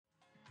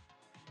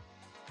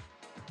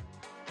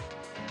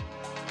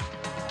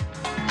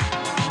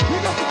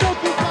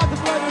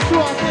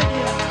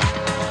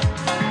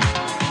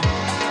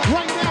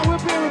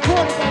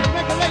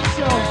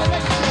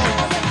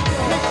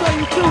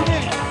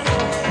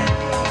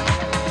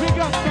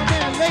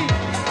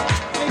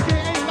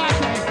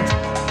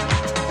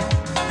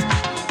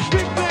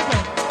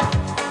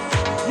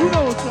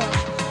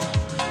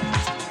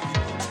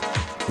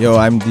Yo,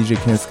 I'm DJ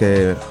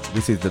Kinsuke.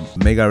 This is the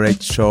Mega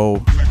Late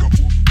Show.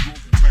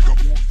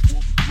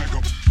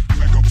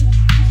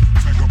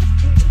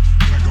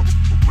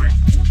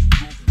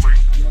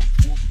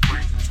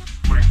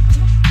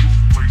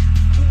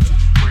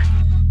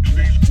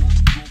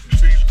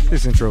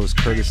 This intro is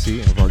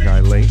courtesy of our guy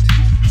Late.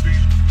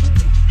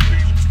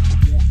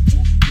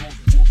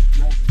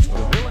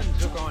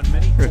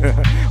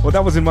 Well,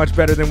 that wasn't much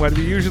better than what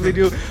we usually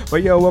do.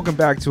 But yo, welcome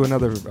back to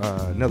another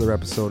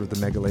episode of the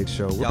Mega Late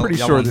Show. We're pretty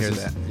sure this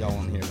is. Y'all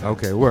won't hear that.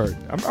 Okay, word.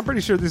 I'm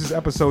pretty sure this is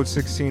episode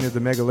 16 of the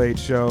Mega Late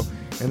Show,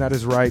 and that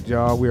is right,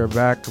 y'all. We are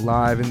back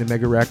live in the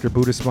Mega Reactor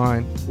Buddha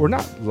Spine. We're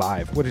not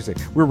live. What did you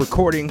say? We're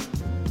recording,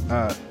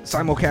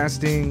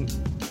 simulcasting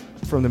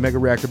from the Mega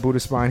Reactor Buddha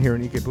Spine here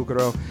in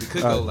Ikebukuro. We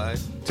could go live.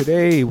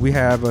 Today we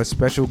have a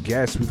special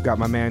guest. We've got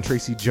my man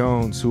Tracy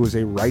Jones, who is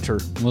a writer.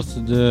 What's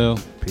the deal?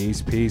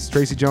 Peace.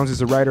 Tracy Jones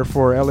is a writer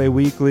for LA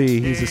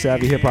Weekly. He's a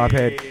savvy hip hop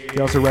head.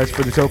 He also writes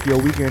for the Tokyo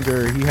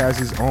Weekender. He has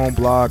his own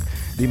blog,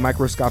 The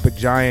Microscopic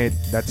Giant.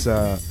 That's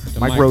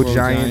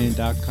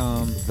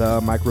Microgiant.com.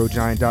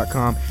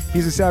 TheMicroGiant.com.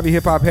 He's a savvy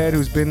hip hop head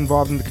who's been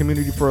involved in the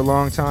community for a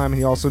long time.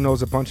 He also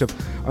knows a bunch of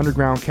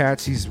underground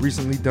cats. He's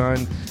recently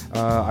done.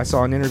 I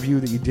saw an interview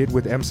that you did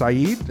with M.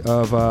 Saeed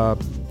of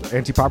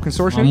Anti-Pop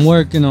Consortium. I'm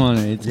working on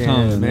it. It's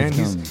coming. Man.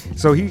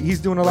 He's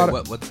doing a lot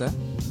of. What's that?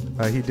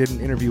 He did an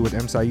interview with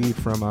M. Saeed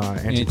from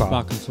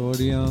Anti-Pop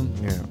Consortium.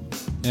 Yeah.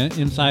 And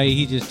M. Saeed,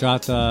 he just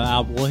dropped the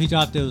album. Well, he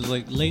dropped it was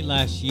like late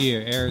last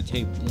year. Air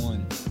Tape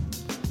 1.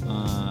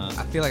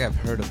 I feel like I've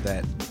heard of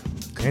that.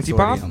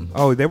 Anti-Pop?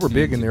 Oh, they were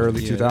big in the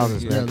early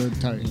 2000s, man. Yeah, they're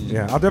tight.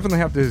 Yeah, I'll definitely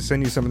have to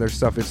send you some of their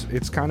stuff.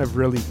 It's kind of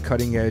really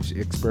cutting edge,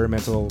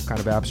 experimental, kind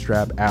of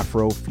abstract,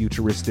 Afro,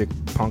 futuristic,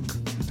 punk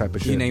type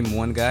of shit. Can you name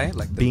one guy?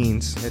 Like the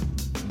Beans.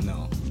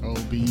 No. Oh,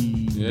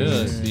 Beans.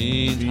 Yes,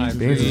 Beans, High Beans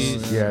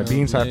Priest.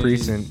 Beans, High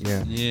Priest, and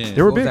Yeah.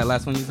 They were What was big. that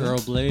last one you said? Earl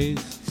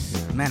Blaze. Yeah.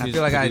 Man, I He's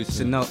feel like I producer.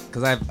 should know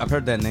because I've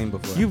heard that name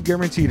before. You've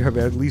guaranteed have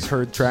at least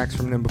heard tracks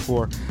from them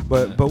before.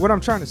 But what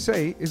I'm trying to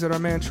say is that our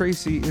man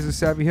Tracy is a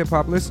savvy hip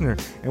hop listener,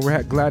 and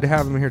we're glad to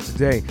have him here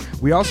today.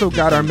 We also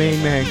got our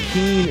main man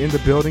Keen in the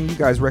building. You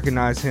guys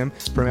recognize him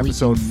from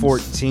episode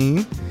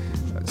 14.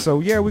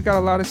 So yeah, we got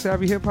a lot of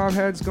savvy hip hop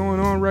heads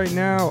going on right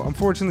now.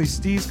 Unfortunately,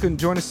 Steez couldn't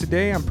join us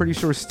today. I'm pretty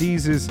sure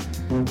Steez is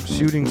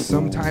shooting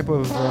some type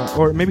of,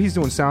 or maybe he's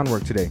doing sound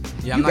work today.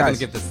 Yeah, I'm not gonna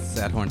give this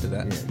sad horn to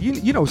that. Yeah,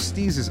 you know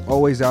Steez is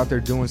always out there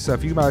doing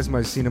stuff. You guys might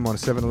have seen him on a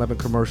 7-Eleven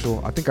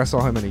commercial. I think I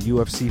saw him in a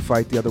UFC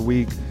fight the other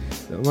week.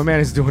 My man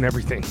is doing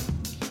everything.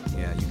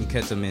 Yeah, you can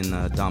catch him in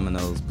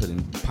Domino's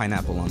putting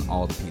pineapple on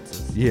all the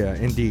pizzas. Yeah,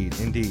 indeed.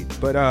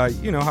 But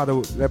you know how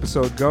the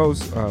episode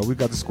goes. We've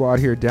got the squad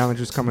here.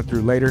 Dallinger's coming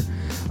through later.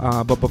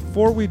 But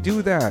before we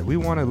do that, we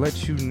want to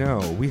let you know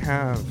we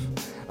have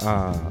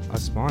a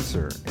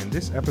sponsor, and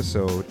this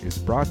episode is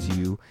brought to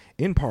you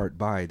in part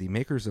by the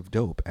makers of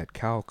dope at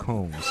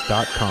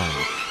calcombs.com.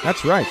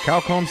 That's right,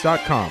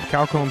 calcombs.com.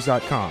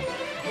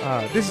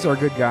 This is our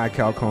good guy,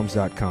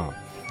 calcombs.com.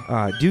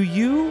 Do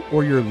you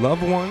or your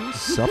loved ones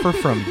suffer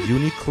from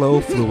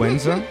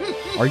Uniqlo-fluenza?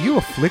 Are you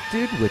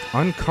afflicted with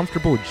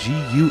uncomfortable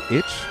GU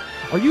itch?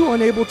 Are you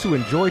unable to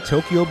enjoy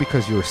Tokyo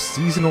because of your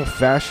seasonal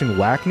fashion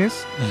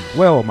whackness?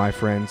 Well, my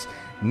friends,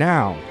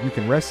 now you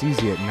can rest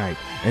easy at night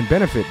and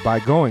benefit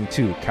by going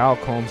to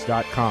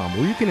calcombs.com,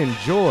 where you can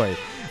enjoy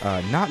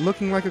not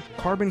looking like a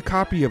carbon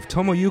copy of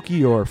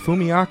Tomoyuki or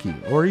Fumiaki,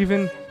 or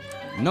even...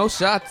 No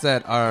shots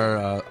at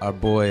our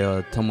boy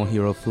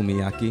Tomohiro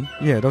Fumiyaki.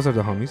 Yeah, those are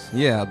the homies.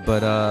 Yeah,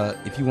 but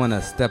if you want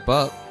to step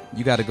up,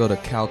 you got to go to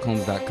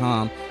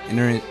calcombs.com,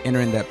 enter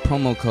in that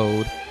promo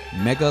code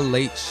Mega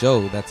Late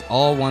Show. That's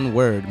all one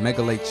word,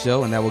 Mega Late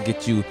Show, and that will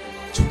get you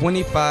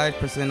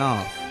 25%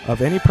 off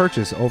of any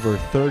purchase over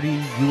 30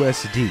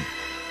 USD.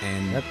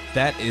 And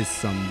that is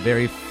some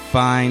very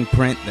fine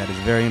print that is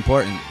very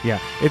important. Yeah,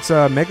 it's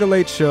a Mega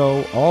Late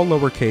Show, all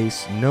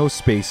lowercase, no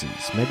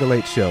spaces. Mega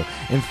Late Show.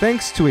 And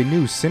thanks to a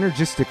new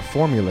synergistic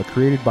formula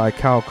created by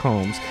Cal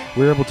Combs,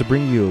 we're able to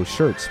bring you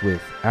shirts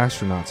with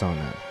astronauts on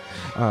them.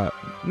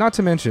 Not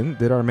to mention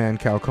that our man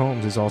Cal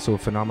Combs is also a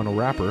phenomenal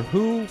rapper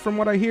who, from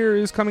what I hear,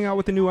 is coming out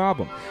with a new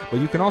album. But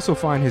you can also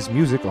find his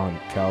music on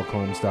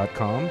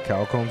calcombs.com,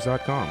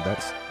 calcombs.com.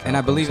 That's calcombs.com. And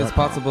I believe it's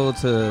possible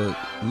to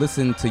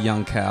listen to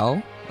Young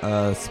Cal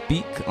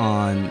speak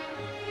on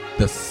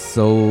the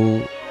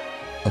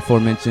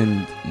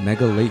aforementioned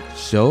Mega Late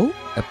Show,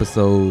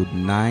 episode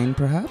 9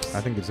 perhaps? I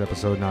think it's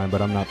episode 9,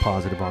 but I'm not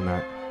positive on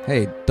that.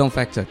 Hey, don't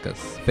fact check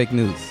us. Fake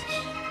news.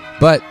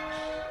 But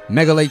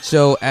Mega Late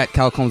Show at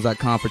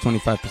calcombs.com for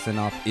 25%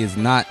 off is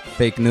not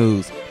fake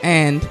news.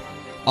 And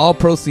all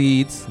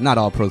proceeds, not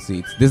all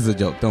proceeds, this is a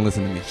joke, don't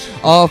listen to me.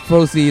 All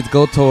proceeds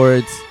go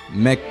towards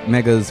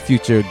Mega's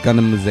future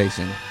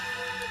Gundamization.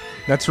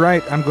 That's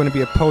right, I'm going to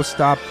be a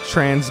post-op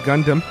trans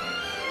Gundam.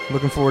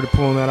 Looking forward to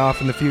pulling that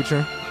off in the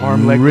future.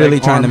 Arm, leg, really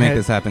leg, trying arm, to make head.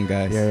 this happen,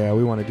 guys. Yeah,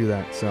 we want to do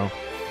that. So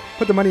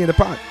put the money in the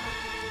pot.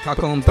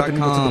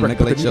 Calcombs.com,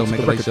 Mega Late Show,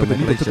 Mega Late Show,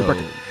 Mega Late Show.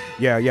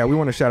 Yeah, we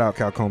want to shout out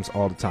Cal Combs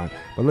all the time.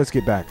 But let's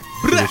get back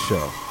to the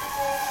show.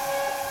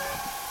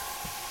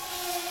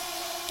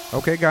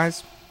 Okay,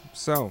 guys.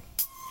 So,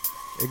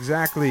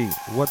 exactly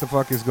what the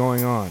fuck is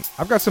going on?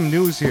 I've got some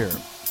news here.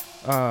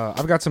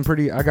 I got some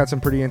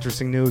pretty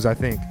interesting news, I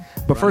think.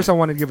 But first, I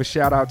wanted to give a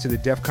shout out to the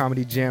Def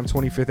Comedy Jam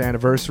 25th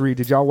anniversary.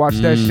 Did y'all watch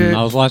that shit?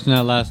 I was watching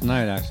that last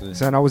night, actually.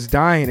 Son, I was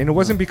dying, and it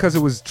wasn't because it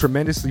was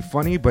tremendously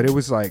funny, but it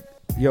was like,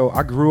 yo,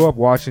 I grew up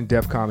watching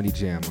Def Comedy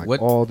Jam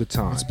all the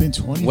time. It's been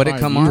 25 What it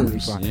come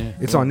years. on? Yeah.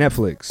 It's on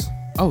Netflix.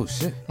 Oh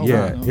shit! Oh,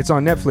 Yeah, wow. it's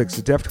on Netflix.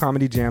 The Def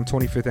Comedy Jam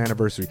 25th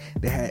anniversary.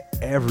 They had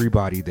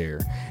everybody there,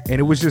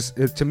 and it was just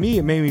to me,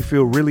 it made me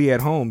feel really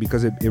at home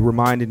because it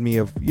reminded me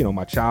of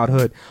my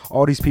childhood.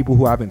 All these people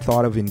who I haven't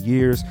thought of in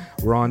years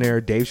were on there.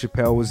 Dave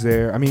Chappelle was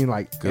there. I mean,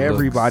 like Good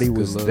everybody looks,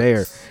 was good there.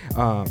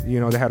 looks.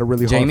 They had a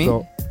really Jamie?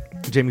 heartfelt.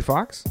 Jamie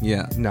Foxx?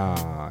 Yeah.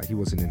 Nah, he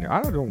wasn't in there.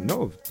 I don't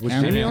know. Was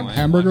Ham- Jamie on?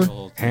 Hamburger?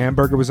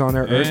 Hamburger was on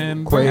there.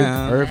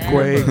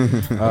 Earthquake.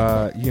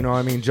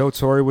 Joe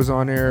Torre was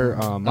on there.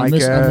 Mike I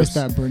missed S.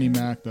 that Bernie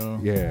Mac though.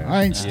 Yeah.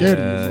 I ain't scared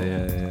Yeah, of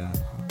you. yeah.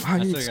 I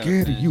ain't still gotta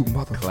scared of finish you, it.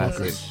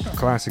 motherfuckers.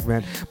 Classic,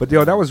 man. But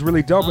yo, that was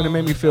really dope, and it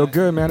made me feel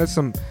good, man. It's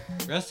some.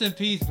 Rest in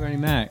peace, Bernie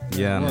Mac.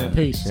 Yeah, man.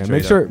 Peace. Yeah,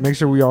 Straight make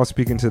sure we all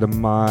speaking to the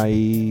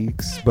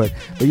mics. But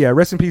yeah,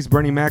 rest in peace,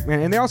 Bernie Mac,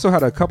 man. And they also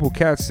had a couple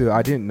cats that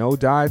I didn't know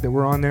died that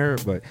were on there.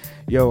 But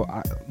yo,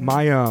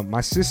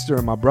 my sister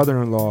and my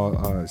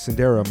brother-in-law,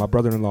 Sindera, my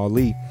brother-in-law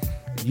Lee,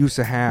 used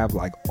to have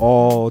like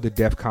all the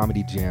Def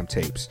Comedy Jam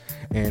tapes.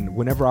 And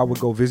whenever I would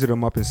go visit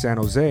them up in San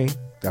Jose,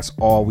 that's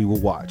all we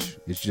would watch.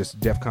 It's just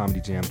Def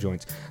Comedy Jam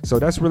joints. So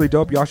that's really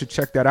dope. Y'all should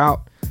check that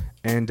out.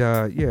 And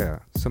yeah,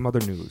 some other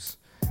news.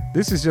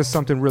 This is just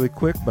something really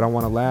quick, but I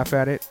want to laugh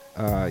at it.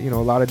 A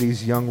lot of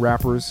these young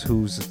rappers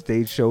whose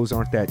stage shows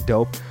aren't that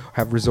dope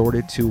have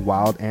resorted to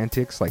wild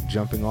antics like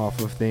jumping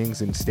off of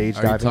things and stage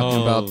Are you diving. talking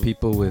Oh. about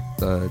people with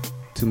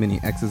too many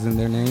X's in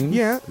their names?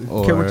 Yeah,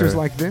 Or- characters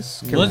like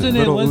this. Wasn't it?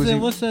 Little Was Uzi. it?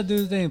 What's that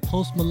dude's name?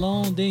 Post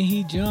Malone. Didn't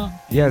he jump?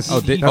 Yes, Oh,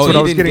 that's he what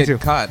I was didn't getting get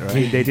to. caught,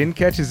 right? They didn't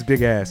catch his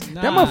big ass.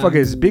 That Nah. motherfucker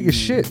is big as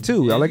shit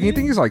too. Yeah, Like you yeah.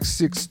 think he's like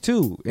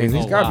 6'2", and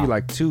he's Oh, got to be wow.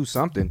 like 2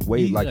 something.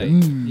 Weight He, like yeah,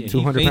 he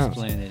 200 pounds.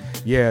 face-planted.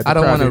 yeah. the I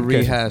don't crowd want to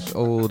didn't catch him. rehash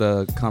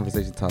old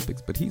conversation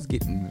topics, but he's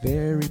getting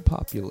very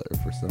popular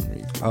for some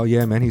reason. Oh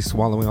yeah, man, he's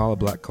swallowing all of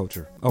black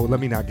culture. Oh, let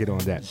me not get on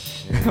that.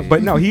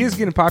 But no, he is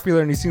getting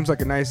popular, and he seems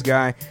like a nice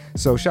guy.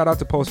 So shout out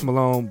to Post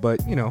Malone. But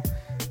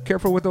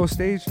careful with those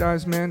stage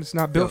dives, man. It's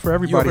not built for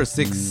everybody. You over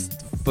 6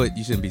 foot,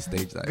 you shouldn't be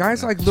stage diving.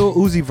 Guys like Lil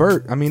Uzi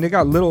Vert, I mean, they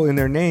got little in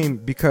their name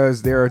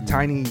because they're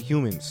tiny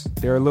humans.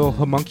 They're little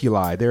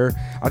homunculi.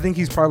 I think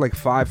he's probably like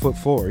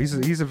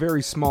 5'4". He's a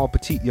very small,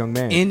 petite young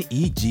man.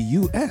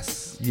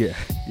 Negus. Yeah,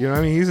 you know what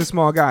I mean. He's a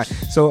small guy.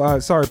 So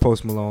sorry,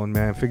 Post Malone,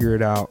 man. Figure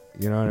it out.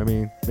 You know what I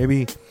mean?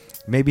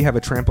 Maybe have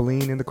a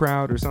trampoline in the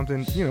crowd or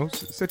something.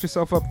 Set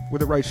yourself up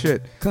with the right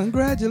shit.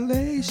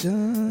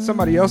 Congratulations.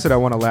 Somebody else that I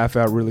want to laugh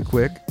at really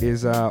quick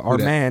is our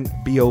that? man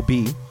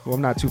B.O.B., who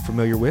I'm not too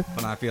familiar with.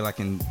 But I feel I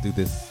can do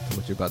this to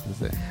what you're about to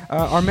say.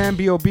 Our man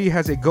B.O.B.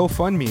 has a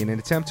GoFundMe in an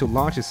attempt to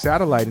launch a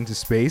satellite into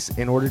space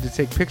in order to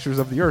take pictures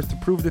of the Earth to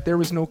prove that there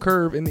is no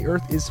curve and the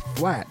Earth is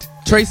flat.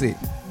 Tracy.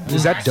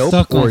 Is that dope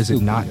Stuck on or is it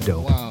stupid. not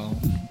dope? Wow.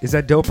 Is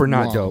that dope or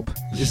not Wow. dope?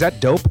 Is that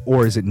dope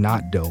or is it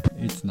not dope?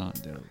 It's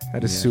not dope.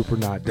 That is Yeah. super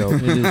not dope.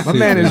 It is My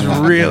man super is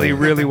not really, dope.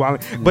 really wild.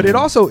 But it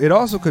also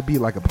could be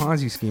like a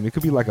Ponzi scheme. It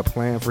could be like a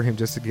plan for him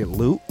just to get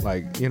loot.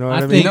 Like, you know what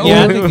I, I mean? think.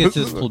 Yeah, I think it's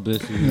just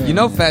publicity. Yeah. You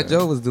know, Fat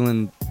Joe was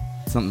doing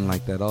something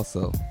like that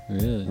also.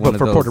 Really? One But of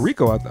for those. Puerto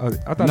Rico, I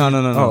thought. No.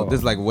 Oh. This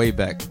is like way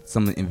back.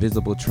 Some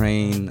invisible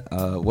train.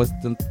 What's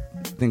the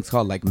things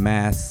called? Like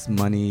mass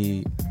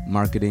money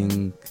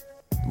marketing,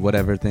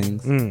 whatever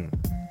things.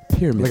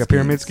 Pyramid. Like a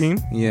pyramid scheme?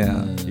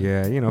 Yeah.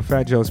 Yeah,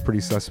 Fat Joe's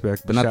pretty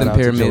suspect. But not shout them out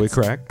to Joey pyramids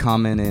Crack.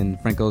 Common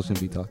and Frank Ocean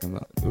be talking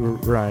about.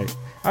 Right.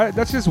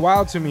 That's just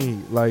wild to me.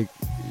 Like,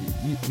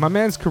 my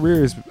man's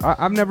career is.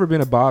 I've never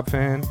been a Bob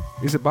fan.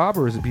 Is it Bob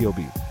or is it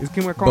B.O.B.?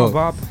 Can we call him Both.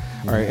 Bob?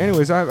 All right.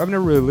 Anyways, I've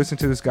never really listened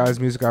to this guy's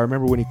music. I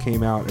remember when he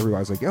came out,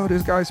 everybody's like, yo,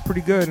 this guy's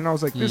pretty good. And I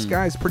was like, this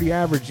guy's pretty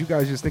average. You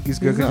guys just think he's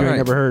good He's because you ain't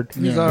alright. never heard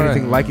He's Yeah.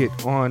 anything alright. like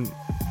it on.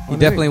 He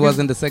definitely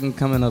wasn't the second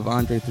coming of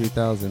Andre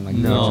 3000. Like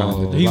No, they were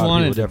trying to he do. a lot of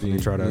wanted people to definitely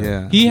be. try to.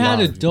 Yeah. He had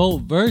a Wow.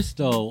 dope verse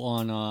though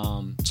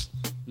on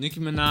Nicki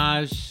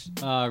Minaj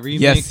remix.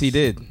 Yes, he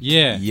did.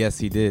 Yeah. Yes,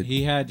 he did.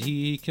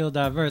 He killed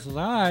that verse. I was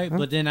like, all right,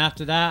 but then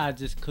after that, I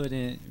just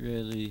couldn't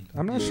really.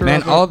 I'm not sure.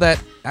 Man, I all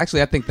that.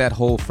 Actually, I think that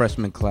whole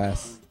freshman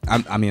class. I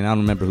don't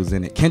remember who's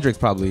in it. Kendrick's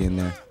probably in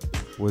there.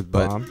 with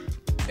but- Bomb.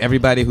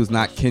 Everybody who's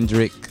not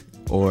Kendrick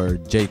or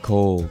J.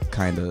 Cole,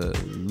 kind of.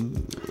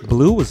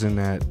 Blue was in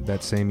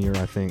that same year,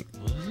 I think.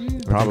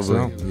 Probably.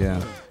 so.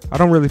 Yeah. I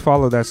don't really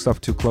follow that stuff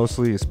too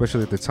closely,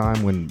 especially at the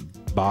time when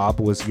Bob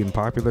was getting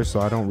popular, so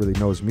I don't really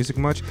know his music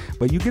much.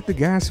 But you get the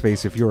gas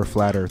face if you're a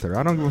flat earther.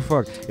 I don't give a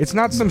fuck. It's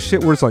not some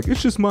shit where it's like,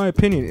 it's just my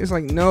opinion. It's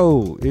like,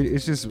 no,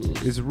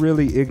 it's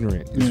really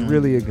ignorant. It's Yeah.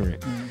 really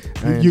ignorant.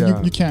 And,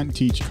 You can't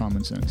teach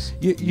common sense.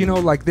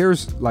 like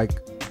there's like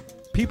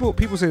people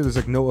say there's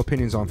like no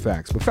opinions on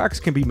facts, but facts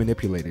can be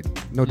manipulated,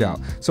 no doubt.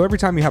 So every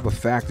time you have a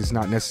fact, it's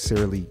not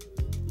necessarily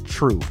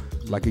true,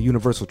 like a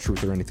universal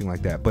truth or anything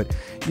like that. But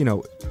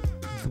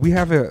we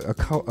have a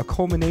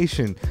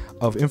culmination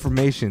of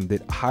information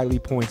that highly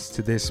points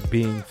to this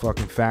being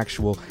fucking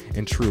factual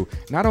and true.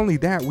 Not only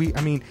that,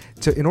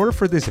 in order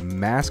for this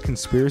mass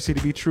conspiracy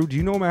to be true, do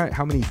you know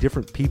how many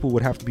different people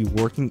would have to be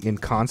working in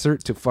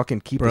concert to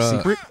fucking keep a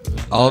secret?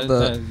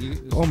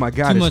 Oh my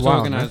God, too it's much wild,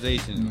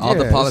 organization. man. All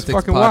the Yeah, politics it's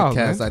fucking wild,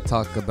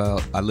 podcasts man.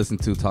 I listen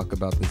to talk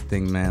about this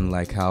thing, man,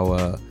 like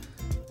how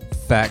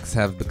facts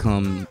have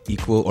become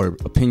equal, or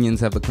opinions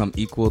have become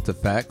equal to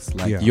facts.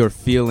 Like your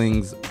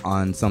feelings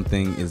on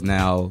something is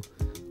now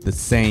the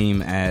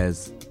same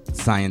as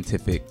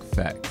scientific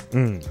fact.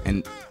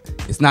 And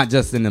it's not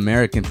just an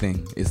American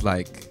thing. It's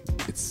like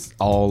it's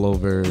all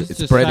over.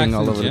 It's spreading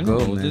all over the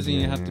globe. It doesn't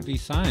even have to be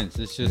science.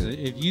 It's just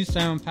if you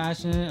sound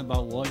passionate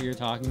about what you're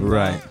talking about,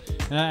 right?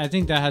 And I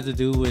think that has to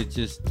do with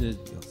just the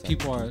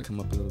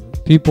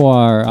people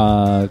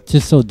are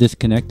just so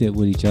disconnected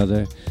with each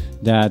other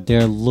that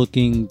they're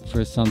looking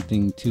for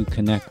something to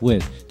connect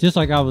with. Just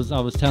like I was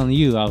telling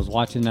you, I was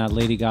watching that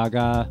Lady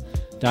Gaga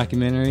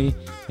documentary,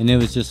 and it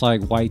was just like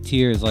white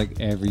tears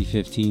like every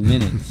 15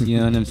 minutes. You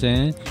know what I'm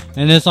saying?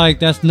 And it's like,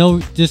 that's no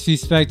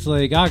disrespect to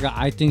Lady Gaga.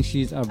 I think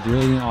she's a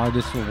brilliant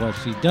artist for what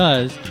she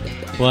does,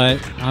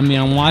 but I mean,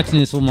 I'm watching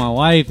this with my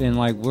wife, and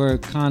like we're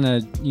kind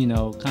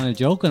of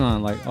joking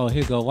on like, oh,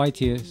 here go white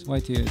tears.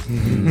 It's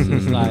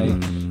just like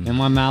in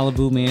my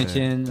Malibu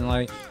mansion, and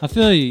like I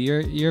feel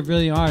you're a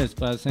brilliant artist,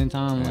 but at the same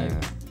time, like.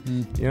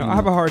 I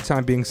have a hard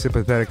time being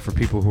sympathetic for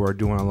people who are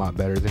doing a lot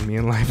better than me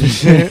in life and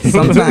shit.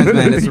 Sometimes,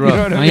 man, it's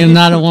rough. I am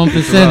not a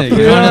 1%. You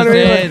know what I'm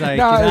saying? Like,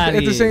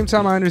 at the same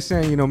time, I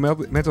understand,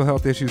 mental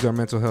health issues are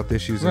mental health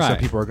issues, and some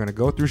people are going to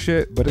go through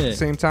shit. But at the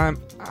same time,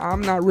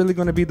 I'm not really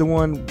going to be the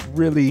one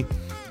really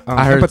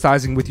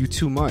empathizing with you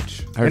too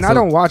much. And I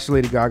don't watch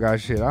Lady Gaga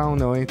shit. I don't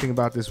know anything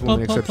about this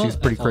woman except she's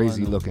pretty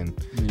crazy looking.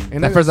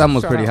 And that first album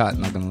was pretty hot,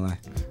 not going to lie.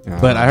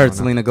 But I heard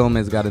Selena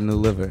Gomez got a new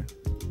liver.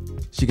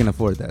 She can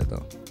afford that,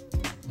 though.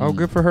 Oh,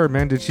 good for her,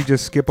 man. Did she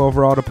just skip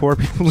over all the poor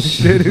people and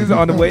shit who's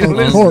on the waiting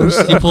list? Of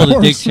course. She pulled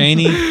a Dick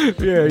Cheney.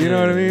 Yeah, you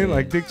know what I mean?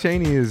 Like, Dick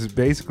Cheney is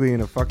basically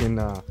in a fucking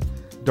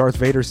Darth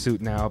Vader suit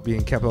now,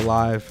 being kept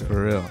alive.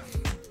 For real.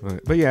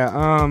 But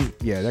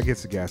that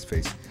gets the gas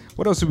face.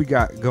 What else do we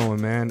got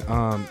going, man?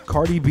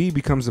 Cardi B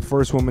becomes the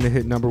first woman to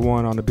hit #1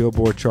 on the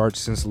Billboard charts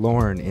since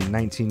Lauryn in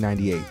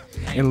 1998.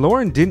 And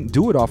Lauryn didn't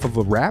do it off of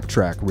a rap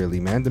track, really,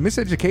 man. The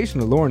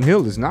Miseducation of Lauryn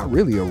Hill is not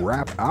really a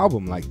rap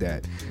album like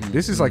that.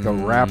 This is like a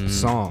rap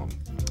song.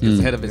 It's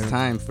ahead of its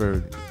time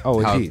for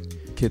how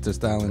kids are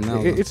styling now.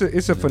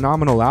 It's a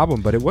phenomenal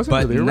album, but it wasn't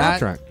really a rap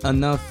track.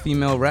 Enough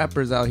female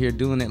rappers out here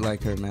doing it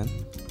like her, man.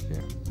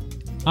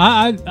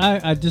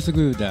 I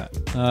disagree with that.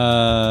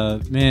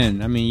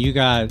 Man, I mean, you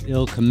got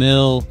Il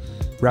Camille.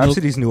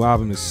 Rhapsody's new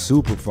album is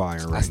super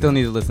fire right I still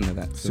need to listen to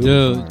that.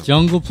 Dude,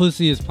 Jungle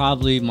Pussy is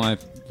probably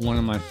one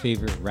of my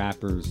favorite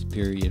rappers,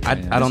 period.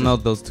 I don't know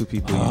those two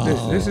people.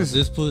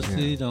 This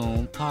pussy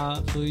don't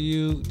pop for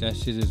you. That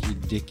shit is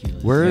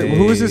ridiculous.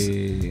 Who is this?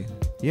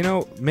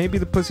 Maybe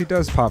the pussy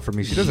does pop for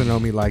me. She doesn't know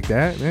me like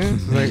that, man.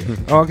 It's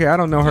like, okay, I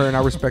don't know her and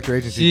I respect her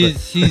agency.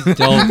 She's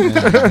dope, man.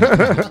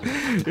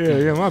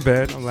 yeah, my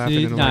bad. I'm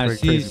laughing.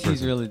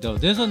 She's really dope.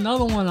 There's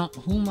another one.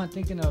 Who am I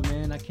thinking of,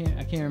 man? I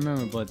can't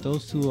remember. But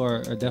those two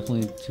are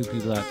definitely two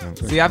people that.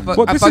 See, I fucked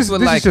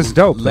with like just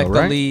dope,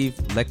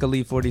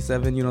 Lekali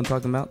 47. You know what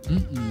I'm talking about?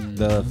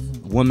 The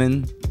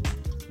woman.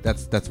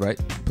 That's right.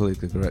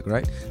 Politically correct,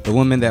 right? The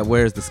woman that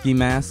wears the ski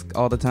mask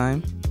all the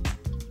time.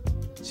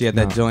 She had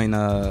that joint.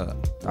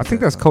 I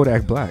think that's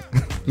Kodak Black.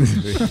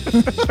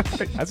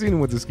 I seen him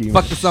with the ski.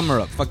 Fuck the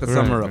summer up.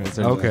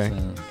 Okay,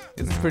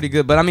 it's pretty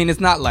good, but I mean, it's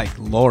not like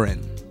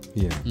Lauryn.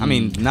 Yeah, I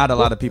mean, not a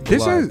lot of people.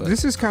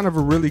 This is kind of a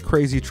really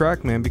crazy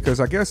track, man. Because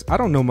I guess I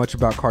don't know much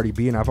about Cardi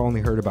B, and I've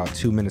only heard about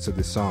 2 minutes of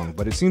this song.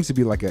 But it seems to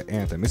be like an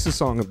anthem. It's a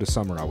song of the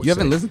summer. I would. You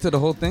haven't listened to the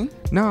whole thing?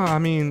 No, I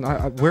mean,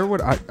 where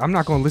would I? I'm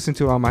not going to listen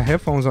to it on my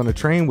headphones on the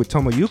train with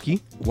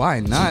Tomoyuki. Why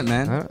not,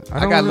 man?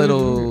 I got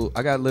little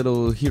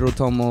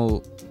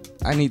Hirotomo.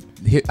 I need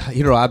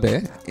Hiro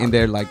Abe in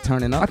there, like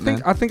turning up.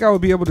 I think I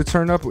would be able to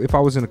turn up if I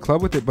was in a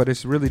club with it, but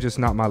it's really just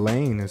not my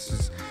lane. It's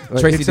just,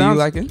 Tracy, do you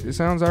like it? It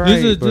sounds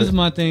alright. This is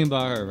my thing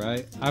about her,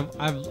 right?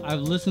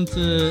 I've listened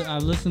to it a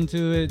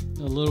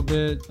little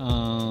bit.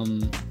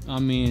 I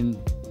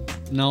mean,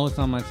 no, it's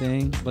not my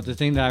thing. But the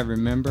thing that I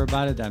remember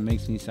about it that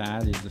makes me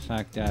sad is the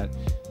fact that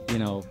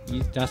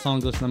that song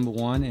goes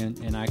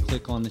 #1, and I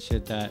click on the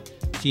shit that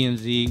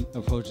TMZ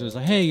approaches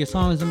like, hey, your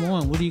song is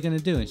 #1. What are you gonna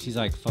do? And she's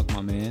like, fuck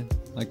my man.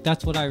 Like,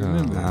 that's what I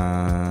remember.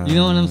 You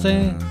know what I'm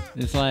saying?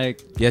 It's like,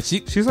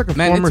 she's like a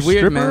former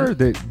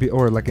stripper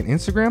or like an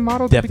Instagram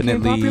model.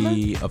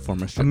 Definitely a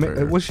former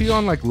stripper. Was she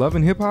on like Love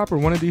and Hip Hop or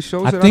one of these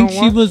shows? I think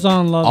she was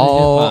on Love and Hip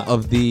Hop. All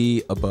of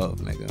the above,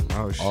 nigga.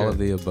 Oh shit. All of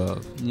the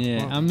above.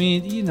 Yeah, I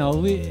mean,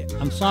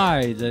 I'm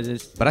sorry that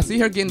it's. But I see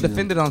her getting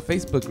defended on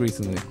Facebook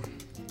recently.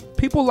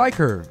 People like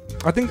her.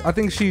 I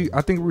think she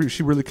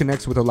really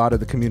connects with a lot of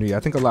the community. I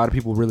think a lot of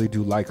people really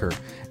do like her,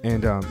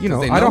 and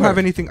I don't have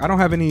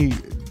any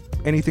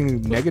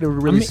anything negative to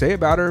really say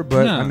about her,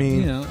 but no, I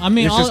mean,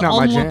 it's just not all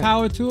my more jam.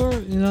 power to her.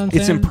 You know what I'm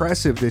It's saying?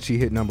 impressive that she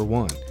hit number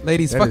 1.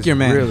 Ladies, That fuck is your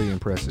man. Really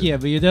impressive. Yeah,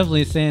 but you're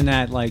definitely saying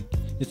that like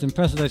it's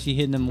impressive that she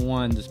hit number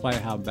 1 despite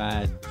how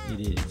bad it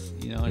is.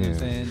 You know what I'm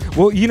saying?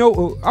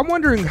 Well, I'm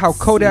wondering how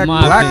Kodak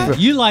My Black.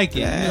 opinion. You like it.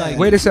 You like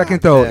Wait it. a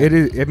second, though. Yeah. It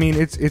is. I mean,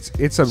 it's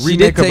a She remake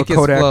did of a take his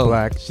Kodak flow.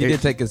 Black. She It-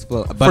 did take his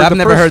flow, but for I've the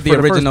never first- heard the for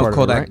the first original part of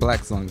it, Kodak right?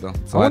 Black song though. I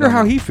So wonder don't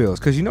how know. he feels,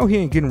 because you know he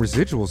ain't getting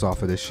residuals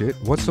off of this shit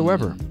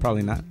whatsoever.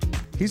 Probably not.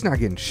 He's not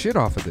getting shit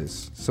off of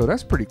this, so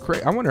that's pretty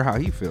crazy. I wonder how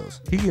he feels.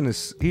 He in a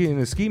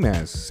ski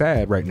mask,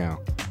 sad right now.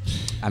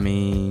 I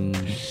mean,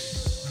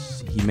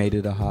 he made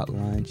it a hot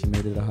line. She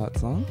made it a hot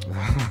song.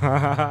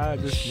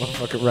 This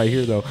motherfucker right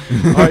here, though.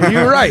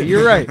 You're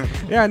right.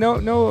 Yeah, no.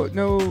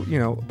 You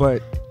know,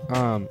 but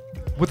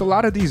with a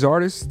lot of these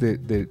artists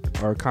that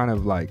are kind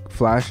of like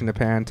flash in the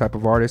pan type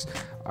of artists,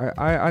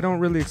 I don't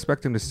really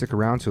expect them to stick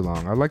around too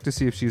long. I'd like to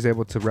see if she's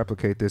able to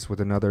replicate this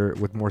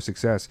with more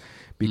success,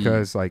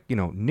 because like, you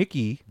know,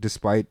 Nicki,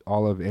 despite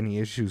all of any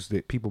issues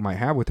that people might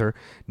have with her,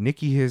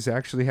 Nicki has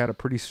actually had a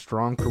pretty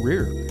strong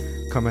career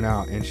coming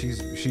out, and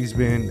she's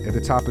been at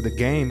the top of the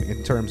game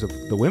in terms of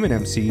the women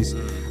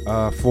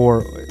MCs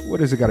for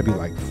what is it got to be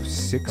like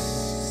 6,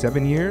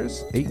 7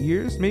 years, 8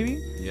 years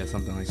maybe. Yeah,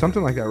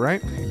 something Like that,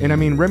 right? And I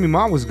mean, Remy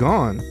Ma was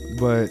gone,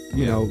 but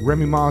you know,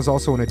 Remy Ma is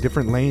also in a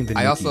different lane than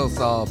I Nicki also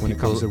saw when it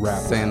people comes to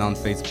rap. saying on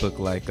Facebook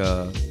like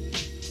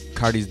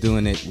Cardi's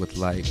doing it with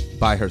like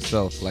by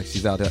herself, like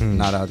she's out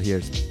not out here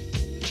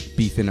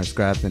beefing or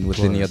scrapping with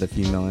any other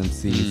female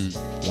MCs.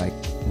 Like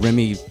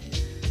Remy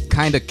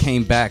kind of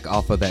came back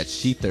off of that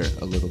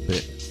Sheether a little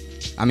bit.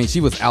 I mean,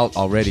 she was out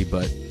already,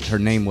 but her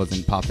name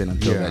wasn't popping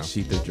until that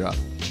Sheether dropped.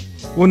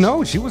 Well,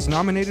 no, she was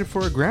nominated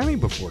for a Grammy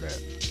before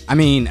that. I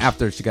mean,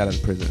 after she got out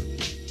of prison.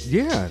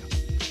 Yeah,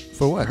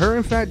 For what? her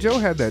and Fat Joe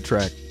had that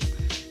track.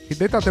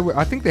 They thought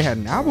I think they had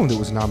an album that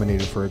was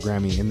nominated for a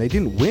Grammy, and they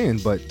didn't win,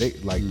 but they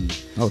like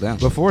Oh, damn.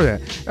 before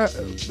that.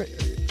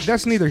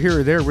 That's neither here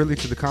or there really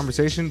to the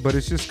conversation, but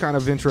it's just kind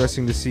of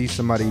interesting to see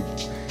somebody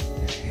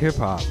hip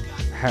hop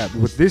have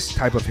with this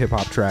type of hip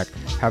hop track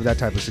have that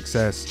type of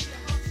success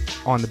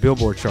on the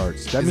Billboard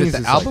charts. That Is means it the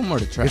it's album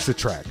like, or the track? It's a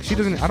track. She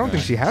doesn't. I don't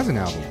think she has an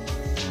album,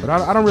 but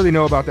I don't really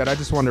know about that. I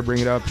just wanted to bring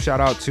it up.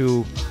 Shout out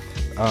to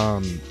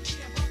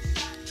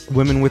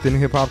women within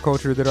hip hop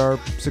culture that are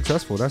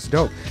successful. That's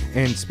dope.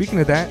 And speaking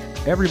of that,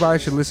 everybody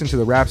should listen to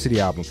the Rhapsody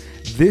album.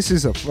 This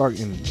is a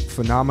fucking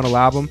phenomenal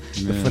album.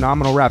 The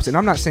phenomenal raps. And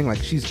I'm not saying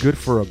like she's good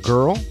for a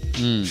girl.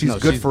 She's No,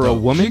 good she's for a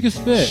dope. woman. She can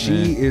spit, She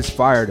man. is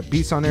fire. The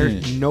beats on there,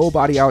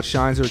 nobody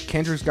outshines her.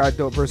 Kendrick's got a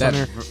dope verse on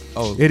there.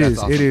 Oh, It that's is-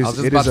 awesome. it is- I was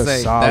just it about is to a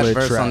say solid that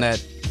verse track. on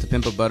that "To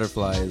Pimp a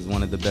Butterfly" is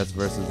one of the best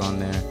verses on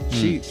there.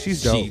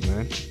 She's dope,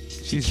 man.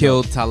 She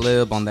killed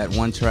Talib on that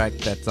one track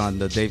that's on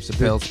the Dave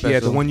Chappelle special. Yeah,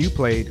 the one you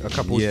played a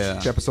couple Yeah.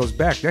 episodes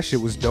back. That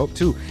shit was dope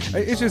too.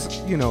 It's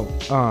just, you know,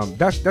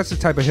 that's the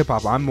type of hip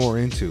hop I'm more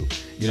into.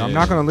 You know, I'm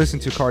not gonna listen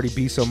to Cardi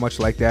B so much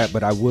like that,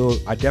 but I will.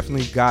 I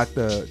definitely got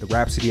the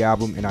Rhapsody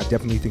album, and I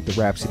definitely think the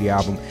Rhapsody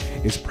album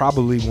is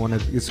probably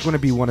it's going to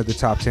be one of the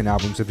top 10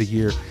 albums of the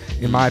year,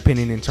 in my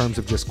opinion, in terms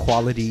of just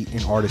quality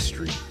and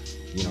artistry.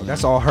 You know,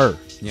 that's all her.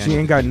 Yeah, She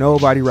ain't got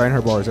nobody writing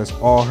her bars. That's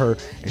all her,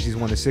 and she's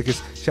one of the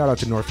sickest. Shout out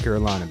to North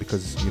Carolina,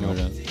 because you know.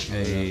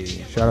 Hey.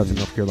 Shout out to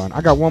North Carolina.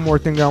 I got one more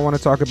thing that I want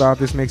to talk about.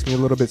 This makes me a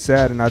little bit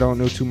sad, and I don't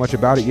know too much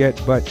about it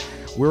yet, but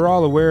we're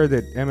all aware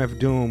that MF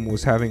Doom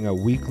was having a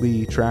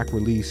weekly track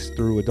release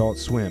through Adult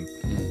Swim.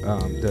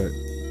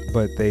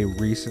 But they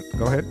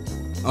go ahead.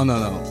 Oh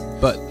no,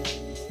 but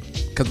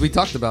because we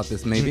talked about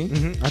this, maybe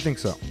I think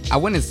so. I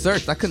went and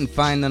searched. I couldn't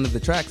find none of the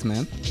tracks,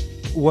 man.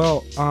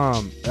 Well,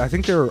 I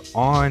think they're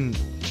on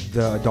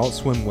the Adult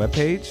Swim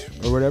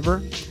webpage or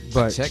whatever.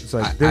 But checked. it's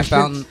like I there's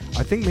found-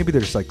 I think maybe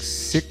there's like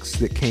 6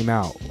 that came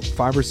out,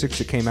 5 or 6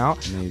 that came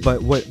out. Maybe.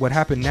 But what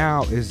happened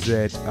now is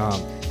that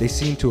they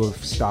seem to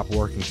have stopped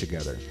working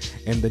together,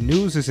 and the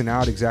news isn't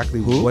out exactly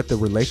what the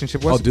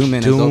relationship was. Oh, Doom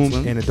and Adult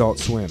Swim? and Adult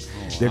Swim.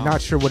 They're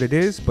not sure what it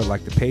is, but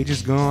like the page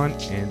is gone,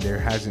 and there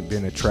hasn't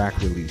been a track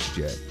released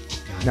yet.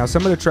 Now,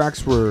 some of the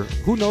tracks were,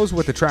 who knows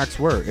what the tracks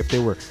were, if they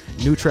were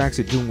new tracks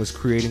that Doom was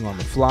creating on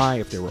the fly,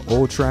 if they were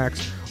old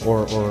tracks,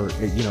 or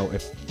you know,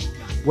 if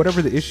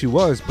whatever the issue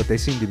was, but they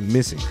seem to be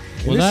missing.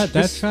 And Well, this-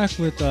 that this- track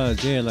with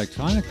Jay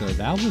Electronica,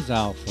 that was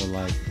out for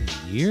like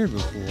a year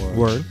before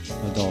Word.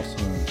 Adult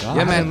Swim. Yeah, I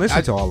man. haven't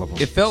listened to all of them.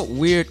 It felt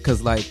weird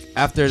because, like,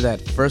 after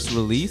that first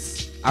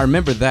release, I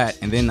remember that,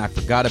 and then I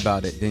forgot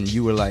about it. Then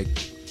you were like,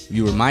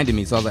 you reminded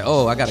me, so I was like,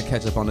 oh, I gotta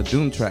catch up on the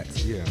Doom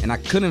tracks. Yeah. And I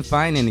couldn't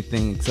find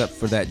anything except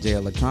for that Jay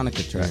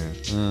Electronica track.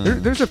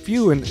 There's a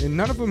few, and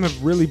none of them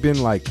have really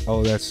been like,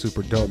 oh, that's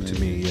super dope to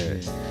me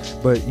yet.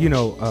 But, you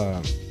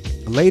know,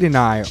 Lade and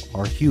I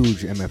are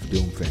huge MF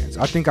Doom fans.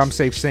 I think I'm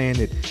safe saying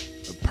that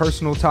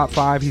personal top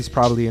 5, he's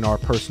probably in our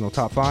personal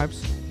top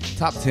 5s.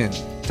 Top 10.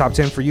 Top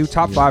 10 for you,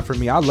 top 5 for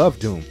me. I love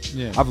Doom.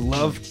 Yeah. I've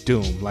loved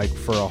Doom like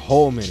for a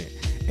whole minute.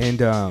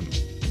 And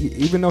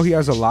even though he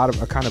has a lot of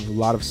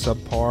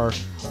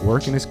subpar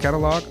work in his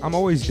catalog, I'm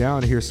always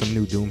down to hear some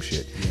new Doom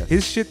shit. Yes.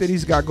 His shit that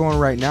he's got going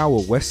right now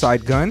with West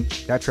Side Gun,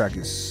 that track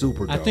is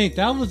super dope. I think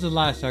that was the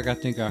last track I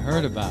think I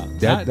heard about.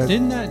 That-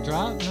 Didn't that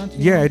drop? Not too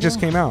Yeah, long it just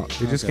ago? came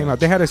out. It just Okay. came out.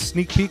 They had a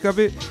sneak peek of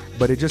it,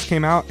 but it just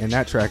came out, and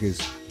that track is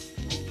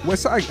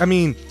West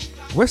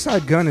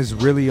Side Gun is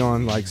really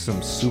on like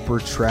some super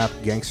trap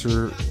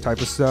gangster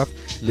type of stuff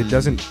that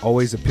doesn't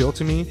always appeal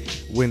to me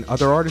when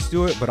other artists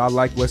do it. But I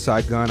like West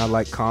Side Gun. I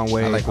like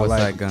Conway. I like West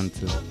Side Gun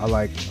too. I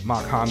like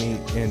Mach Hami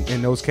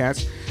and those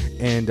cats.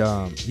 And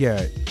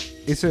yeah,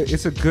 it's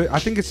a good. I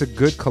think it's a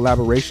good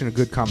collaboration, a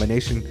good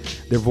combination.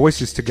 Their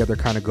voices together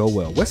kind of go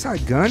well. West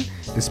Side Gun,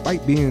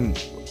 despite being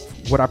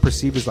what I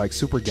perceive as like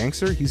super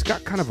gangster, he's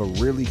got kind of a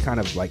really kind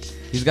of like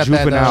He's got that,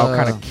 juvenile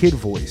kind of kid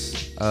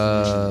voice.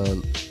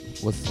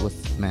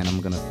 What's man? I'm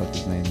gonna fuck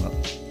his name up.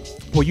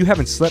 Well, you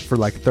haven't slept for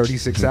like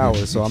 36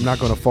 hours, so I'm not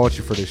going to fault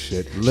you for this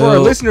shit. For Lil- our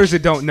listeners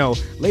that don't know,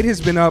 Late has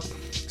been up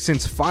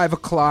since 5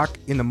 o'clock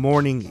in the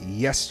morning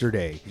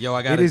yesterday. Yo,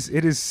 it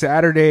is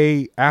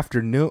Saturday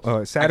afternoon.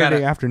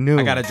 Afternoon.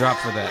 I got a drop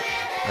for that.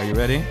 Are you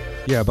ready?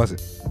 Yeah, buzz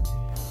it.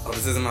 Oh,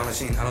 this isn't my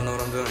machine. I don't know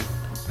what I'm doing.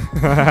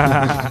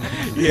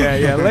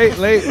 yeah.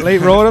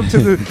 Late rolled up to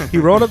the. He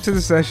rolled up to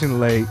the session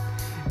late,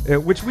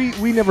 which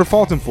we never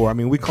fault him for. I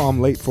mean, we call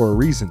him late for a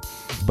reason.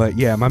 But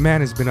yeah, my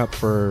man has been up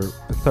for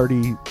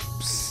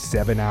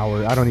 37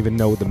 hours. I don't even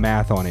know the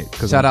math on it.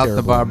 Shout out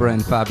to Barbara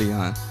and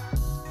Fabian.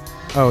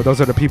 Oh,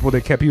 those are the people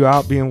that kept you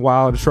out being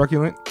wild and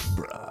truculent?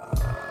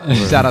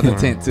 Shout out to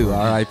Tent too.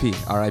 R.I.P.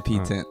 R.I.P.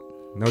 Tent.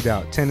 No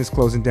doubt. 10 is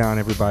closing down.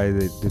 Everybody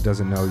that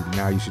doesn't know,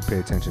 now you should pay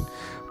attention.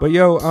 But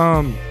yo,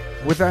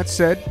 with that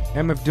said,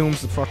 MF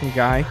Doom's the fucking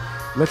guy.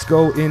 Let's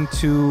go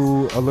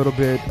into a little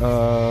bit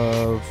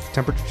of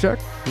temperature check.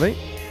 Late?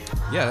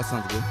 Yeah, that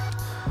sounds good.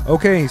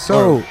 Okay,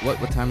 so Or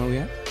what time are we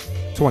at?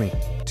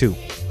 22.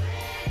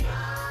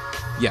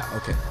 Yeah.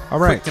 Okay. All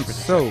right. Quick temperature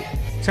So,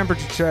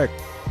 temperature check.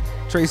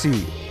 Tracy,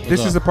 this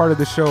up? is the part of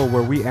the show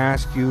where we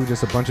ask you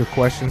just a bunch of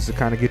questions to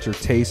kind of get your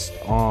taste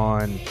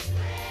on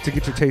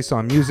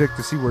music,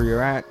 to see where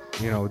you're at.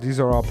 You know, these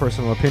are all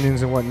personal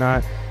opinions and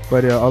whatnot,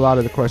 but a lot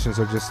of the questions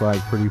are just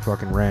like pretty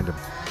fucking random.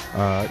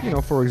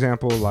 For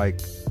example, like,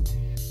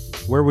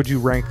 where would you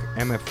rank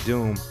MF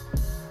Doom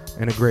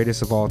in a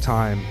greatest of all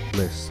time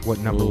list? What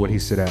number would he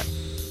sit at?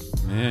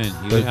 Man,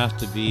 he would have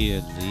to be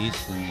at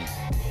least in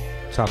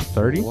the Top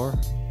 30? 4.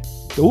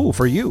 Ooh,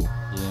 for you.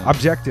 Yeah.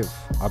 Objective.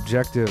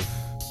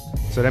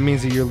 So that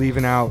means that you're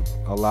leaving out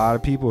a lot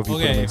of people if you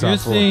put them in if you're top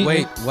 4. saying-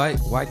 Wait,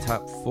 why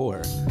top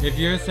 4? If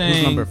you're saying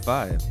Who's number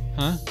 5?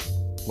 huh?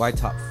 Why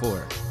top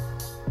 4?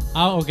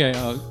 Oh, okay.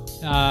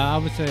 I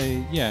would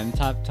say in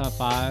top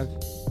 5.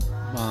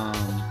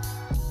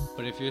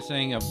 But if you're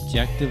saying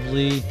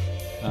objectively,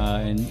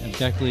 and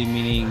objectively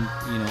meaning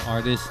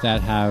artists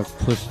that have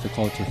pushed the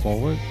culture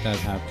forward, that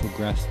have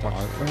progressed the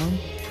art form.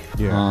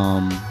 Yeah.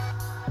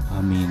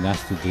 I mean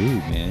that's the dude,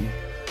 man.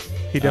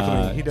 He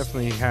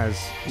definitely has.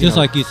 Just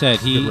like you said,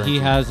 good he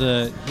ranking. has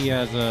a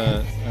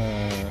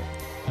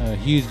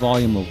huge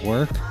volume of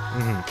work,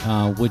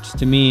 which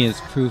to me is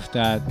proof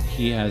that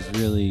he has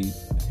really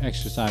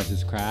exercised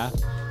his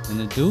craft. And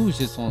the dude's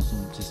just on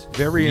some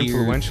very weird,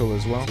 influential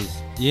as well.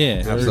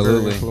 Yeah, Very,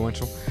 Absolutely. very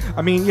influential.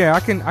 I mean, yeah, I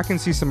can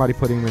see somebody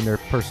putting him in their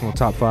personal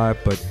top 5,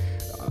 but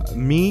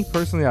me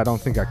personally, I don't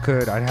think I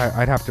could.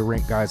 I'd have to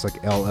rank guys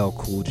like LL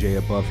Cool J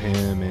above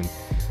him, and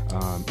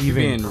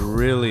even Being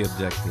really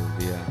objective,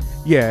 yeah.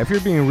 yeah, if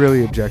you're being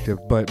really objective.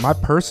 But my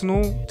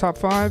personal top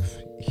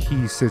 5,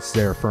 he sits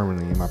there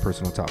firmly in my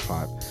personal top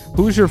 5.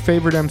 Who's your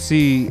favorite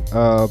MC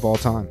of all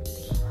time?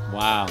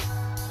 Wow.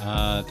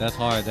 That's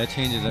hard. That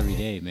changes every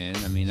day, man.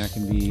 I mean, that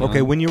can be.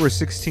 Okay, when you were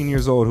 16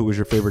 years old, who was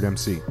your favorite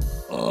MC?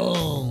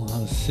 Oh, I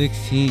was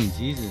 16.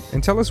 Jesus.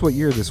 And tell us what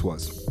year this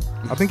was.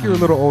 I think you're a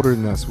little older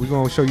than us. We're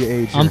going to show you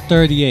age I'm here.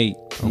 38.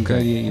 I'm Okay.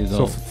 38 years So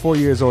old. 4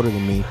 years older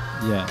than me.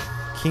 Yeah.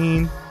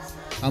 Keen.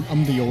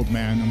 I'm the old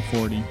man. I'm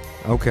 40.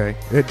 Okay.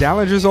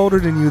 Dallinger's older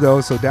than you,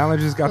 though, so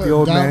Dallinger's got the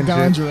old man. shit.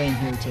 Dallinger ain't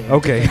here to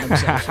Okay. defend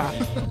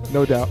himself.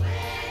 No doubt.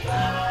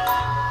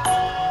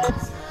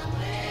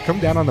 Come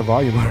down on the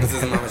volume. This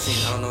isn't my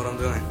machine. I don't know what I'm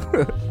doing.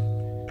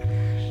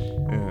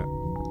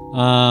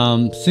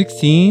 Yeah.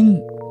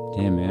 16.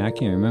 Damn, man, I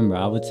can't remember.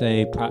 I would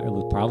say it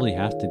would probably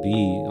have to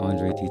be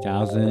Andre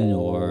 3000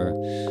 or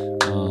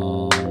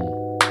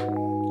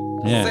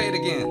Say it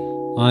again.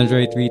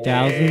 Andre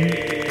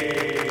 3000.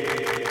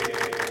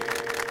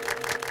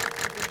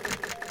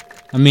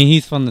 I mean,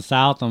 he's from the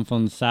South. I'm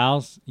from the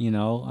South.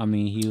 I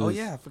mean, he was. Oh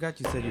yeah, I forgot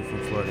you said you're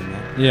from Florida,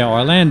 man. Yeah,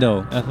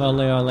 Orlando.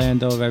 FLA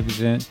Orlando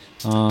represent.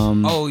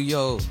 Oh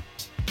yo,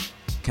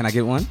 can I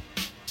get one?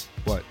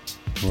 What?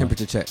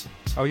 Temperature check.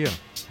 Oh, yeah.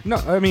 No,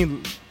 I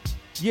mean,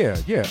 yeah.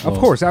 Of Well-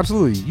 course,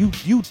 absolutely.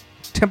 You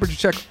temperature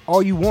check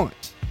all you want.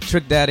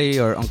 Trick Daddy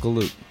or Uncle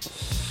Luke?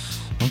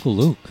 Uncle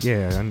Luke.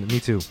 Yeah, me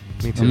too.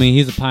 Me too. I mean,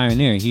 he's a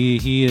pioneer.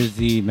 He is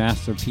the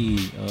Master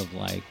P of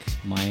like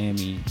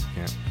Miami.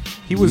 yeah.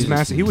 He was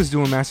music He scene. was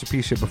doing Master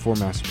P shit before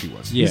Master P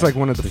was. Yeah, He's like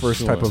one of the for first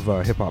sure. type of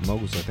hip hop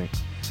moguls, I think.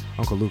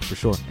 Uncle Luke for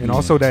sure. And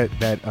also that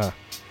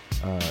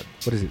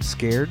what is it?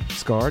 Scarred.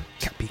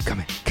 Cat be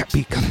coming. Cat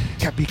be coming.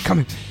 Cat be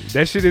coming.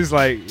 That shit is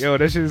like,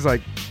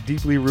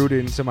 deeply rooted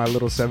into my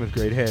little 7th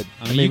grade head.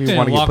 I It mean, made you me couldn't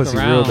want to get walk pussy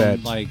real around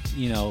bad. like,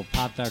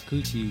 Pop That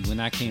Coochie when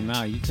that came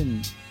out. You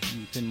couldn't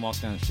walk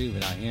down the street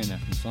without hearing that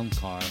from some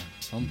car,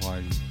 some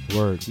party.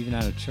 Word. Even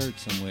at a church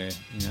somewhere,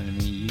 you know what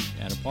I mean?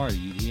 At a party,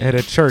 you'd hear At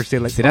a church, they're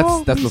like, See, that's "Oh,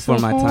 we before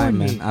so my time,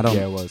 horny." man. I don't.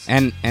 Yeah, it was.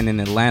 And in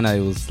Atlanta, it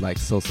was like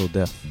so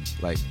deaf,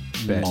 like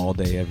Bet. all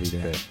day, every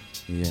day. Bet.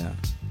 Yeah.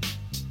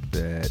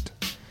 Bet.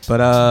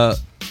 But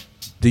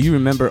do you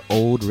remember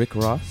old Rick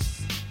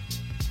Ross?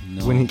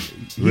 No. When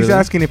he's Really?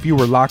 asking if you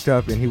were locked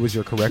up and he was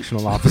your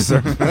correctional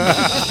officer.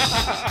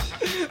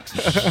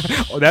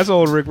 Oh, that's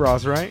old Rick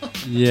Ross, right?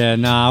 Yeah,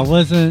 nah, I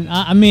wasn't.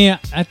 I mean,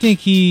 I think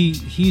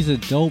he's a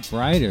dope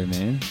writer,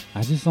 man.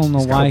 I just don't know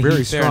He's got why a very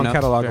Fair strong enough,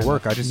 catalog fair of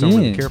work. enough. I just don't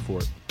really Yeah. care for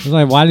it. It's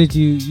like, why did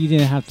you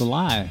didn't have to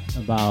lie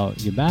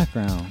about your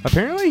background?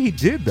 Apparently he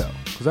did though,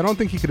 because I don't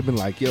think he could have been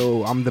like,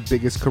 "Yo, I'm the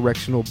biggest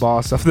correctional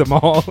boss of them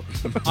all."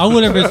 I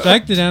would have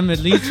respected him at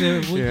least. You know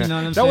Yeah. what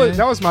I'm that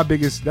saying? was my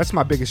biggest. That's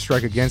my biggest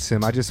strike against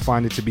him. I just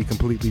find it to be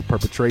completely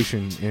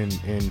perpetration.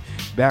 And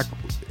back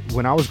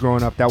when I was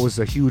growing up, that was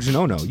a huge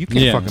no-no. You can't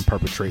Yeah. fucking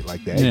perpetrate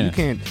like that. Yeah. You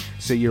can't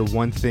say you're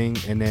one thing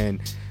and then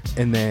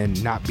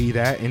not be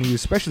that. And you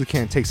especially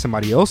can't take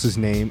somebody else's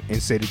name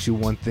and say that you're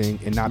one thing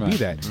and not be Right.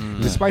 that.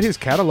 Mm. Despite his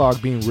catalog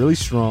being really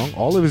strong,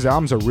 all of his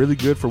albums are really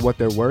good for what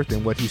they're worth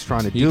and what he's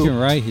trying to He do. can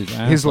write his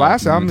ass His off,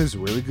 last man. album is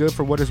really good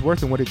for what it's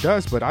worth and what it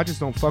does, but I just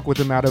don't fuck with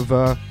him out of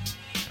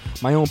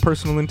my own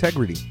personal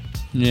integrity.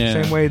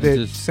 Yeah. Same way it's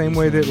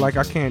that just- like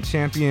I can't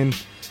champion,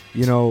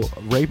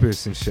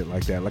 rapists and shit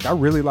like that. Like I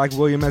really like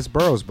William S.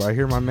 Burroughs, but I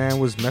hear my man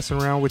was messing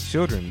around with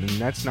children, and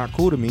that's not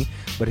cool to me.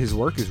 But his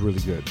work is really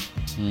good.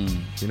 Mm.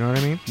 You know what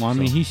I mean? Well, I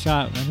mean, So-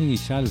 I think he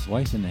shot his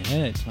wife in the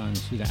head trying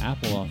to shoot an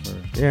apple off her.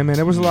 yeah, man,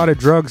 there was a lot of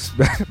drugs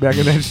back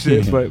in that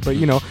shit. Yeah. But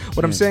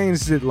what I'm Yeah. saying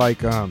is that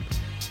like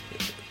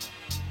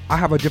I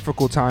have a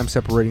difficult time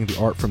separating the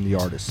art from the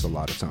artist a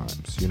lot of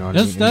times. You know what I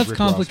mean? And That's Rick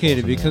Ross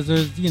complicated falls in because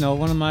there's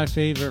one of my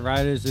favorite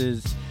writers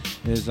is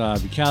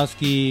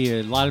Bukowski.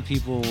 A lot of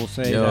people will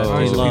say Yo, that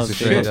they he's a love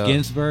piece of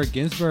shit.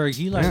 Ginsberg.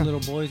 He liked Yeah.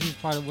 little boys. He's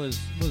part of was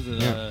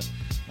it Yeah.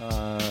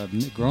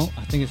 grown?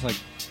 I think it's like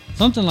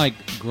something like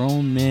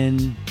grown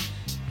men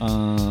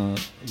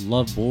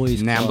love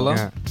boys. NAMBLA? Club.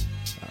 Yeah.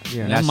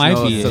 Yeah. That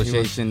National might be it.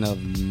 Association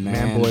of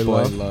Man Boy Boy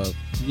Love. Love.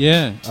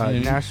 Yeah,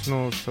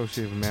 National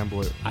Association of Man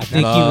Boy. I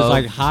think he was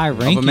like high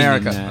ranking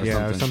America. in that. Or Yeah, or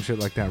something. some shit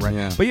like that, right?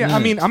 Yeah. But yeah, Yeah. I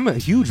mean, I'm a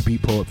huge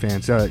Beat Poet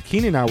fan. So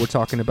Keenan and I were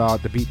talking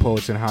about the Beat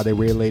Poets and how they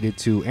related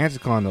to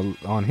Anticon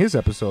on his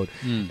episode.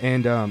 Mm.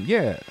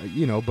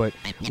 And but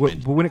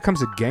when it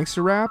comes to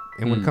gangster rap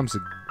and when it comes to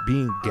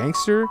being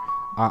gangster,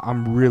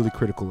 I'm really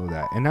critical of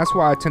that. And that's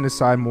why I tend to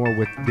side more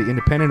with the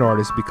independent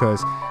artists,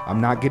 because I'm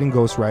not getting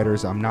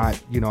ghostwriters. I'm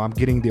not, I'm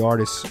getting the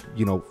artists,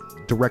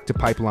 direct to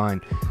pipeline.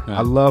 Yeah.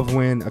 I love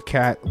when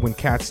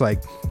cats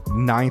like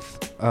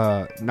Ninth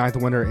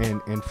Wonder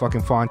and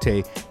fucking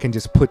Fonte can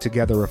just put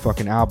together a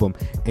fucking album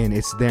and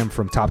it's them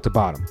from top to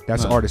bottom.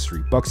 That's Right.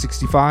 artistry. Buck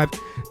 65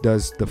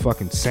 does the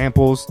fucking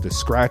samples, the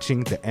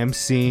scratching, the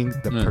emceeing,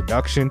 the Yeah.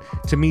 production.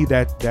 To me,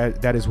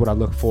 that is what I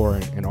look for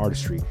in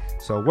artistry.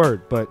 So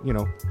word, but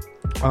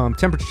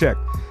temperature check.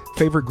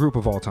 Favorite group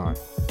of all time?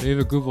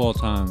 Favorite group of all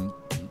time.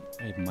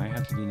 It might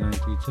have to be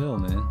 93 Till,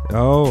 man.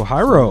 Oh,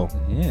 Hyro.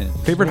 Yeah.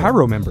 Favorite sure.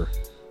 Hyro member?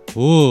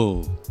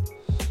 Ooh.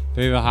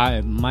 Favorite high.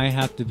 It might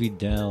have to be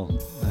Dell.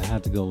 I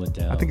have to go with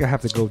Dell. I think I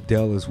have to go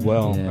Dell as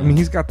well. Yeah. I mean,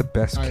 he's got the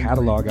best I agree.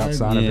 catalog I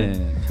outside of it.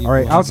 people All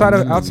right, have outside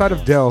to of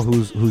move. Dell,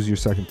 who's your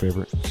second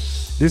favorite?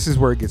 This is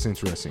where it gets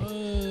interesting.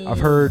 I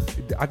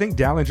think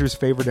Dallinger's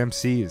favorite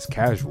MC is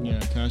Casual. Yeah,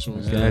 casual.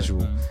 Yeah.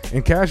 Casual.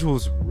 And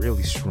Casual's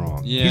really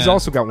strong. Yeah. He's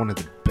also got one of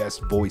the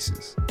best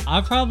voices.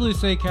 I'd probably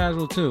say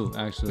Casual too,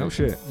 actually. No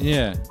shit.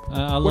 Yeah.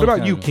 I What love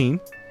about you, Casual. Keen?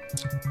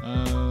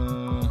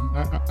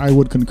 I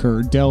would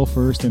concur. Dell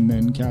first and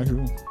then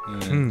casual.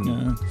 Yeah. Hmm.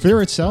 Yeah.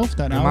 Fear itself,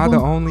 that Am I album.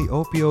 the only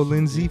Opio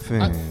Lindsay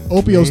fan?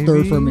 Opio's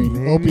third for me.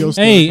 Maybe? Opio's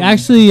Hey, third for me.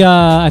 actually,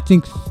 I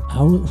think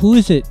who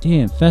is it?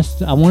 Damn,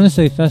 I want to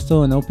say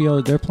Festo and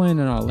Opio. They're playing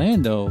in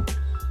Orlando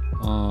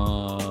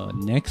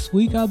next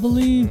week, I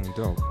believe.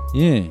 Dope.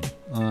 Yeah.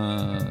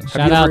 Have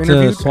Shout you out ever to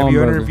interviewed? Have you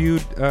Swanberger.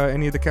 interviewed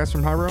any of the cast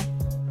from Hyro?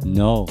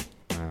 No.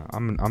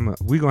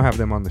 We gonna have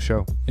them on the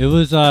show. It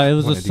was a One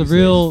of these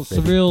surreal days,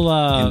 baby.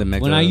 In the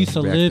mega when I used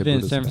to reactor live in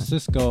Buddhist San man.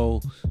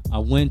 Francisco, I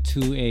went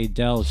to a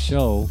Dell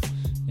show,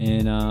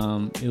 and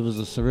it was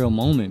a surreal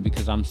moment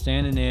because I'm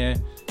standing there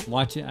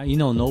watching.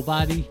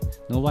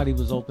 Nobody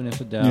was opening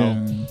for Dell,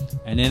 Yeah.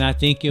 and then I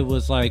think it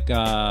was like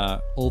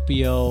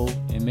Opio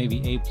and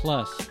maybe A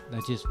Plus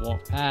that just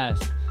walked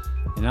past.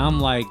 And I'm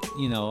like,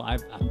 I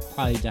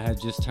probably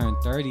had just turned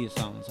 30 or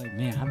something. It's like,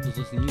 man, I was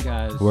listening to you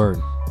guys. Word.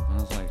 When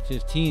I was like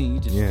 15, and you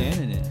just Yeah.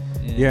 standing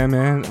there. Yeah,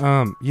 man.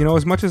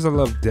 As much as I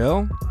love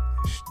Dell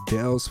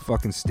Dell's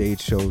fucking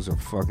stage shows are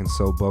fucking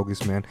so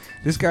bogus, man.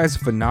 This guy's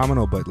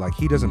phenomenal, but like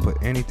he doesn't put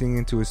anything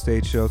into his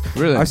stage shows.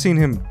 Really? I've seen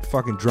him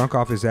fucking drunk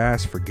off his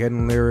ass,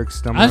 forgetting lyrics,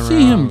 stumbling I around.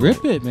 see him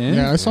rip it, man.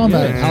 Yeah, I saw him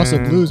at House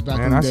of Blues back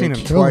in the I day. seen him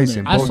killing twice it.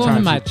 in I both saw times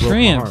him he at broke my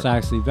Tramps heart.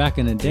 actually back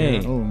in the day.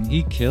 Yeah, oh.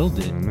 He killed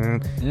it. Yeah,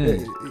 man.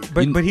 Yeah.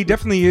 But he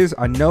definitely is.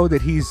 I know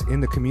that he's in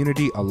the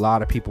community. A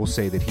lot of people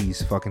say that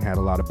he's fucking had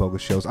a lot of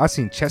bogus shows. I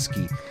seen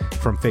Chesky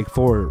from Fake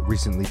 4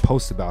 recently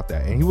post about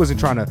that, and he wasn't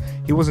trying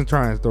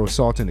to throw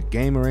salt in the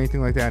game or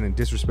anything like that and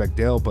disrespect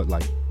Dell, but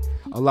like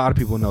a lot of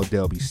people know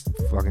Dell be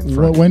fucking.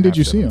 When did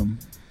you see him?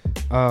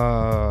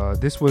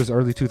 This was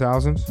early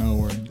 2000s. Oh,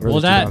 word. Early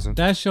Well, 2000s.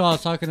 that show I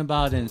was talking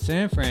about in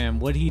San Fran,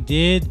 what he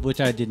did, which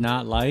I did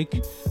not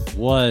like,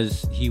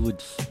 was he would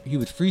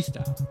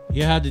freestyle.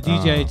 He had the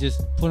DJ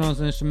just put on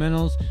some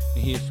instrumentals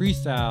and he'd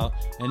freestyle,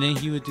 and then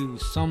he would do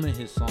some of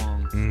his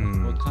songs,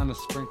 or kind of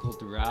sprinkled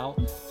throughout.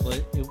 So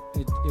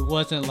it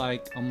wasn't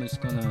like I'm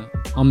just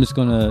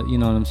gonna you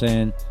know what I'm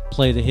saying,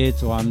 play the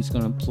hits, or I'm just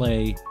gonna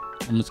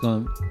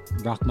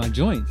rock my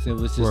joints. It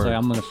was just Word. like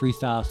I'm gonna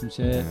freestyle some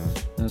shit,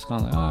 and it's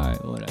kind of like, all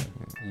right, whatever.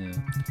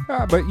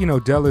 Yeah. But you know,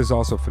 Dell is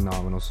also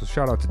phenomenal. So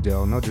shout out to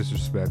Dell. No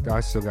disrespect.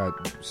 I still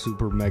got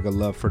super mega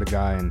love for the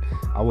guy, and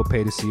I would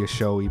pay to see a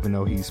show, even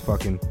though he's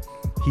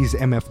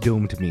MF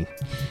Doom to me.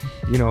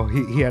 You know,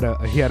 he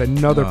had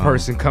another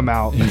person come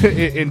out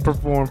and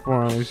perform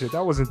for him and shit.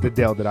 That wasn't the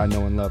Dell that I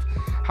know and love.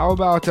 How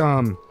about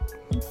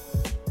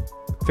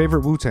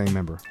favorite Wu-Tang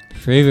member?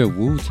 Favorite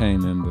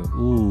Wu-Tang member?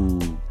 Ooh.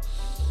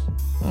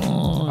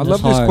 Oh, I that's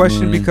love this hard,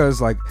 question man. because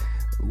like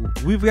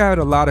we've got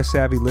a lot of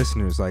savvy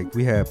listeners. Like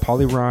we had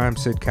Polly Rhyme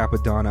said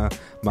Capadonna,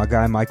 my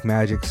guy Mike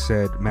Magic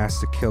said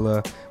Master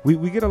Killer. We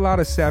get a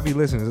lot of savvy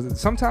listeners.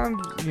 Sometimes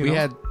We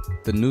had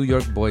the New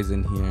York boys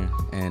in here,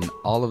 and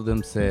all of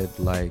them said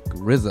like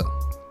RZA.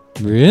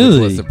 Really?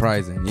 Which was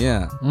surprising.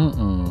 Yeah.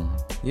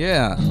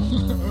 Yeah.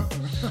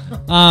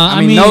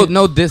 I mean,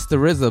 no diss to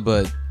RZA,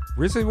 but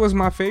RZA was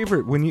my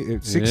favorite when you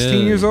 16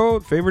 Really? years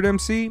old. Favorite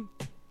MC.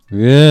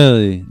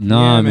 Really?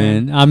 Nah, Yeah,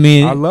 man. man. I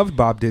mean, I loved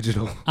Bob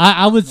Digital.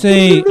 I would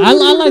say I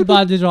like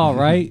Bob Digital,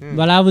 right?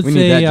 But I would We need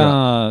say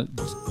that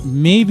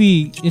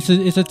maybe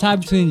it's a tie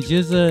between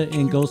GZA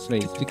and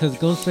Ghostface, because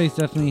Ghostface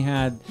definitely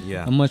had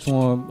Yeah. a much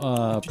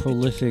more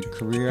prolific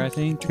career, I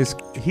think.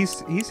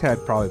 He's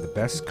had probably the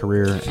best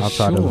career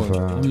outside of.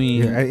 Sure. I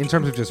mean- in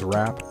terms of just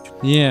rap.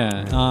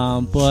 Yeah.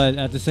 But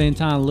at the same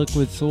time,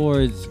 Liquid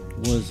Swords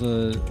was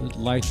a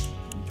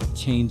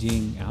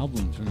life-changing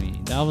album for me.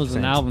 That was Same.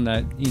 an album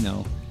that, you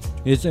know,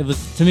 it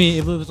was to me.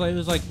 It was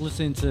like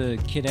listening to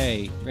Kid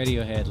A,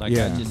 Radiohead. Like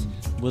Yeah. I just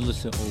would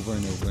listen over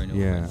and over and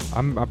over. Yeah,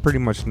 I pretty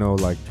much know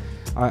like.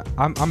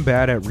 I'm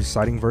bad at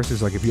reciting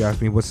verses. Like if you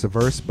ask me what's the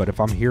verse, but if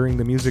I'm hearing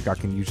the music, I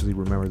can usually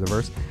remember the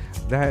verse.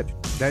 That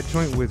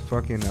joint with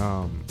fucking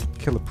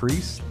Killer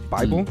Priest,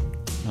 Bible.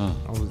 Oh.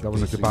 That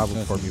was like the Bible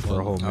for me for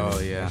a whole minute. Oh,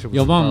 yeah. That shit was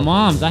Yo, my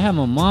powerful. I have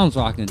my mom's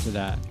rocking to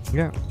that.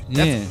 Yeah,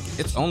 Yeah.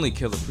 it's only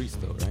Killer Priest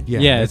though, right?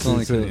 Yeah, it's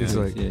only Killer it's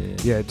Priest,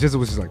 like yeah. Jizzle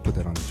was just like put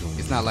that on the joint.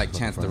 It's not like Fucking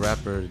Chance the fun.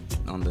 Rapper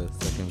on the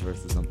second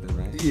verse or something,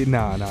 right? Yeah,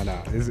 nah.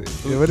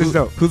 What is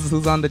dope?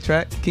 Who's on the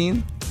track,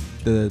 Keen?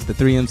 The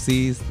 3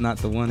 MCs, not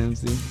the 1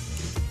 MC.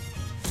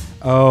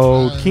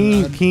 Oh,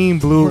 Keen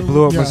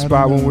blew up yeah, my I spot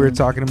don't when we know. were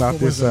talking about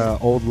What was this that?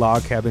 old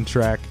log cabin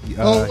track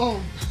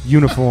Oh,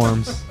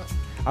 uniforms.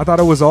 I thought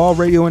it was all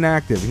radio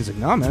inactive. He's like,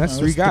 no, man, that's No,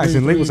 three it's guys. three-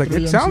 And Late was like,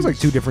 three it sounds like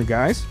MCs. two different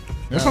guys.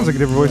 That Yeah, sounds like a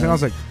different voice. yeah. And I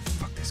was like,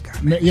 fuck this guy.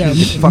 Man. yeah. Get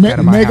the fuck out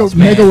of my house,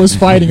 man. Mega was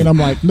fighting, and I'm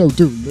like, no,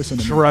 dude, listen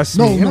to me. Trust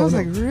no, me. And No, I was no.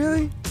 like,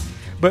 really?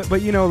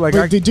 But you know, like,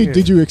 Wait,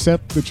 did you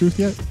accept the truth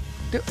yet?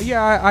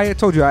 Yeah, I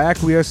told you I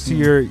acquiesced to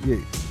your.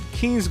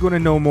 Keen's going to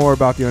know more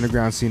about the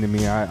underground scene than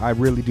me. I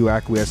really do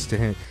acquiesce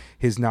to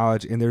his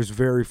knowledge, and there's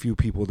very few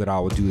people that I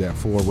will do that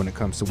for when it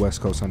comes to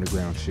West Coast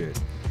underground shit.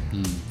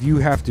 You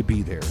have to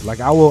be there. Like,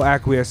 I will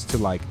acquiesce to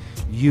like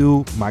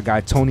you, my guy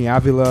Tony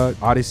Avila,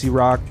 Odyssey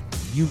Rock.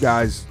 You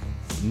guys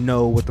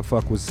know what the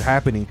fuck was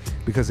happening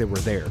because they were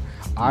there.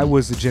 I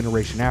was the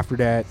generation after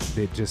that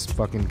just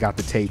fucking got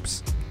the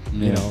tapes.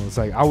 You Yeah. know, it's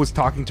like I was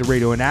talking to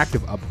Radio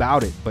Inactive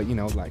about it, but you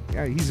know, like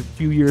he's a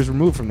few years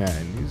removed from that,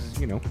 and he's,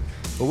 you know,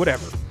 but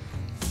whatever.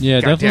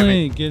 Yeah, God damn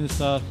definitely getting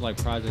stuff like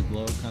Project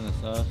Glow kind of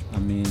stuff. I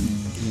mean,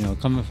 you know,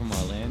 coming from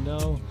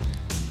Orlando,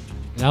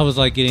 that was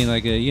like getting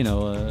like a, you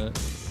know,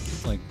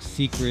 like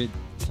secret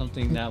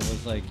something that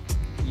was like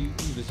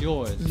it was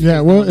yours. Yeah,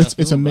 No well, one else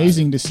it's knew about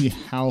amazing to see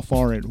how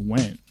far it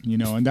went, you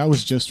know, and that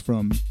was just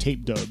from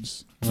tape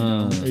dubs. You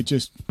know? It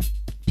just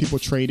people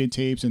traded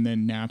tapes and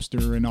then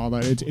Napster and all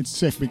that. It's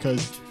sick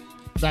because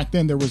back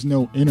then there was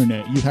no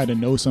internet. You had to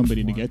know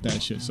somebody to get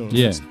that shit. So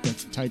Yeah.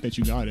 that's tight that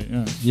you got it.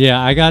 Yeah.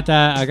 Yeah, I got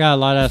that. I got a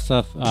lot of that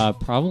stuff.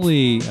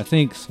 Probably, I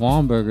think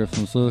Swanberger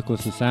from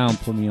Siliquous to Sound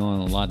put me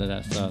on a lot of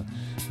that stuff.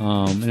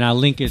 And I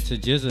link it to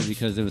GZA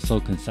because it was so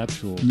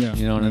conceptual. Yeah.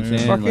 You know what I'm Yeah, yeah.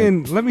 saying?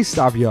 Fucking, let me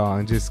stop y'all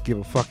and just give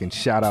a fucking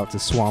shout out to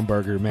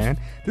Swanberger, man.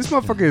 This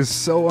motherfucker is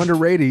so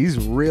underrated. He's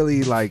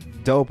really like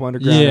dope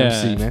underground Yeah.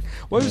 MC, man.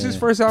 What was his Yeah.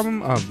 first album?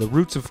 The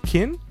Roots of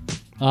Kin.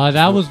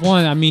 That was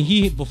one. I mean,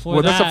 he before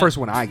Well, that. that's the first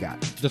one I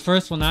got. The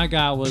first one I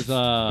got was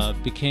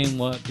Became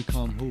What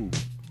Become Who.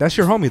 That's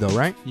your homie, though,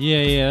 right?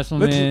 Yeah, that's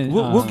my man.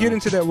 We'll get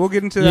into that. We'll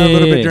get into that a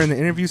little bit during the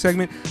interview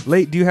segment.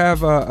 Late, do you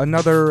have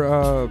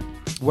another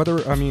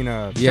weather? I mean,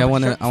 Yeah, I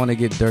wanna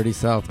get Dirty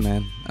South,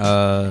 man.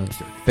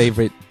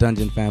 Favorite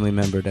Dungeon family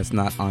member that's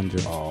not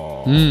Andre.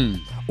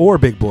 Or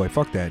Big Boy.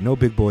 Fuck that. No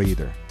Big Boy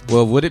either.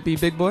 Well, would it be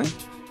Big Boy?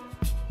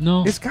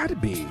 No. It's got to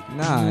be.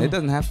 Nah, it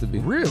doesn't have to be.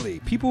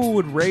 Really? People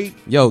would rank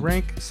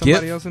Gip,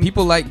 somebody else in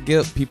people like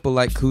Gip, people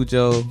like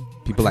Cujo,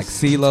 people like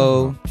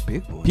CeeLo,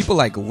 Big Boy. people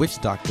like Witch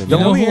Doctor. The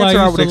man. only who I answer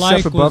I used would to accept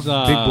like above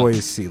was, Big Boy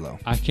is CeeLo.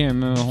 I can't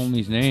remember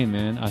homie's name,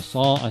 man. I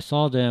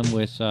saw them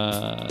with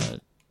I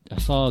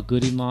saw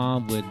Goody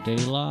Mob with De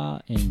La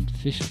and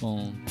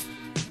Fishbone.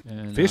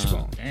 And,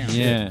 Fishbone. Damn.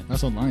 Yeah.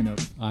 That's a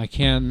lineup. I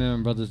can't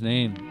remember brother's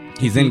name.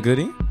 He's in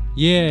Goody?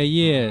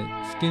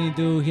 Yeah. Skinny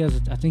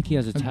dude. I think he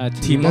has a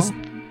tattoo.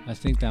 Timo? I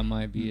think that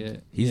might be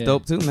it. He's Yeah.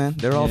 dope too, man.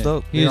 They're all Yeah.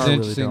 dope. He's are an really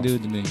interesting dope.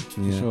 dude to me,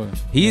 for Yeah. sure.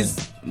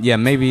 He's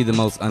maybe the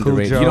most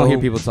underrated. Cujo. You don't hear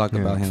people talk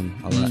about Yeah. him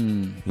a lot.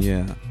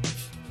 Yeah.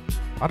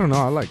 I don't know.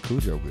 I like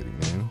Cujo Goody,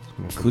 man.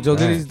 Cujo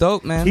Goody's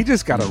dope, man. He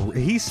just got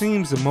he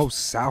seems the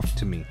most South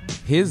to me.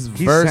 His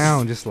He verse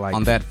sound just like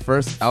on that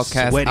first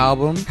Outkast sweaty.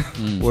 album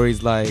where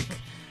he's like,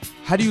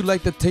 how do you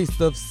like the taste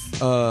of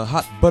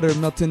hot butter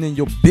melting in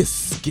your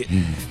biscuit?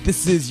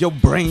 This is your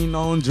brain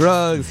on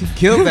drugs. He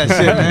killed that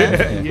shit,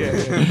 man.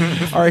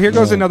 Yeah. All right, here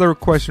goes another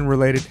question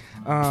related.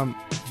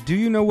 Do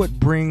you know what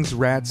brings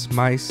rats,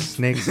 mice,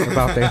 snakes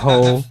about their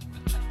hole?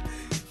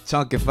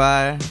 Chunky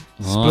Fire.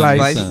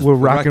 Splice listen. will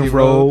rock and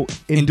roll,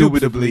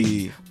 indubitably.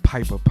 Indubitably.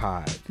 Piper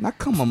Pod. Now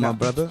come on, my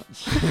brother.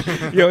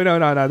 Yo, no.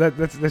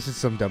 That's just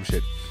some dumb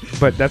shit.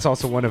 But that's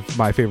also one of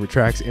my favorite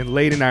tracks. And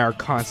Lade and I are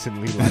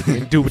constantly like,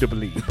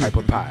 indubitably,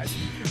 Piper Pod.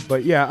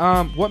 But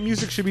yeah, what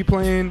music should be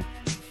playing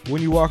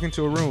when you walk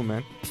into a room,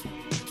 man?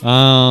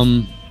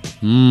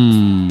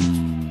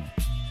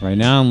 Right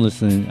now I'm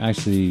listening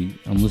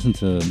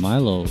to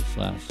Milo's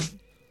last.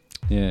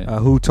 Yeah.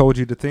 Who Told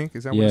You to Think?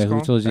 Is that what it's Who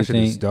called? Told You That to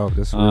shit is Think? dope.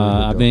 That's really, really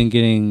I've dope. been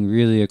getting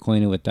really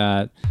acquainted with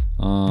that.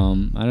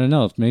 I don't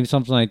know, if maybe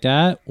something like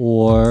that,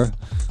 or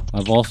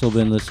I've also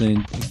been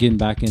getting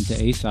back into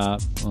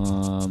ASAP.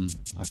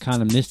 I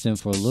kind of missed him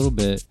for a little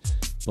bit,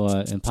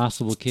 but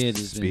Impossible Kid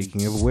has been.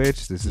 Speaking of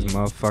which, this is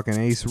motherfucking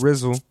Ace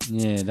Rizzle.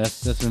 Yeah,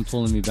 that's been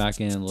pulling me back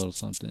in a little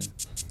something.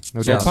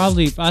 No So doubt.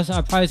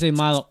 I'd probably say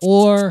Milo,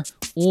 or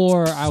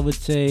I would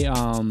say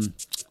Funeral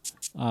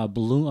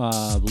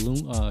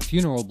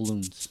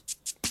Balloons.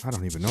 I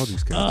don't even know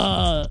these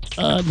guys.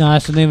 No,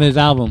 that's the name of his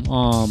album.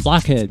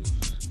 Blockhead.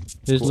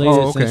 His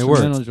latest okay,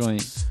 word. instrumental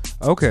joint.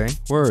 Okay,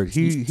 word.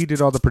 He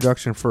did all the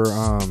production for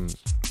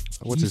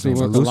what's his name?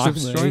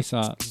 Elusive's joint.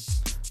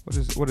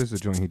 ASAP. What is the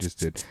joint he just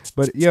did?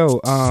 But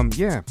yo,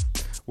 yeah.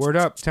 Word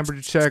up,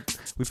 temperature check.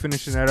 We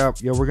finishing that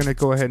up. Yo, we're gonna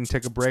go ahead and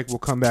take a break. We'll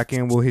come back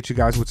in. We'll hit you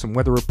guys with some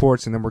weather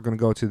reports, and then we're gonna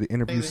go to the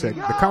interview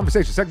segment, the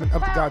conversation segment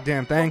of the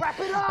goddamn thing.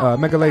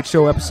 Mega Late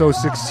Show, episode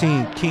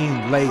 16.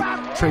 Keen Late,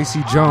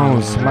 Tracy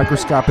Jones,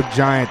 Microscopic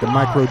Giant, the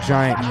Micro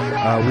Giant.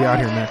 We out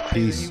here, man.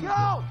 Peace.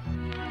 Yo,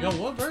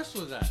 what verse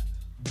was that?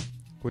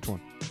 Which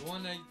one? The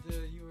one that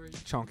you were.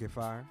 Chunky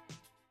Fire.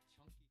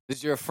 This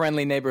is your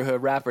friendly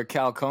neighborhood rapper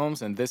Cal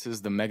Combs, and this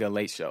is the Mega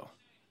Late Show.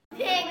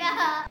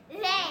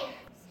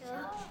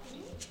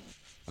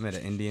 I met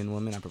an Indian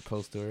woman. I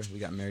proposed to her. We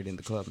got married in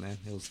the club, man.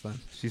 It was fun.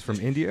 She's from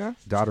India.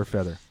 Dot or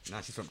feather?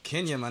 Nah, she's from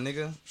Kenya, my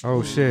nigga.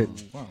 Oh shit.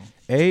 Wow.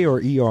 A or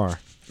ER?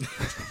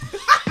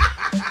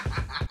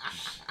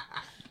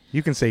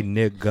 You can say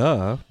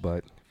nigga,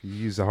 but if you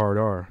use the hard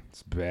R,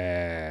 it's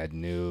bad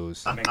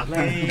news.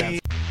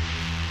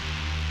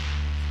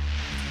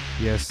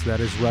 Yes,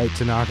 that is right,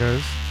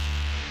 Tanakas.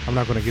 I'm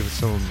not going to give it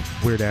some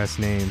weird-ass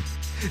name.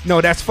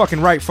 No, that's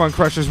fucking right, Fun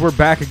Crushers. We're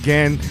back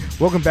again.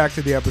 Welcome back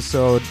to the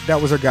episode.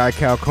 That was our guy,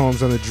 Cal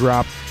Combs, on the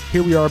drop.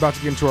 Here we are about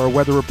to get into our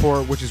weather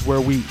report, which is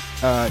where we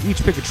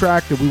each pick a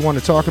track that we want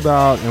to talk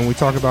about, and we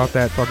talk about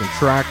that fucking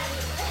track.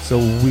 So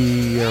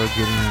we are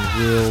getting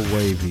real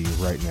wavy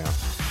right now.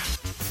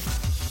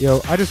 Yo,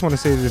 I just want to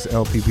say this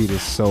LP beat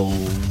is so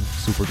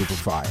super duper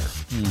fire.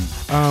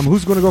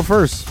 Who's going to go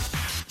first?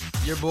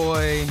 Your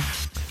boy.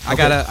 I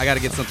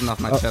gotta get something off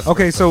my chest.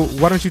 Okay, first, so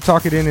why don't you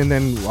talk it in, and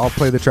then I'll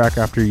play the track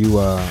after you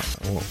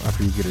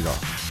get it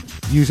off.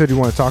 You said you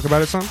want to talk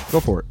about it, son? Go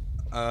for it.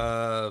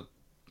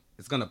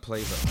 It's gonna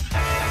play though.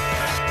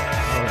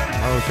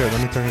 Oh shit,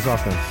 let me turn this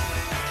off then.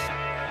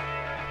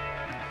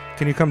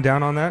 Can you come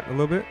down on that a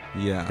little bit?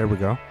 Yeah. There we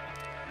go.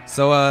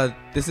 So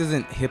this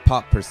isn't hip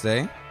hop per se,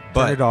 Turn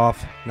but it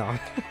off. No.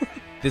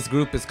 this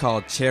group is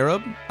called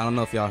Cherub. I don't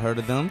know if y'all heard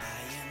of them.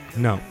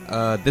 No.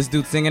 This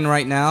dude singing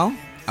right now.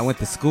 I went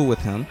to school with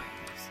him,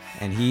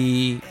 and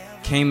he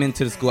came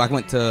into the school. I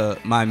went to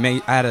I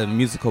had a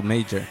musical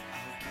major,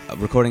 a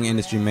recording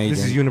industry major.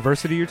 This is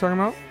university you're talking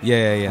about?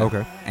 Yeah.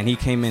 Okay. And he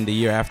came in the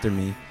year after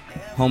me.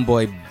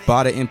 Homeboy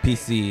bought an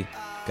MPC,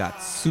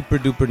 got super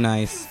duper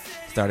nice,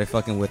 Started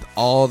fucking with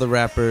all the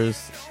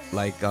rappers,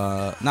 like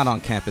not on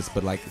campus,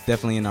 but like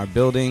definitely in our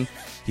building.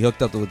 He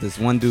hooked up with this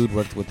one dude,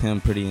 worked with him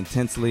pretty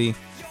intensely.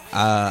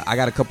 I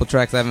got a couple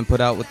tracks I haven't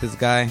put out with this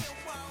guy.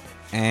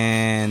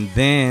 And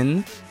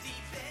then,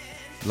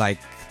 like,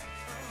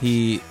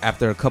 he,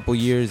 after a couple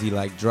years, he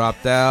like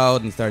dropped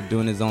out and started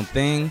doing his own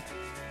thing.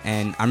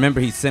 And I remember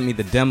he sent me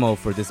the demo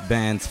for this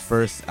band's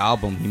first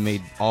album he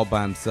made all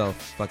by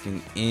himself.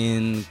 Fucking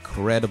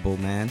incredible,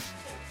 man.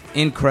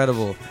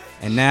 Incredible.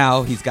 And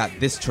now he's got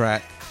this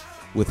track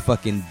with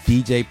fucking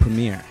DJ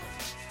Premier.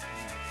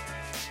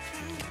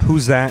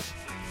 Who's that?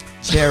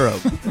 Cherub.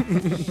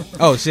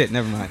 Oh shit,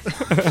 never mind.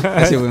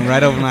 That shit went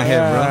right over my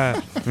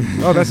head,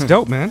 bro. Oh, that's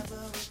dope, man.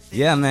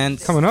 Yeah, man.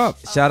 Coming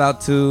up. Shout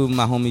out to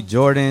my homie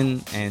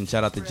Jordan, and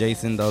shout out to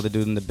Jason, the other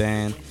dude in the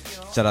band.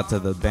 Shout out to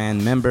the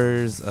band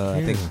members.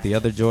 I think the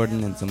other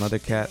Jordan and some other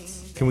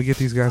cats. Can we get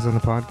these guys on the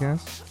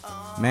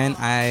podcast? Man,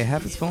 I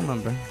have his phone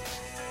number.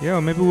 Yo,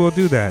 maybe we'll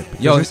do that.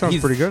 Yo, this sounds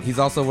pretty good. He's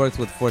also worked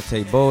with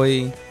Forte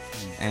Boy,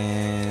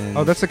 and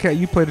oh, that's a cat.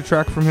 You played a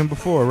track from him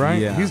before,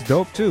 right? Yeah. He's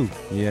dope too.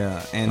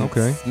 yeah, and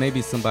Okay.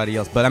 maybe somebody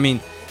else. But I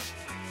mean,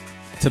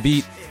 to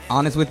be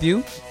honest with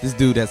you, this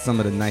dude has some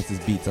of the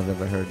nicest beats I've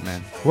ever heard,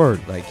 man.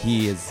 Word. Like,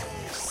 he is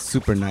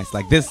super nice.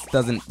 Like, this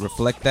doesn't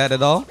reflect that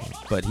at all,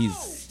 but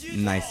he's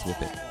nice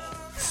with it.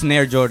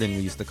 Snare Jordan, we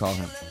used to call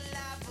him.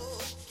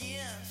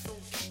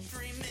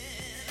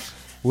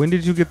 When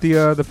did you get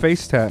the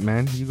face tat,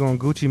 man? You going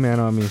Gucci man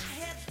on me?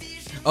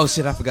 Oh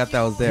shit, I forgot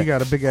that was there. You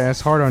got a big ass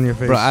heart on your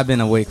face. Bro, I've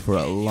been awake for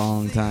a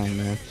long time,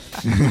 man. I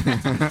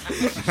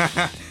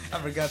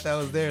forgot that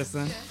was there,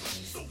 son.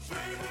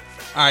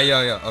 Alright,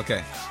 yo,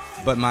 okay.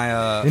 But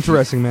my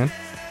Interesting, man.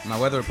 my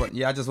weather report,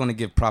 yeah, I just want to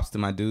give props to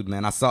my dude,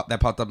 man. I saw that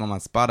popped up on my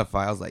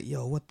Spotify. I was like,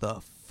 yo, what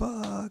the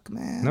fuck,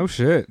 man? No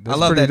shit. That's I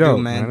love pretty that dope,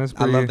 dude, man. That's I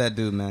pretty, love that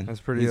dude, man. That's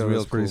pretty. He's real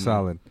That's pretty cool,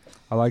 solid.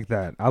 I like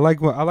that. I like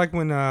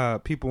when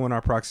people in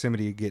our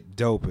proximity get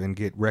dope and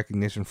get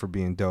recognition for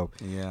being dope.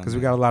 Yeah, Because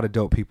we man. got a lot of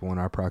dope people in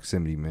our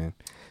proximity, man.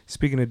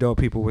 Speaking of dope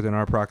people within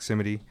our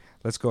proximity,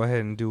 let's go ahead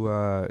and do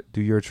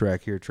your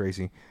track here,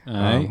 Tracy. All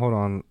right. Hold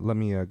on. Let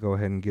me go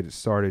ahead and get it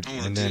started,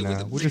 and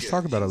then we'll just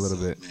talk about it a little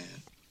bit.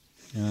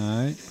 All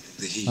right.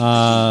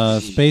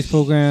 Space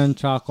Program,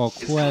 Charcoal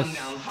Quest.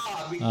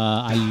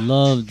 I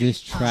love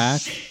this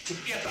track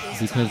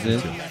because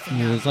it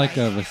was like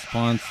a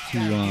response to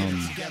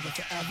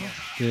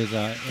there's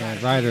a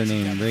writer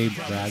named Ray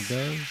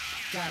Bradbury,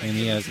 and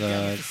he has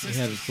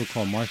this book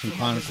called Martian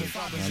Chronicles.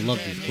 And I love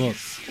this book.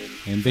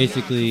 And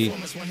basically,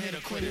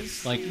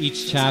 like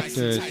each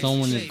chapter,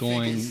 someone is they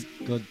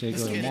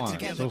go to Mars.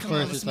 So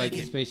first, it's like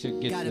the spaceship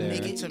gets there,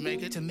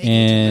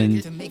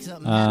 and the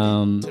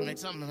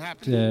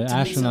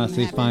astronauts,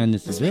 they find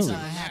this village,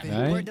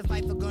 right?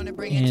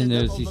 And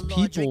there's these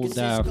people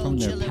that are from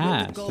their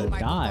past that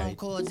died,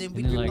 and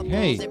they're like,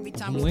 "Hey,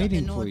 I'm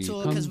waiting for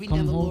you.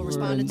 Come over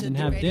and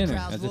have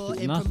dinner," as if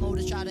it's nothing.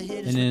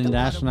 And then the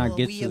astronaut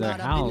gets to their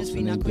house,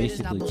 and they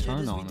basically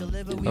turn on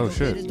them. Oh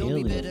shit!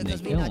 Aliens, and they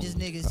kill them.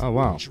 Oh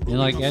wow! And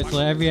like so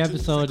every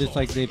episode, it's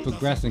like they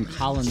progress in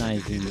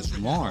colonizing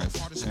Mars,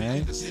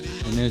 right?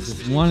 And there's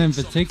this one in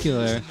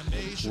particular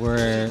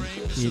where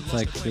it's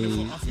like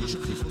it's this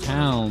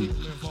town,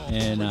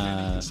 and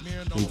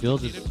they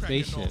build this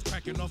spaceship,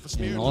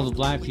 and all the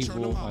black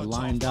people are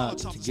lined up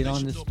to get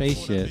on this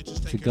spaceship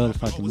to go to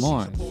fucking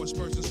Mars.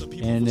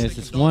 And there's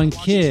this one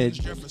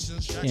kid,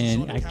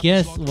 and I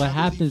guess what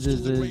happens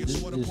is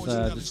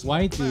this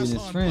white dude and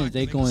his friends,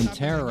 they go and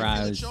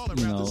terrorize,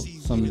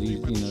 some of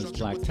these, this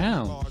black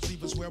town.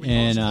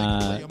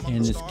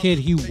 And this kid,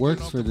 he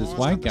works for this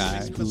white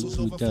guy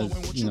who does,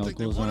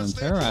 goes around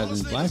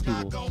terrorizing black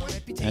people.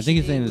 And I think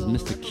his name is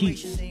Mr.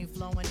 Keats.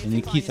 And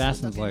he keeps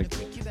asking us, like,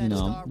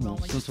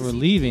 since we're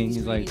leaving,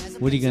 he's like,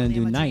 what are you going to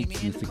do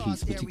nights, Mr.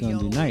 Keats? What you going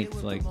to do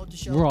nights? Like,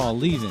 we're all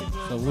leaving,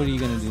 so what are you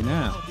going to do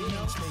now?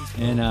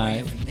 And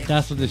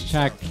that's what this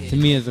track, to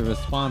me, is a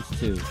response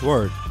to.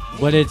 Word.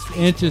 But it's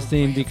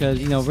interesting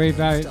because, Ray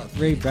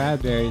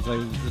Bradbury is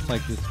just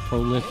like this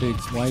prolific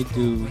white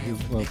dude,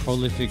 or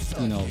prolific,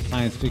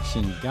 science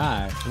fiction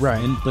guy.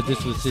 Right. But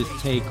this was his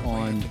take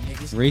on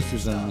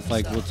racism. It's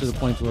like, well, to the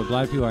point where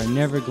black people are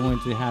never going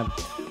to have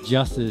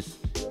justice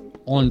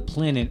on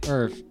planet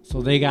Earth,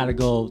 so they got to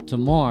go to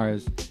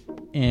Mars.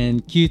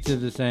 And Keats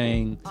is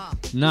saying,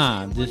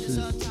 nah, this is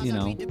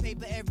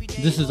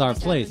our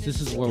place. This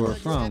is where we're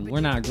from.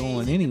 We're not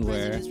going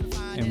anywhere,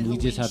 and we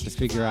just have to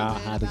figure out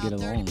how to get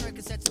along.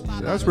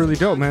 That's really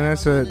dope, man.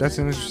 That's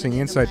an interesting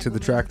insight to the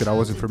track that I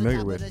wasn't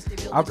familiar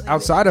with.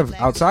 Outside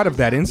of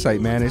that insight,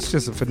 man, it's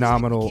just a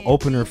phenomenal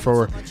opener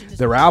for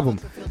their album.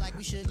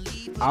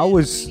 I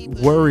was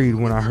worried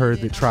when I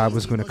heard that Tribe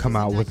was going to come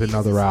out with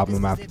another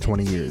album after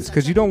 20 years,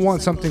 because you don't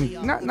want something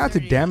not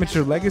to damage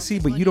their legacy,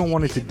 but you don't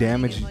want it to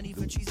damage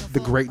the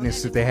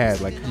greatness that they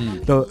had. Like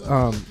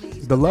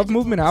the the Love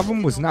Movement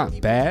album was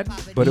not bad,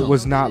 but it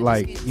was not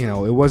like,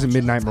 it wasn't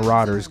Midnight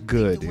Marauders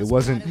good. It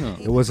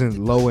wasn't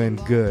low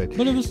end good.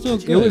 But it was still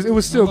good. It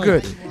was still I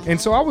good. liked it. And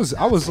so I was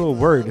a little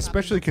worried,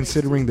 especially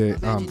considering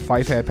that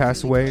Fife had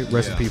passed away.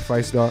 Rest in peace,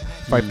 Fife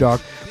Dog.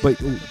 But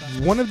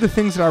one of the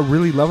things that I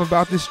really love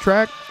about this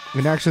track,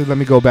 and actually let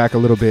me go back a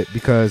little bit,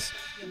 because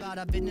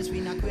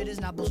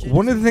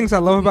one of the things I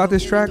love about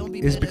this track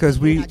is because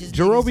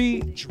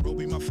Jarobi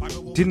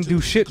didn't do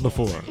shit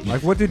before.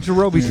 Like, what did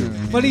Jarobi do?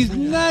 But he's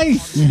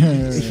nice.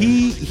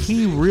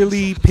 He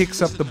really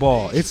picks up the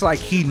ball. It's like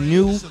he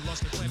knew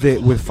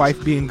that with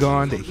Fife being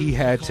gone, that he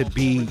had to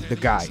be the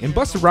guy. And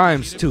Busta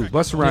Rhymes too.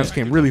 Busta Rhymes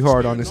came really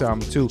hard on this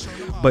album too.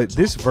 But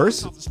this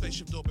verse,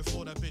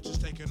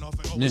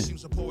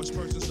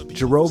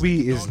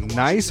 Jarobi is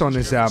nice on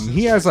this album.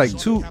 He has like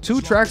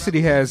two tracks that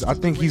he has. I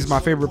think he's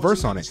my favorite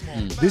verse on it.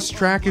 This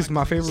track is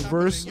my favorite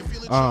verse,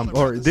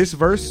 or this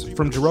verse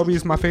from Jarobi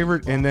is my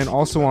favorite. And then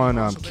also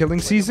on Killing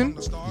Season,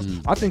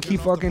 I think he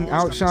fucking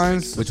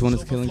outshines. Which one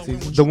is Killing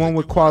Season? The one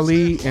with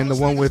Kweli and the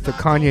one with the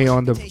Kanye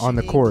on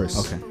the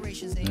chorus. Okay.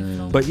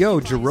 But yo,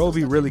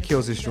 Jarobi really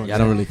kills this joint. Yeah, I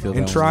don't really feel that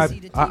And Tribe,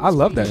 I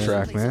love that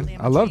track, man.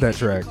 I love that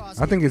track.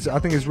 I think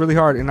it's really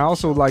hard, and I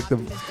also like the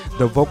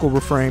vocal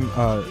refrain,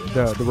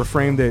 the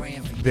refrain that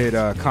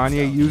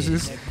Kanye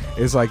uses.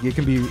 Is like it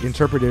can be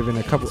interpreted in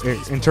a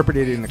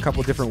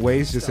couple different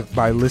ways just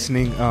by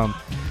listening.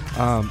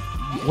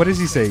 What does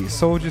he say?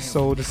 Soldier,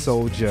 soldier,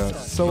 soldier,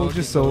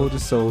 soldier, soldier,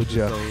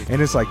 soldier,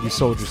 and it's like you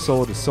soldier,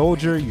 soldier,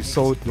 soldier, you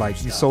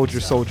soldier,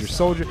 soldier,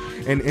 soldier,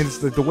 and it's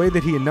the way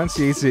that he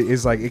enunciates it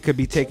is like it could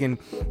be taken.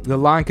 The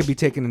line could be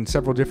taken in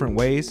several different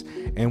ways,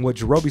 and what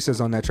Jarobi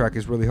says on that track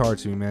is really hard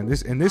to me, man.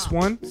 This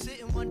one,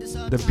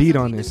 the beat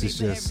on this is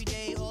just.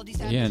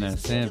 Yeah, and that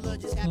sample.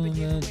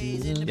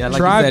 Yeah, like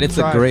you said, it's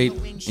a great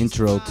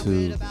intro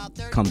to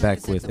come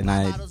back with, and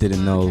I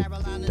didn't know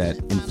that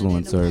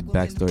influence or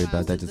backstory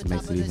about that. Just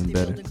makes it even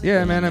better.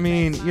 Yeah, man. I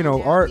mean,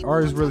 art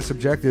is really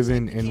subjective,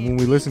 and when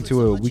we listen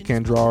to it, we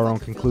can draw our own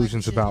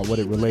conclusions about what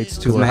it relates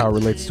to or how it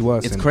relates to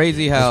us. It's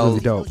crazy how, really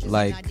dope.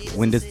 like,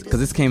 when because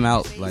this came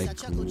out like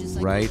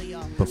right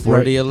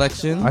before the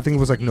election. I think it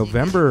was like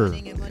November,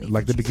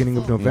 like the beginning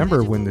of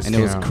November when this. And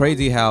came it was out.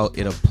 crazy how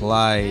it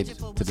applied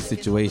to the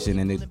situation,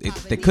 and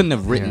they couldn't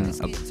have written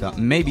about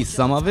maybe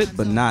some of it,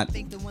 but not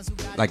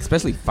like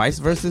especially Fife's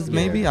verses.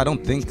 Maybe I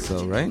don't think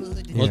so, right?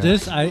 Well,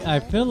 this I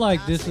feel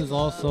like this is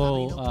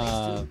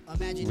also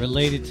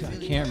related to, I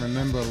can't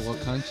remember what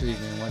countries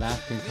and what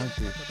African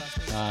countries,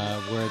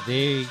 where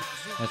they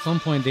at some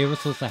point they were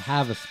supposed to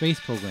have a space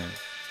program,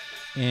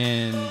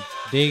 and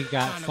they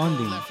got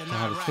funding to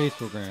have a space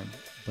program,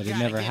 but it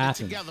never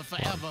happened,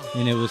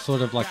 and it was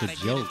sort of like a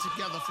joke,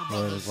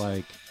 where it was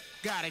like,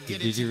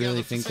 did you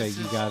really think that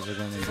you guys are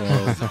going to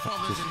go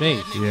to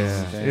space?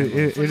 Yeah,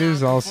 it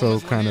is also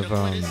kind of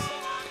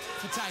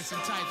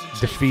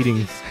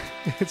defeating.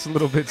 It's a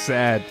little bit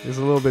sad. It's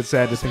a little bit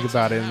sad to think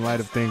about it in light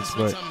of things,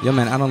 but yo,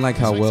 man, I don't like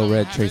how well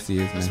read Tracy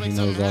is, man. He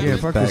knows all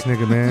fuck this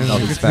nigga, man. all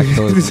these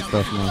factoids and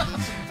stuff, man.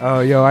 Oh,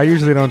 yo, I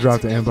usually don't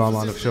drop the N-bomb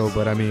on the show,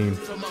 but I mean,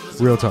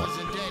 real talk.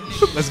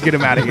 Let's get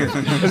him out of here.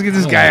 Let's get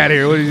this guy out of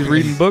here. What, is he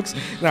reading books?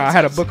 No, I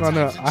had a book on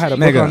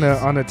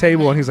the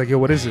table, and he's like, "Yo,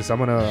 what is this? I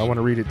want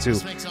to read it too."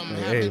 Like,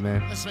 hey,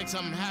 man.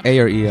 A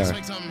or ER?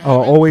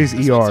 Oh, always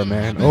ER,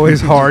 man.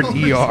 Always hard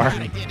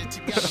ER.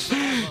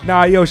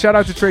 Nah, yo, shout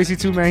out to Tracy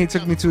too, man. He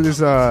took me to this,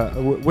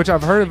 which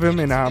I've heard of him,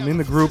 and I'm in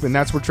the group, and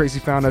that's where Tracy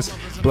found us,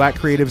 Black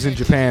Creatives in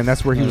Japan.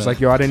 That's where he was like,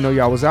 "Yo, I didn't know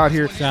y'all was out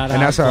here," Shout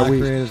and out that's how Black we.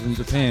 Creatives in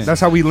Japan.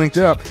 That's how we linked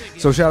up.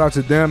 So shout out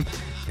to them.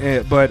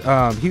 But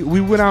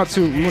we went out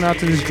to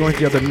this joint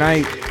the other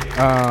night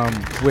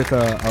with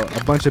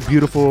a bunch of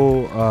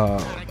beautiful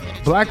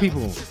black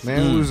people,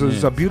 man. It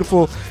was a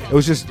beautiful. It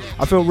was just,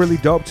 I felt really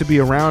dope to be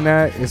around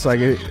that. It's like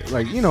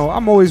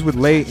I'm always with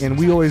Late, and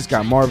we always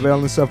got Marvell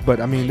and stuff, but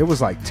I mean there was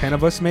like 10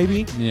 of us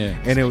maybe,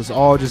 and it was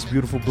all just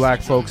beautiful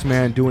black folks,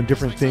 man, doing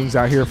different things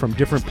out here from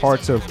different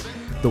parts of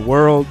the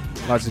world.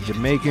 Lots of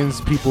Jamaicans,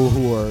 people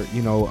who are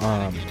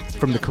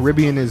from the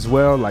Caribbean as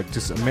well, like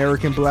just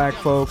American black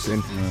folks,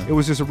 and it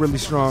was just a really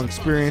strong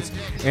experience.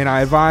 And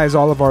I advise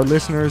all of our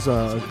listeners,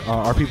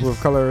 our people of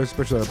color,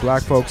 especially our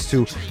black folks,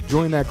 to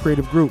join that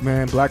creative group,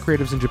 man. Black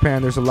Creatives in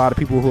Japan. There's a lot of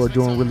people who are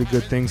doing really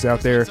good things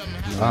out there.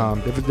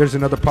 There's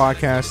another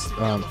podcast,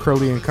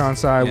 Curly and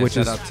Kansai, which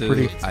is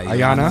pretty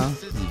Ayana.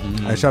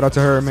 Shout out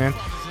to her, man.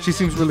 She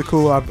seems really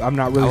cool. I'm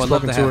not really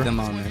spoken to her. Have them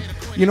on, man.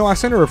 I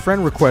sent her a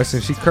friend request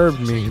and she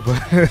curved me, but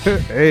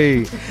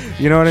hey,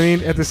 you know what I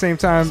mean? At the same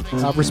time,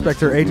 I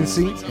respect her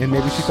agency, and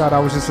maybe she thought I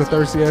was just a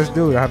thirsty ass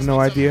dude. I have no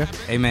idea.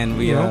 Hey, man,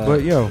 we're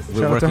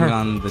working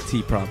on the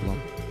tea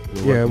problem.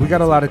 We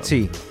got a lot of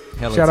tea.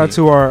 Shout out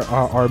to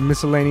our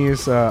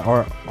miscellaneous,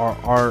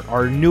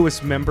 our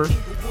newest member,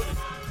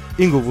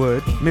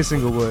 Inglewood, Miss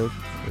Inglewood.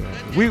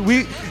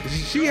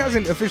 She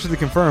hasn't officially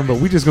confirmed, but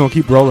we just gonna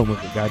keep rolling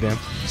with it. Goddamn.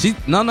 She's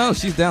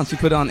down. She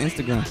put it on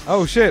Instagram.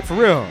 Oh shit, for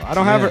real. I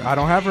don't have her. I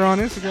don't have her on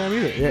Instagram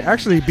either. Yeah,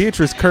 actually,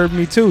 Beatrice curved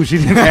me too. She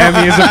didn't add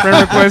me as a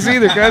friend request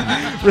either.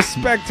 Cause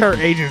respect her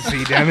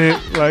agency, damn it.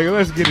 Like,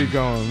 let's get it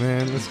going,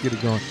 man. Let's get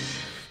it going.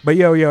 But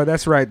yo,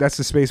 that's right. That's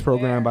the Space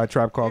Program by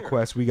Tribe Called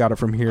Quest. We got it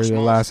from here. Their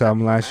last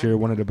album last year,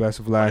 one of the best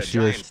of last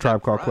year.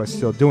 Tribe Called Quest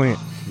still doing it.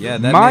 Yeah,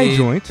 that My made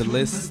joint. the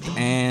list,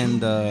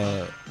 and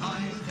the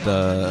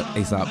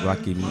ASAP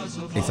Rocky.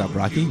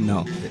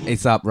 No,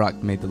 ASAP Rock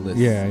made the list.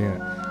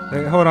 Yeah.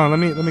 Hey, hold on.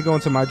 Let me go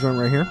into my joint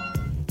right here.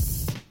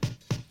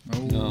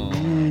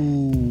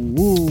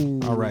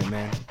 All right,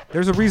 man.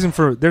 There's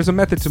a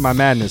method to my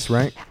madness,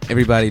 right?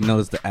 Everybody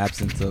knows the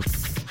absence of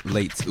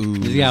Late's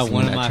ooze. He's got one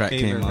when of that my track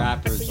favorite came on.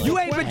 rappers. You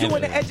ain't been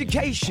doing the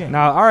education.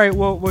 Now, all right.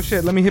 Well,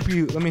 shit. Let me hip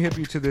you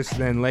to this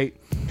then, Late.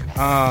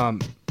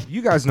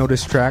 You guys know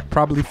this track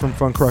probably from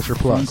Fun Crusher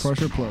Fun Plus,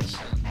 Crusher Plus.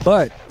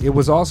 but it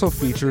was also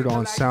featured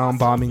on Sound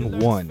Bombing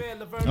 1.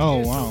 Oh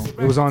wow.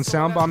 It was on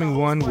Sound Bombing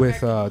 1 with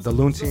the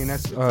Loon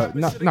TNS,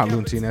 not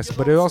Loon TNS,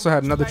 but it also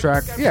had another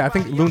track. Yeah, I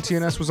think Loon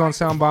TNS was on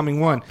Sound Bombing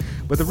 1.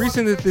 But the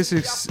reason that this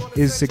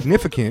is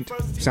significant,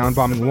 Sound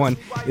Bombing 1,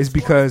 is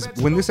because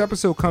when this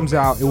episode comes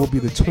out, it will be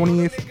the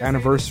 20th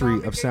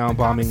anniversary of Sound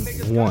Bombing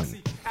 1,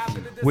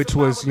 which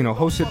was,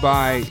 hosted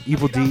by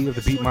Evil D of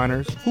the Beat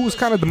Miners, who was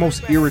kind of the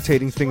most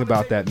irritating thing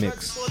about that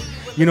mix.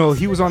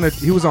 He was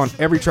on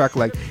every track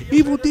like,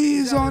 Evil D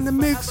is on the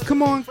mix,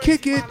 come on,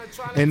 kick it.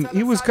 And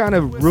he was kind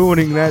of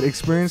ruining that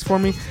experience for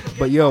me.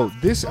 But yo,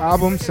 this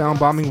album, Sound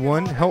Bombing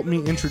 1, helped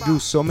me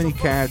introduce so many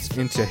cats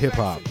into hip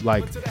hop.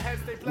 Like,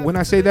 when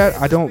I say that,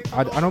 I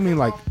don't mean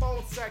like,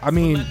 I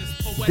mean,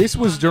 this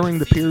was during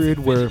the period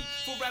where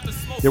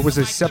there was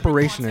a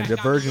separation and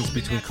divergence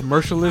between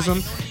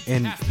commercialism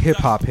and hip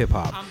hop.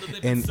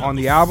 And on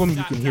the album,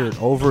 you can hear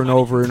it over and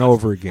over and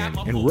over again.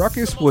 And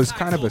Ruckus was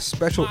kind of a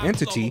special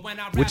entity,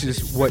 which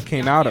is what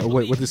came out of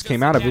what this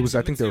came out of. It was,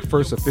 I think, their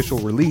first official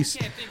release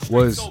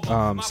was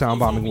Sound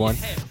Bombing 1.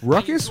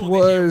 Ruckus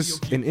was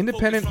an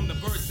independent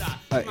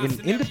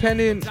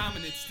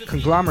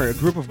conglomerate, a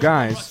group of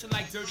guys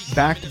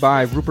backed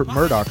by Rupert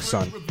Murdoch's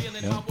son.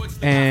 Yeah.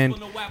 And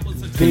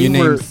Can you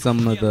they were name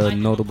some of the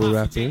notable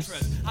rappers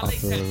off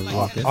of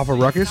Ruckus? off of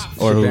Ruckus,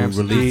 Or who Shabaam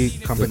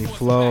released Sadiq, Company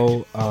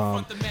Flow,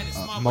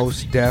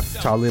 Mos Def,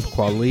 Talib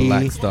Kweli,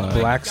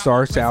 Black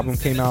Star's album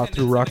came out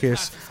through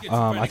Ruckus.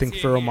 I think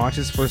Pharoah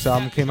Monch's first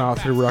album came out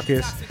through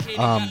Ruckus.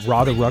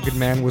 Raw the Rugged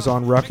Man was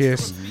on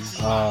Ruckus.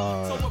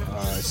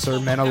 Sir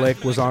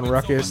Menelik was on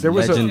Ruckus. There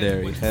was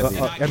legendary,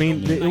 heavy.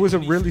 it was a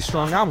really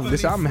strong album.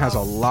 This album has a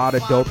lot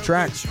of dope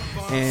tracks,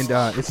 and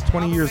it's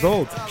 20 years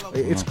old.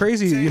 It's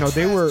crazy,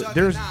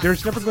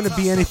 there's never going to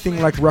be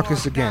anything like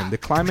Ruckus again. The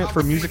climate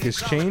for music has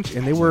changed,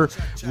 and they were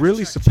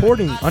really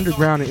supporting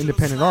underground and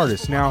independent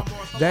artists. Now,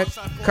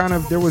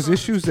 there was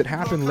issues that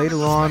happened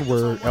later on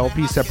where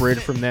LP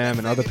separated from them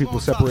and other people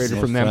separated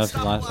from them. That's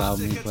the last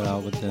album he put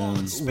out with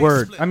them.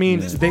 Word. I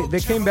mean, they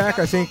came back,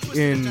 I think,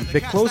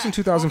 they closed in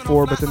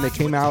 2004, but then they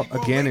came out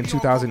again in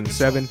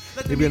 2007,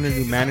 maybe under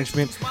new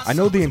management. I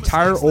know the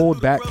entire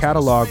old back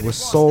catalog was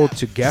sold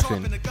to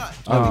Geffen.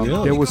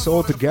 Really? It was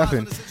sold to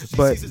Geffen,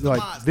 but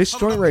like this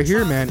joint right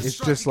here, man, it's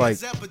just like,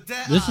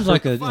 This is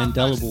like an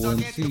Indelible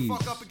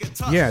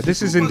MCs. yeah,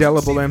 this is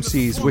Indelible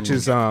MCs, which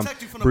is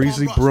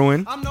Breezy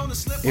Bruin.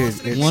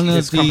 It's One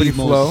of Company the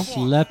Flow. most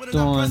slept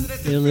on,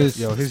 illest,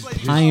 Yo, his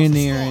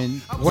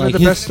pioneering. One of the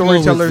his best flow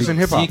is storytellers in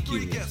hip-hop.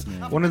 ridiculous,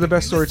 man. One of the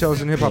best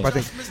storytellers in hip hop, I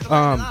think.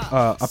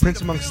 A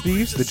Prince Amongst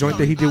Thieves, the joint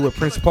that he did with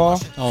Prince Paul,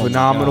 Oh,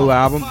 phenomenal my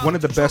God. album, one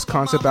of the best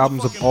concept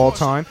albums of all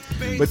time.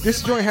 But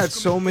this joint had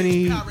so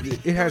many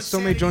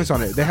joints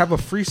on it. They have a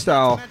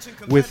freestyle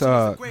with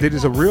it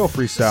is a real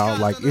freestyle,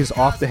 like is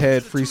off the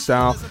head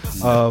freestyle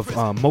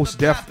of Mos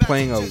Def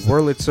playing a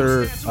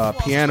Wurlitzer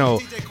piano.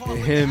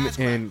 Him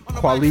and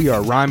Kweli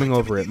are rhyming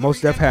over it.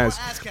 Mos Def has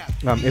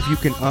if you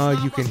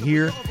can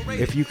hear.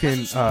 If you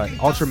can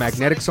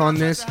Ultramagnetics on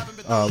this.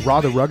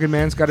 Raw the Rugged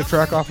Man's got a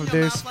track off of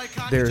this.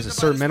 There's a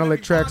Sir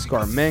Menelik track,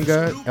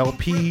 Scarmanga,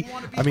 LP.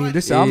 I mean,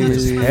 this album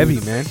is heavy,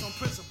 man.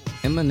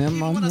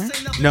 Eminem on here?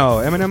 No,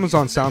 Eminem was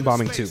on Sound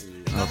Bombing 2.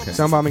 Okay.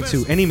 Sound Bombing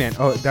 2. Any Man.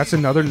 Oh, that's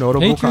another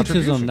notable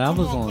contribution. Patriotism, that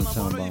was on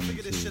Sound Bombing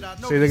too.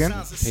 Say it again?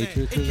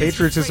 Patriotism.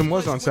 Patriotism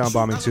was on Sound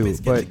Bombing 2.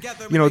 But,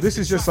 this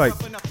is just like,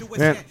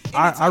 man,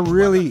 I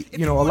really,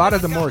 a lot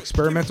of the more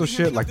experimental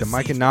shit, like the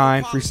Mike and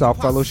Nine, Freestyle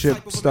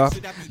Fellowship stuff,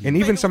 and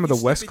even some of the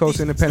West Coast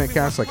independent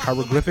cats like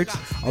Hieroglyphics,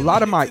 a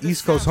lot of my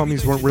East Coast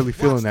homies weren't really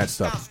feeling that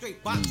stuff.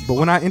 But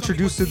when I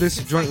introduced to this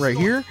joint right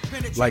here,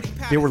 like,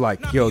 they were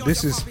like, yo,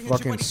 this is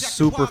fucking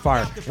super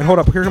fire. And hold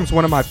up, here comes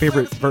one of my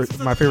favorite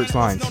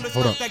lines.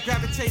 Hold up.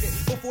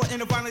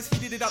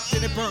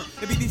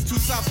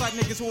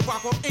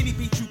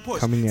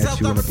 Coming at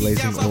you in a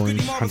blazing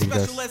orange hunting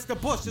vest.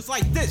 Just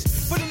like this.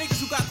 For the niggas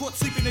who got caught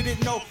sleeping and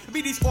didn't know.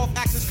 Be these off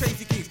axis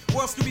crazy keys.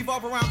 Worlds to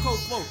revolve around cold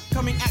flow.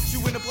 Coming at you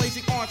in a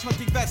blazing orange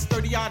hunting vest.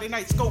 30-odd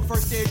night scope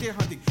first day of deer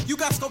hunting. You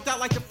got scoped out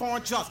like the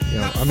foreign just.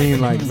 Yo, I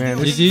mean, like, man,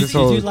 Did this you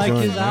whole like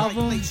joint, his man.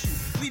 album?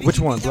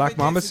 Which one? Black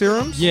Mamba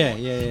Serums?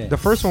 Yeah. The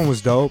first one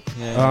was dope.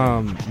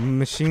 Yeah.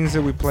 Machines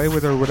That We Play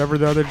With, or whatever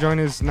the other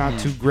joint is, not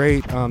too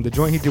great. The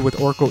joint he did with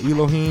Orko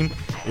Elohim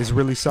is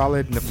really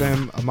solid.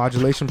 Nefem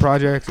Modulation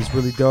Project is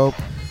really dope.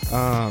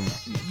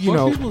 you Poor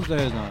know, People's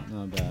Day is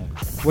not bad.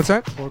 what's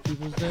that? Poor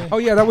People's Day. Oh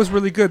yeah, that was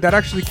really good. That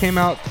actually came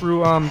out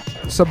through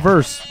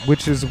Subverse,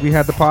 which is we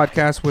had the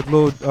podcast with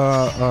Lil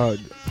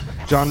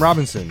John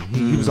Robinson.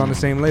 He was on the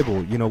same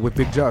label, you know, with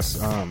Big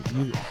Just.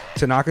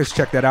 Tanaka's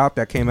check that out.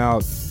 That came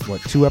out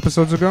 2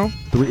 episodes ago.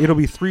 3. It'll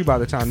be 3 by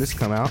the time this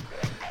come out.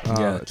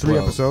 3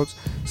 episodes.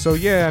 So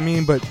yeah, I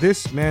mean, but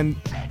this, man,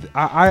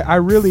 I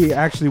really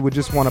actually would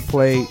just want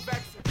to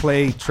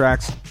play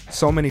tracks,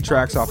 so many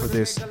tracks off of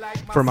this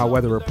for my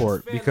weather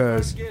report,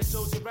 because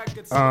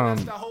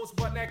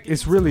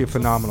it's really a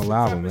phenomenal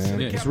album,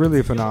 man. Yeah. It's really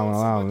a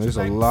phenomenal album. There's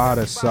a lot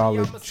of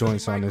solid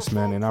joints on this,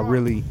 man, and I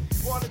really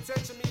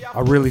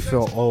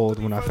felt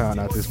old when I found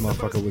out this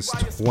motherfucker was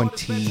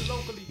 20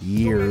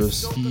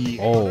 years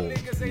old.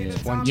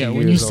 20 Yeah,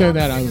 when years you said old.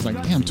 that, I was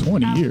like, damn,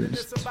 20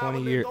 years.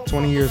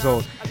 20 years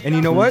old. And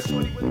you know what?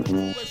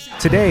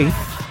 Today,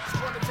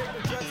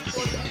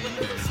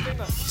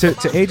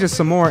 to age us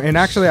some more, and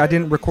actually I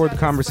didn't record the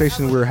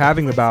conversation we were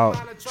having about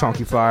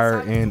Chonky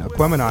Fire and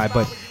Aquemini,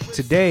 but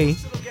today,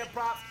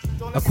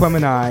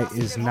 Aquemini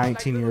is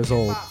 19 years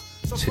old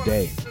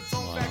today.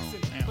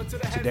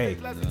 Today.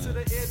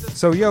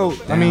 So, yo,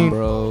 I mean,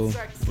 bro.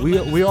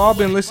 we all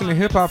been listening to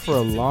hip hop for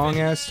a long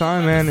ass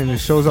time, man, and it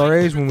shows our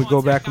age when we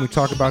go back and we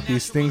talk about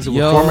these things that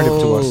were formative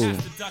to us.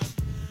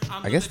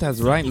 I guess that's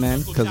right,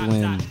 man, because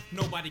when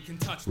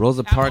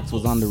Rosa Parks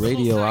was on the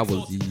radio, I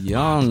was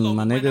young,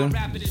 my nigga.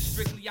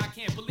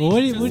 Well,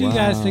 what do you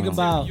guys think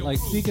about, like,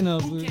 speaking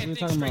of, we're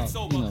talking about,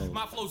 you know,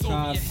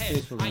 Tribe,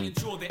 Facebook Link.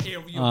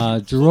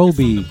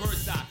 Jerobi,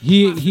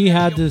 he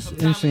had this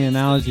interesting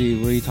analogy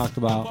where he talked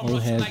about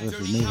old heads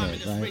versus new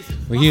heads, right?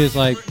 Where he was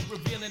like,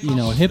 you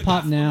know, hip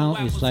hop now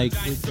is like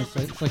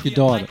it's like your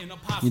daughter.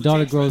 Your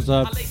daughter grows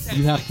up,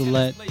 you have to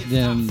let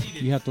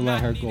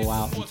her go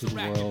out into the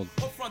world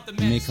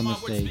and make her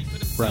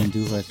mistakes and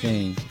do her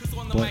thing,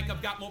 but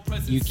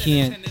you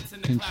can't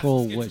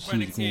control what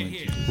she's going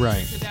to.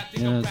 Right.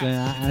 You know what I'm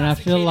saying? And I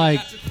feel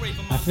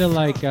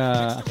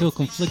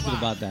conflicted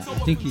about that. I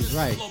think he's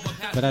right,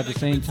 but at the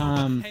same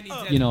time,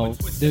 you know,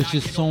 there's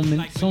just so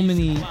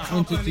many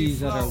entities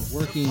that are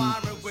working,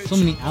 so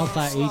many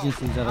outside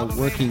agencies that are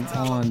working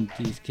on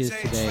these kids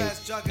today,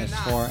 as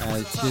far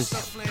as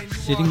just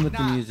sitting with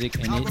the music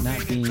and it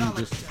not being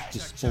this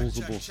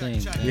disposable thing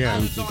that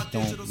they just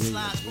don't really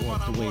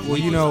walk away with. Well,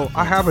 you know,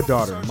 I have a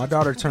daughter. My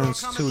daughter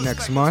turns 2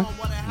 next month.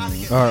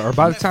 Or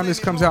by the time this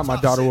comes out, my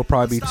daughter will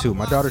probably be 2.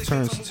 My daughter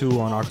turns 2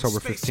 on October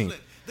 15th.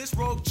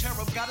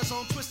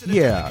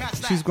 Yeah,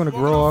 she's going to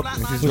grow up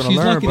and she's going to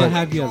learn. She's lucky to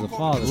have you as a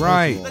father.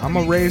 Right. I'm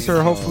going to raise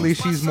her. Hopefully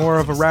she's more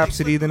of a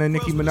Rhapsody than a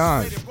Nicki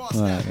Minaj.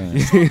 Right.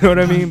 You know what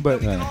I mean?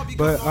 But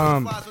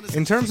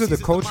in terms of the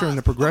culture and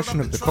the progression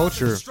of the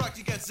culture,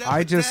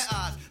 I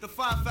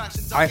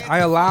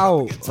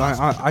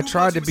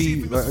tried to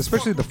be,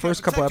 especially the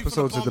first couple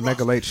episodes of the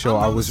Mega Late Show,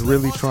 I was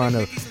really trying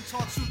to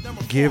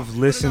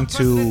listen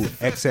to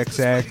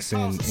XXX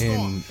and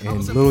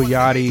Lil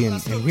Yachty and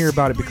hear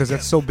about it, because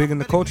that's so big in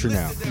the culture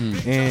now.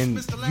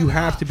 And you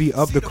have to be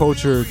of the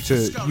culture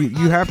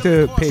you have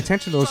to pay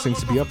attention to those things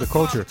to be of the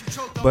culture.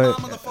 But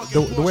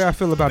the way I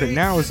feel about it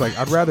now is like,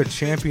 I'd rather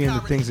champion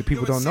the things that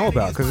people don't know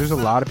about, because there's a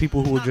lot of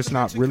people who are just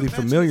not really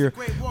familiar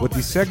with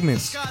these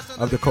segments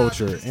of the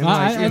culture. And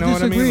I know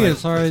what I disagree. mean?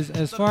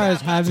 As far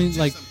as having,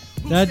 like,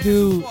 that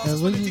dude, what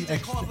is it,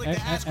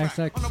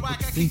 XX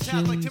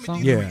Extinction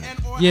song? Yeah.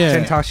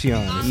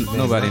 Tentacion.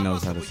 Nobody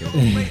knows how to say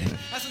it.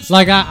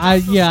 Like,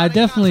 I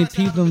definitely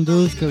peep them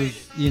dudes, because,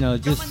 you know,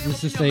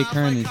 just to stay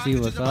current and see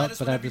what's up.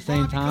 But at the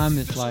same time,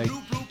 it's like,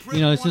 you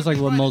know, it's just like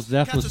what Mos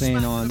Def was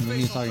saying when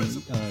he was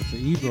talking to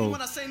Ebro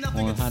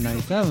on Hot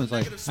 97. It's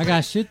like, I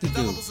got shit to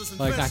do.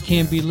 Like, I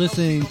can't be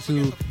listening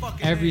to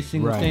every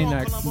single thing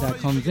that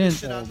comes in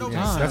all the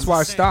time. That's why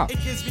I stopped.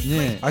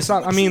 Yeah. I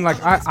stopped. I mean,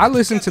 like, I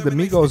listened to the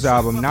Migos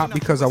album not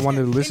because I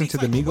wanted to listen to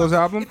the Migos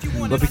album,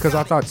 but because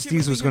I thought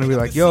Steez was going to be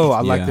like, yo,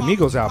 I like the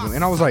Migos album.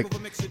 And I was like,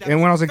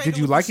 and when I was like, did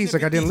you like it? He's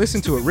like, I didn't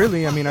listen to it,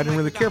 really. I mean, I didn't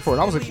really care for it.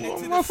 I was like, well,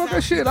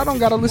 motherfucker, shit, I don't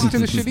got to listen to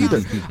this shit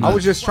either. I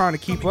was just trying to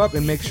keep up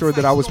and make sure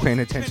that I was paying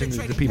attention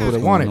to the people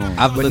that want it.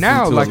 But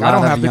now, like, I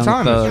don't have the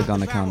time.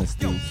 On account of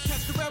Steve.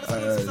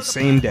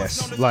 Same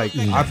desk. Like,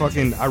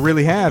 I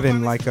really have,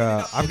 and like,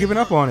 I've given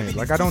up on it.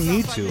 Like, I don't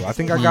need to. I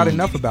think I got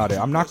enough about it.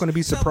 I'm not going to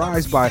be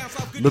surprised by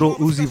Lil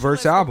Uzi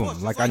Vert's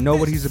album. Like, I know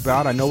what he's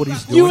about. I know what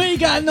he's doing. You ain't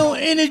got no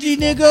energy,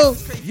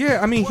 nigga.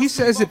 Yeah, I mean, he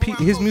says that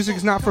his music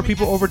is not for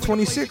people over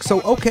 26.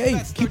 So,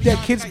 okay, keep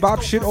that Kids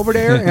Bop shit over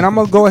there, and I'm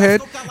going to go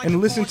ahead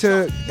and listen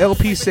to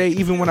LP say,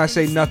 even when I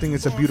say nothing,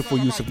 it's a beautiful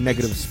use of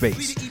negative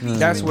space.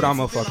 That's what I'm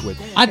going to fuck with.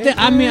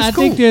 I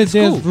think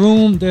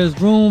there's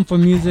room for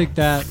music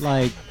that,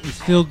 like, is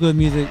feel good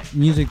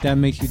music that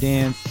makes you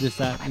dance, this,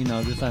 that, and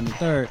the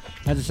third.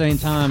 At the same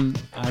time,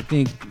 I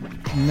think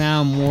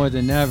now more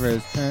than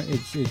ever,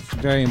 it's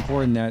very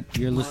important that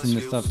you're listening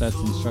to stuff that's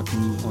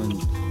instructing you on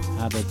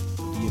how to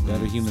be a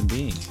better human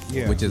being.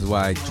 Yeah. Which is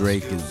why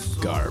Drake is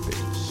garbage.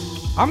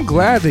 I'm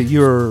glad that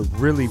you're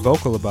really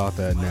vocal about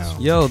that now.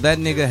 Yo, that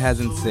nigga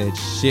hasn't said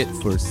shit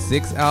for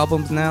 6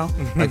 albums now.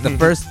 Like the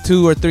first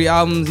 2 or 3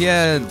 albums,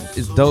 yeah,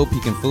 it's dope. He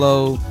can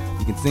flow,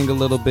 he can sing a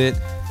little bit.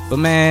 But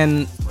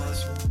man,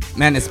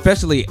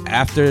 especially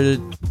after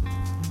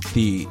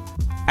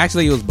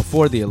actually it was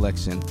before the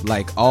election,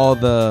 like all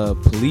the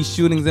police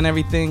shootings and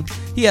everything,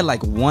 he had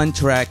like one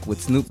track with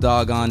Snoop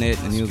Dogg on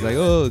it, and he was like,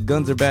 oh,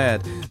 guns are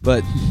bad.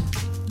 But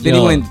then he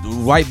went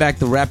right back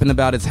to rapping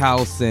about his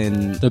house.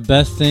 And the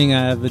best thing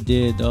I ever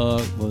did,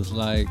 dog, was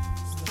like,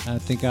 I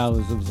think it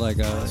was like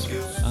I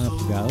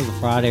forgot, it was a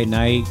Friday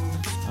night.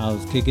 I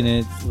was kicking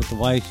it with the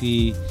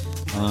wifey.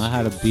 I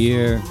had a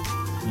beer,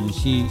 and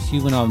she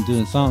went out and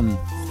doing something,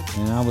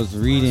 and I was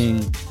reading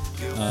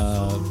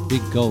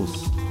Big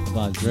Ghost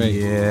about Drake.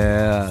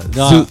 Yeah,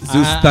 Dog,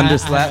 Zeus Thunder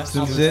Slaps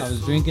and shit. I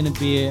was drinking a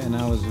beer and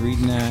I was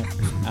reading that.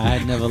 I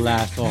had never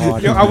laughed so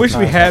hard. Yo, I wish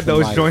we had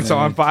those joints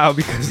on file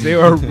because they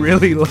were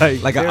really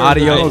like an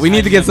audio. We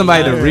need to get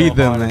somebody to read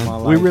them,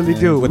 man. We really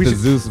do. With the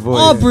Zeus voice.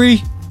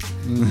 Aubrey.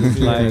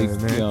 Like,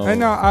 yo.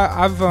 And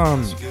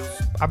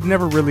I've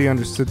never really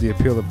understood the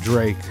appeal of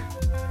Drake.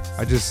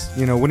 I just,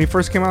 when he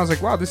first came out, I was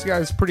like, wow, this guy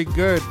is pretty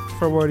good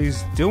for what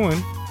he's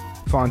doing.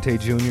 Fonte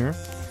Jr.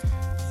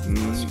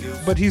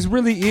 But he's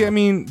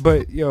really,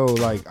 but yo,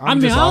 like,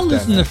 I'll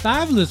listen to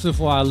Fabulous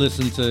before I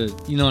listen to,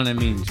 you know what I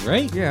mean,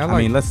 Drake. Yeah,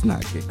 I mean, let's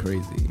not get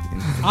crazy.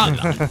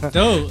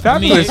 Dude,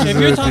 if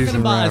you're talking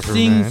about a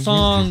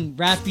sing-song,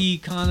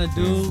 rappy kind of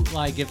dude,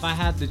 like if I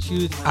had to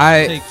choose,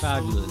 I'd take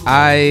Fabulous.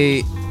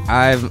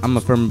 I'm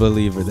a firm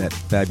believer that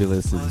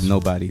Fabulous is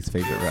nobody's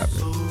favorite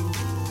rapper.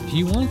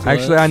 He wants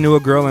Actually, I knew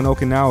a girl in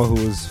Okinawa who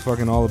was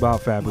fucking all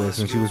about Fabulous,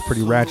 and she was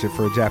pretty ratchet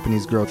for a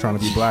Japanese girl trying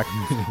to be black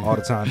all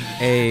the time.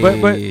 Hey,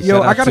 but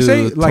yo, I gotta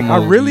say, like,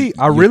 I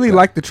really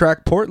like the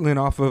track Portland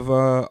off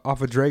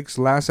of Drake's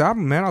last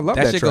album. Man, I love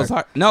that shit track. Goes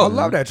hard. No, I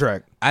love that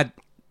track.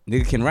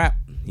 Nigga can rap.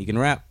 He can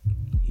rap.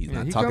 He's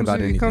not talking about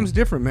anything. He comes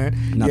different, man.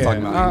 Not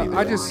talking about anything.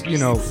 I just,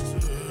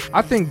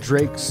 I think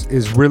Drake's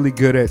is really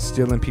good at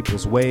stealing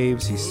people's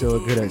waves. He's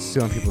still good at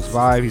stealing people's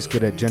vibe. He's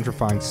good at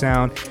gentrifying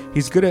sound.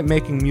 He's good at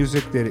making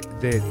music that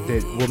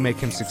will make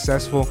him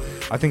successful.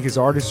 I think his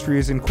artistry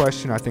is in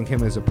question. I think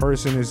him as a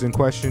person is in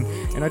question.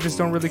 And I just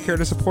don't really care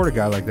to support a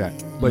guy like that.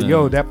 But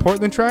yo, that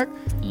Portland track,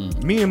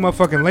 me and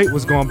motherfucking Late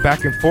was going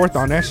back and forth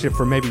on that shit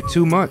for maybe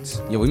 2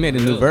 months. Yeah, we made a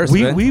new verse.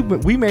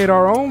 We made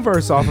our own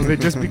verse off of it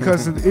just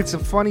because it's a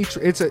funny.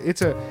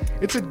 It's a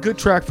good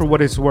track for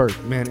what it's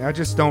worth, man. I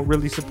just don't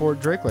really support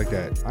Drake like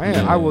that.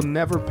 I will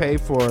never pay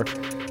for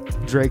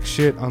Drake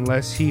shit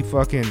unless he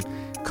fucking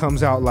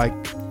comes out like.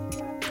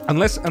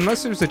 Unless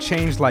there's a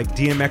change like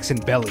DMX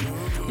and Belly,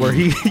 where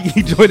he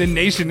joined a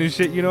nation and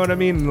shit, you know what I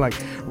mean? And like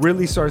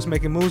really starts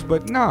making moves,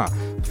 but nah,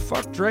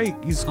 fuck Drake.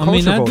 He's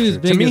culture vulture.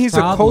 To me, he's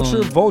a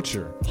culture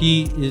vulture.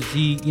 He'll do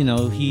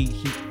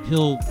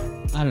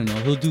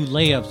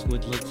layups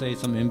with, let's say,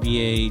 some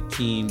NBA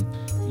team,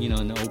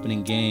 in the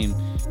opening game,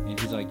 and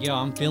he's like, yo,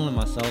 I'm feeling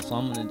myself, so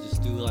I'm gonna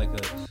just do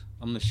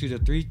I'm gonna shoot a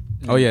three.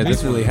 Oh yeah,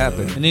 this really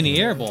happened. And then he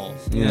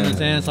airballs. You know what I'm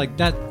saying? It's like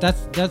that's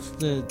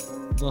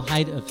the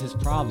height of his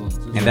problems.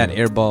 And that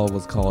airball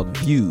was called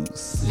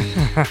Views.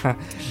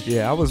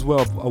 Yeah, I was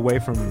well away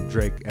from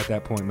Drake at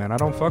that point, man. I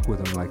don't fuck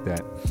with him like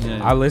that.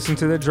 Yeah. I listened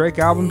to the Drake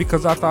album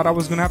because I thought I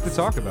was gonna have to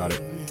talk about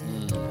it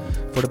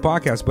for the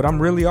podcast, but I'm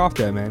really off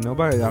that, man.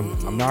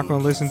 I'm not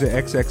gonna listen to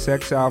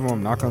XXX album.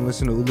 I'm not gonna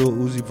listen to Lil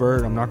Uzi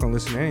Vert. I'm not gonna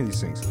listen to any of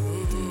these things.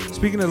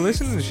 Speaking of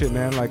listening to shit,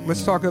 man, like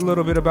let's talk a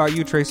little bit about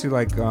you, Tracy.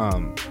 Like,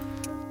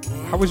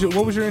 what was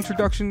your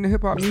introduction to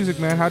hip hop music,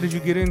 man? How did you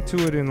get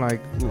into it, and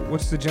like,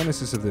 what's the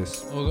genesis of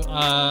this?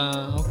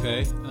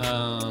 Okay.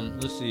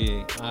 Let's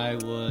see. I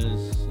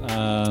was,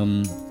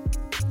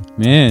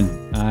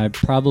 I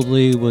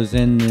probably was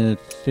in the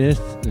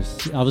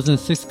I was in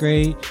 6th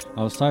grade.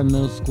 I was starting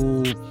middle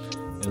school. It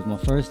was my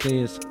first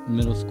day of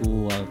middle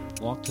school. I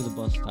walked to the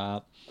bus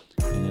stop,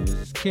 and it was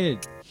this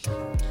kid.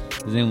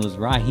 His name was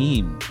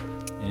Raheem.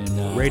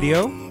 And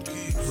Radio?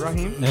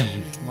 Raheem?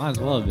 Might as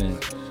well have been.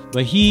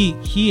 But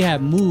he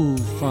had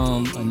moved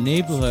from a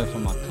neighborhood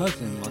from my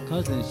cousin. My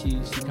cousin, she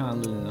kind of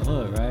lived in the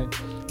hood, right?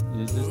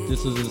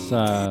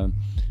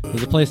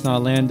 There's a place in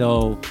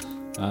Orlando.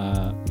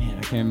 I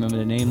can't remember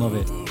the name of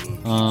it.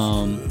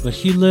 But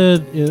she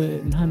lived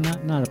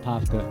not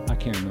Apopka. I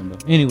can't remember.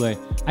 Anyway,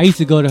 I used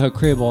to go to her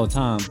crib all the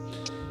time,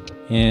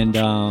 and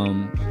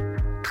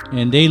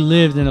they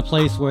lived in a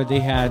place where they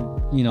had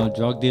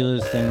drug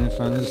dealers standing in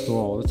front of the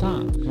store all the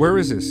time. Where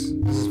is this?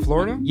 This is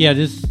Florida? Yeah,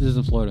 this is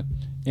in Florida.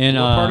 And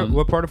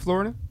what part of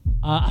Florida?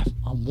 I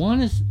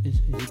want to.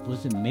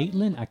 Was it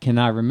Maitland? I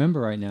cannot remember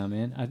right now,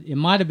 man. It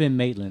might have been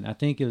Maitland. I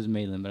think it was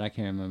Maitland, but I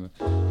can't remember.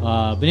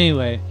 But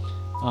anyway, it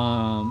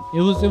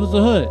was the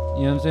hood. You know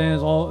what I'm saying?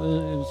 It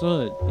was the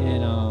hood,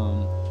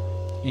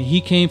 and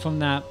he came from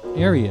that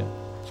area.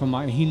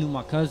 He knew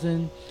my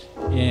cousin,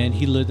 and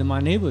he lived in my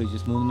neighborhood,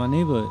 just moved in my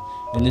neighborhood.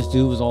 And this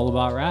dude was all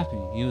about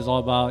rapping. He was all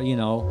about, it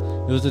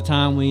was a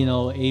time when,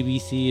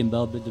 ABC and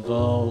Bell Biv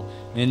DeVoe,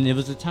 and it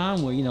was a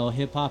time where,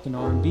 hip hop and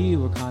R&B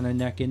were kind of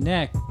neck and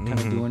neck, kind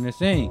of doing their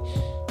thing.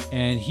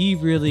 And he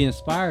really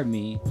inspired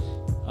me.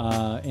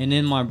 And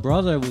then my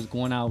brother was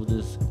going out with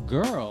this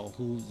girl,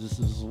 this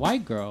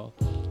white girl,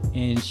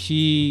 and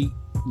she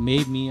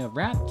made me a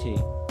rap tape.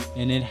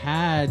 And it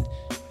had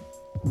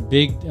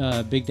Big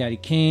Daddy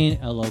Kane,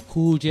 LL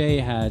Cool J,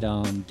 it had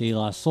De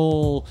La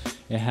Soul,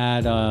 it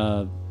had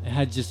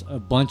just a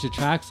bunch of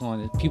tracks on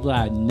it, people that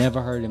I had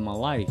never heard in my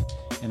life.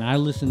 And I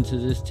listened to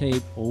this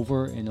tape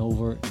over and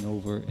over and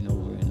over and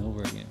over and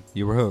over again.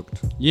 You were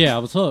hooked. Yeah, I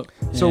was hooked.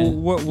 So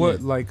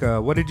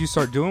what did you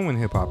start doing with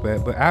hip hop?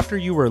 But after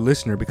you were a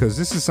listener, because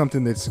this is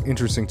something that's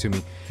interesting to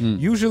me.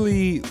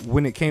 Usually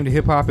when it came to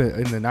hip hop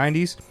in the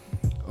 90s,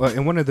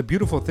 and one of the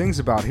beautiful things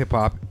about hip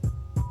hop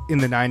in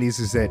the 90s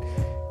is that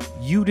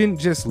you didn't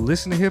just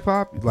listen to hip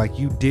hop, like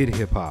you did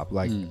hip hop.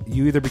 Like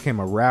you either became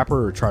a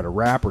rapper or try to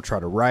rap or try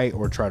to write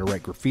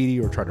graffiti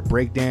or try to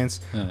break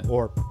dance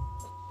or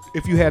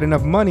if you had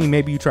enough money,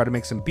 maybe you try to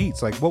make some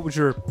beats. Like what was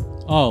your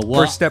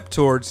first step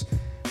towards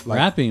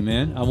rapping,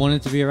 man? I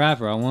wanted to be a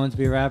rapper.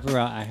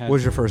 I had. What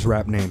was your first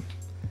rap name?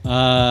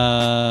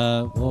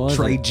 What was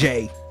Trey it?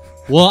 J.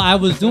 Well, I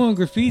was doing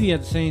graffiti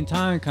at the same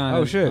time, kind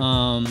of. Oh shit!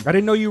 I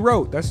didn't know you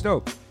wrote. That's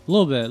dope. A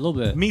little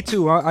bit. Me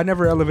too. I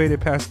never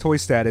elevated past toy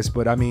status,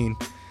 but I mean,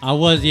 I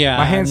was, yeah.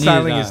 My hand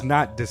styling is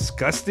not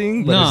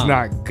disgusting, but it's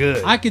not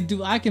good. I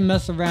can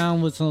mess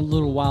around with some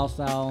little wild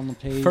style on the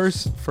page.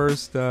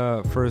 First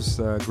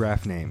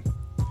graph name.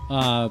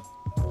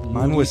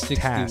 Mine was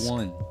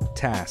 61.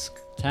 Task.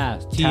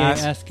 Task.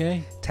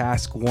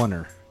 Task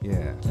Warner.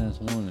 Yeah.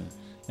 Task Warner.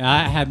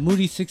 I had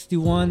Moody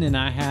 61 and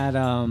I had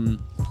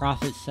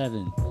Prophet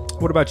 7.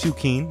 What about you,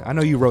 Keen? I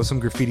know you wrote some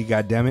graffiti,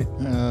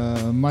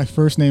 goddammit. My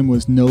first name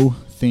was No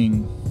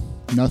Thing.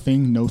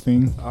 Nothing, no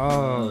thing.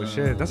 Oh,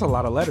 shit. That's a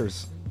lot of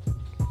letters.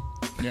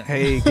 Yeah.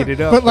 Hey, get it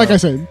up. But like I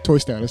said, toy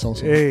status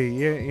also. Hey,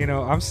 yeah,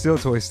 I'm still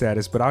toy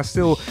status, but I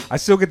still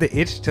get the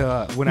itch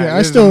to when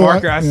I still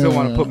want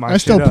to put my shit I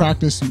still up.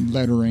 practice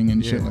lettering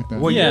and shit like that.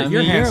 Well,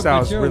 your hand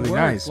style is really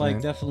nice, like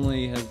man.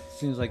 definitely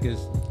seems like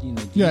it's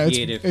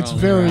deviated it's from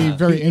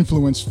very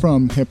influenced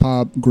from hip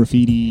hop,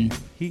 graffiti.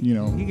 He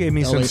gave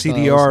me LA some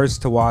CDRs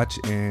to watch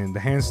and the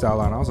hand style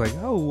on. I was like,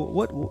 oh,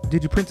 what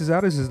did you print this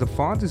out? This is the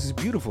font. This is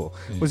beautiful.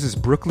 Was this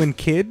Brooklyn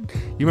Kid?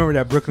 You remember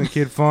that Brooklyn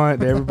Kid font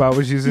that everybody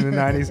was using in the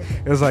 90s?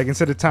 It was like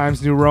instead of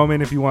Times New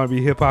Roman, if you want to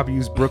be hip hop, you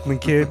use Brooklyn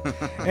Kid.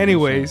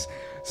 Anyways,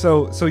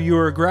 so you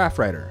were a graph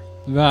writer.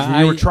 Right,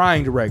 you were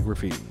trying to write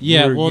graffiti.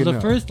 Yeah, well,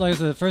 the first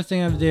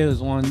thing I ever did was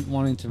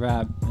wanting to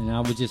rap, and I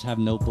would just have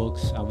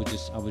notebooks. I would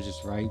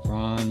just write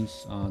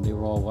rhymes. They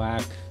were all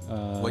whack.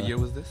 What year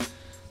was this?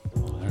 I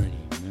don't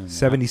even remember.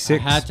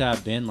 76. I had to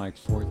have been like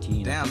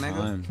 14 Damn, at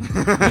the time.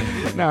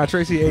 nigga. Nah,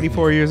 Tracy,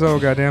 84 years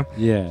old, goddamn.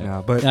 Yeah.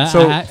 Nah, but I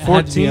so had to be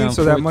 14, around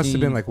so that must have 14.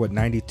 been like what,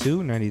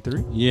 92,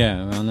 93?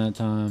 Yeah, around that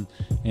time.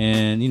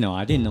 And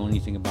I didn't know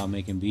anything about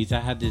making beats. I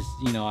had this,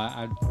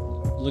 I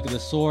look at the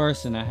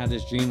source, and I had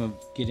this dream of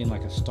getting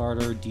like a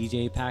starter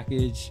DJ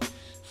package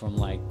from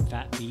like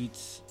Fat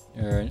Beats.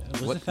 Or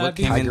What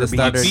came in the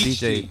starter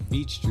DJ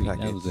Beat Street, that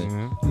package? was it.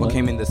 What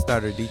came in the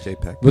starter DJ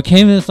package? What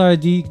came in the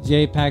starter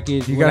DJ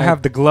package? You gotta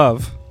have the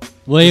glove.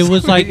 Well, it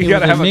was like You it was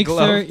gotta a have a mixer.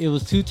 glove. It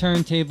was 2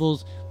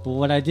 turntables. But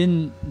what I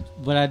didn't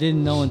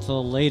know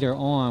until later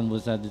on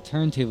was that the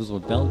turntables were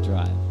belt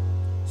drive.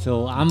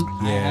 So I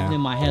have it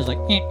in my head like,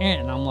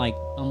 and I'm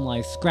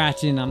like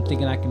scratching. I'm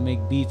thinking I can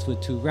make beats with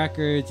 2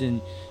 records,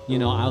 and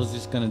I was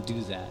just gonna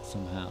do that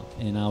somehow,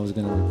 and I was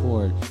gonna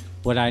record.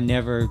 But I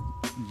never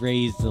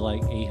raised the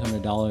like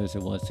 $800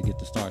 it was to get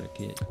the starter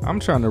kit. I'm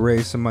trying to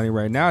raise some money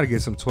right now to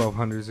get some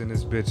 1200s in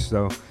this bitch,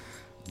 though.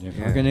 They're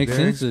fucking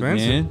expensive,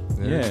 man.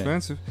 They're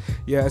expensive.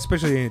 Yeah,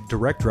 especially in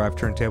direct drive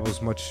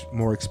turntables, much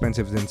more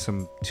expensive than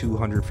some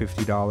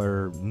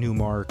 $250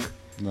 Newmark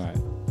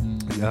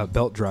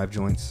belt drive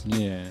joints.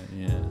 Yeah.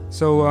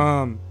 So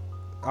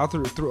all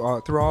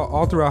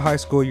throughout high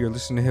school, you're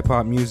listening to hip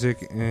hop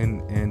music,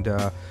 and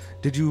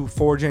did you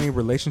forge any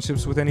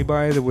relationships with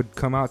anybody that would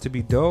come out to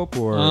be dope,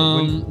 or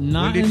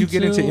when did you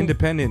get into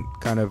independent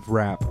kind of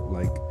rap,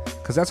 like?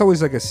 Because that's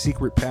always like a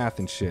secret path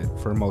and shit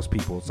for most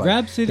people. It's like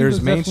Rap City there's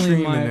was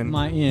mainstream definitely and then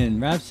my in.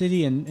 Rap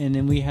City, and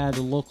then we had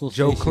a local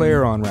Joe station.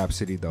 Claire on Rap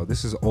City, though.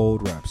 This is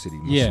old Rap City.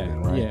 Must have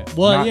been, right? Yeah.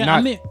 Well,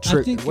 I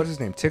think what's his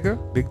name?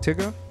 Tigga? Big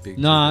Tigga?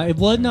 Nah, it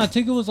was not.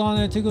 Tigga was on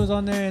there. Tigga was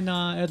on there, and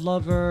Ed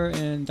Lover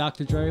and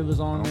Dr. Dre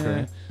was on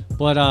there.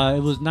 But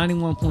it was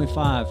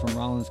 91.5 from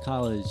Rollins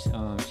College.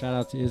 Shout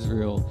out to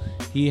Israel.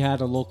 He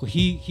had a local.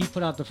 He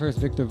put out the first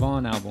Victor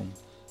Vaughn album.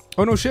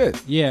 Oh no shit.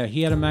 Yeah,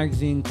 he had a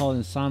magazine called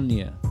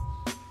Insomnia.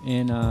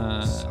 And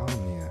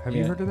Insomnia. Have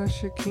you heard of that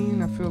shit,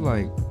 Keen? I feel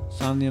like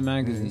Insomnia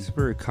magazine. It's a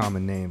very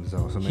common name,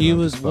 though. So he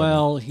was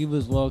well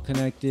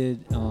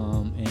connected,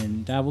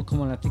 and that would come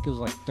on. I think it was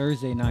like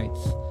Thursday nights,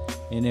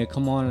 and it'd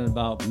come on at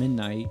about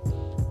midnight.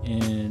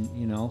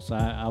 And so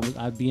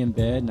I'd be in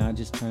bed and I'd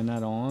just turn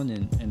that on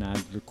and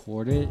I'd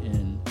record it,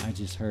 and I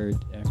just heard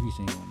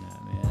everything on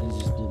that, man. It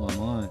just blew my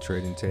mind.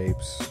 Trading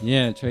tapes.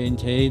 Yeah, trading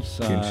tapes.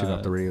 Getting shit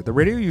off the radio. The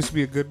radio used to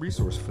be a good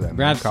resource for that, man.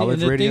 Rap College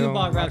City. The radio, thing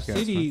about Rap podcast,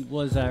 City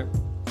was that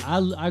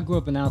I grew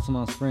up in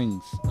Altamont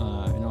Springs in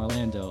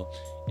Orlando,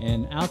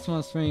 and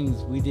Altamont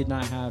Springs we did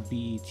not have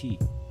BET.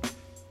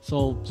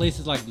 So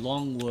places like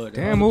Longwood.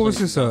 Damn, what was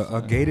this?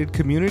 A gated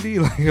community?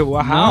 Like,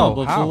 well, how? No,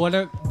 but how? for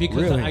whatever,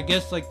 because Really? I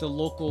guess like the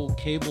local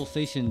cable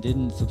station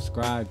didn't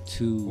subscribe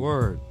to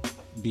Word.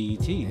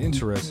 BET.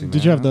 Interesting.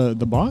 Did you have the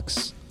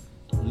box?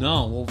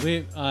 No, well,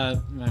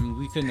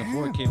 we couldn't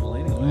afford cable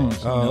anyway.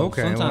 Oh,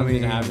 okay. Sometimes Well, I mean,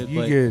 we'd have it, you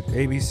but get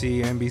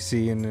ABC,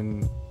 NBC, and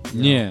then.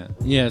 yeah,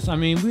 yes. I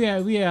mean,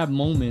 we had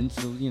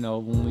moments,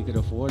 when we could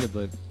afford it,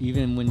 but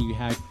even when you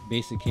had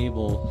basic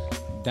cable,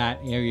 that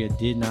area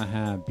did not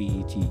have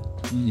BET.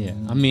 Yeah,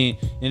 I mean,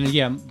 and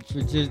yeah,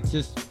 for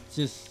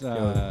just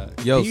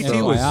Yo, BET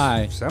so was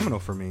FYI. seminal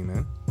for me,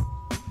 man.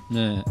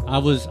 Nah,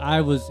 it was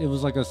like it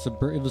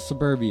was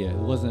suburbia. It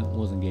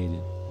wasn't gated,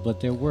 but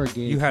there were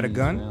gated. You had a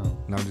gun? around.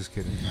 No, I'm just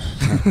kidding.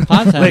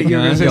 Pots had a You were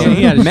gun. gonna say Yo, something.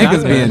 he had a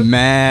Mega's shotgun. being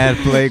mad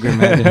flagrant,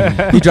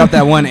 man. He dropped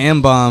that one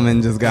M-bomb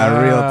and just got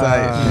real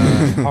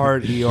tight.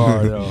 Hard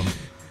ER though.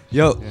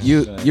 Yo,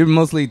 you're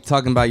mostly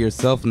talking about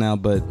yourself now,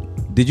 but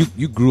did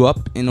you grew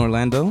up in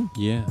Orlando?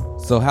 Yeah,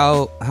 So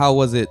how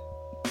was it,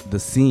 the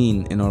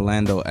scene in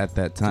Orlando at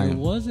that there time?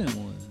 wasn't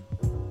one.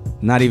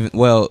 Not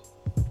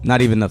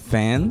even the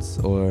fans,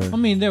 or I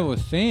mean, there were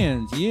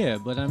fans, yeah,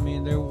 but I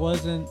mean, there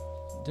wasn't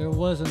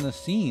a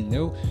scene.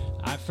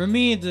 For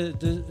me,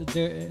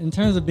 the in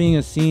terms of being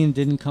a scene,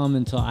 didn't come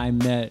until I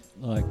met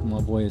like my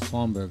boy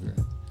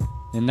Swanberger,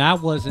 and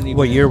that wasn't even.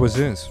 What year was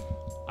this?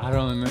 I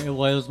don't remember. It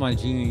was my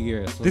junior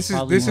year. So This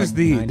probably is like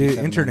the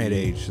 97, internet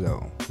 98. age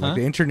though. Huh? Like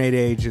the internet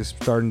age is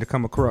starting to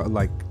come across,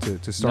 like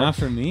to start. Not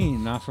for me,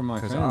 not for my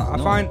friends. I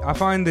no.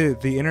 find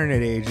the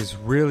internet age is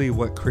really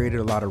what created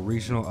a lot of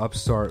regional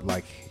upstart,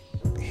 like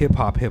hip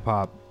hop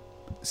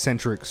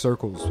centric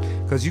circles,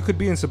 because you could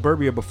be in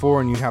suburbia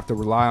before and you'd have to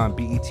rely on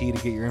BET to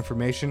get your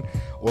information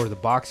or the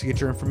box to get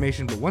your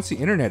information, but once the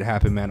internet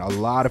happened, man, a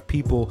lot of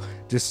people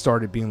just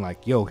started being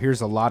like, yo,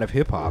 here's a lot of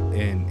hip hop,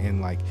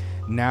 and like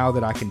now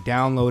that I can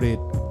download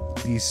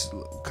it, these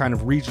kind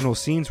of regional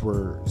scenes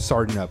were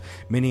starting up.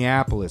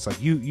 Minneapolis,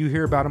 like you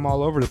hear about them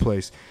all over the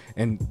place.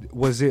 And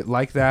was it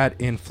like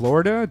that in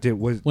Florida?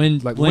 When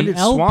did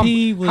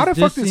LP was how the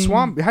fuck did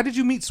dissing- how did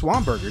you meet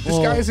Swanberger? This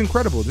Well, guy is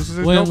incredible. This is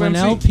a when dope MC.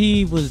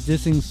 LP was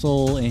dissing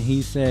Soul and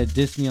he said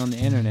diss me on the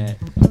internet,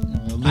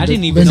 I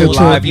didn't even Is know it what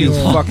live, he you was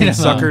talking fucking about.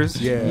 suckers?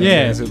 Yeah.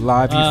 Yeah. Is it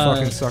live, you Uh,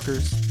 fucking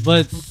suckers?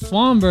 But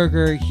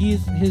Swanberger,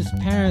 his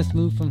parents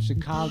moved from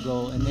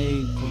Chicago, and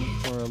they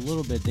for a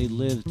little bit they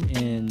lived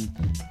in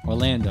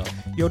Orlando.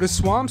 Yo, does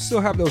Swam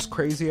still have those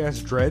crazy ass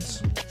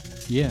dreads?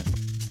 Yeah,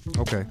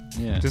 Okay.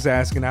 yeah. Just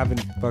asking. I haven't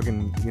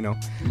fucking,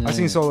 I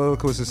seen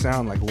Soliloquist of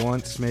Sound like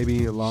once,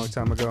 maybe a long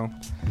time ago.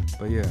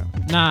 But yeah.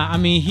 Nah, I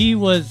mean he's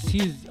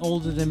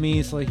older than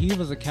me, so he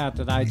was a cat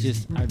that I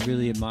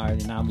really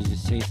admired, and I was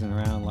just chasing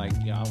around like,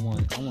 yeah, I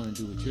want to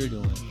do what you're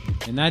doing.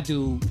 And that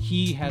dude,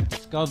 he had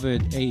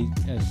discovered a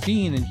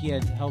scene, and he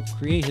had helped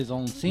create his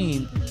own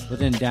scene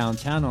within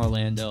downtown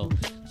Orlando.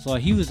 So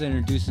he was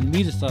introducing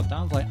me to stuff that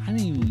I was like, I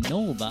didn't even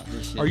know about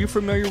this shit. Are you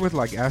familiar with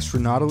like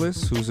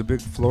Astronautilus, who's a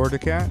big Florida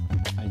cat?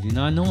 I do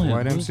not know him.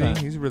 White Who's MC. that?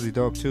 He's really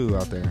dope too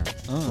out there.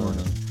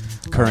 Florida.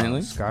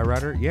 currently?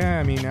 Skyrider? Yeah,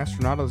 I mean,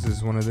 Astronautilus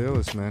is one of the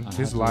illest, man. I His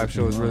have to live look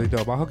show is him really up.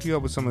 dope. I'll hook you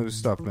up with some of his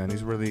stuff, man.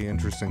 He's really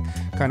interesting.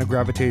 Kind of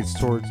gravitates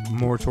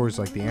more towards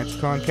like the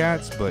Anticon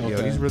cats, but yeah,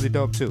 Okay. he's really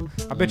dope too.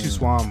 I bet you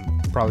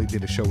Swam probably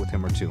did a show with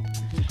him or two.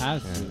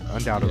 Has Yeah, to.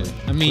 undoubtedly.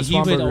 Yeah. I mean, But he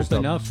would Swanberger's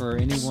open dope. up for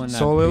anyone that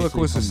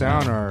Soliloquist of basically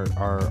Sound come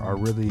down. are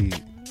really,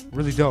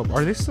 really dope.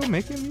 Are they still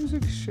making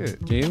music?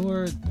 Shit. They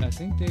were, I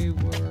think they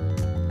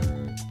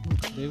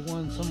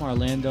won some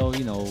Orlando,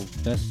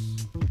 best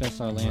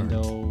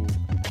Orlando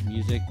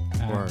music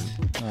act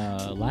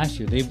last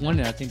year. They've won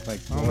it, I think, like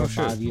 4 Oh, no or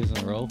shit. 5 years in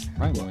a row.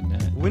 Probably more than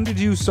that. When did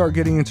you start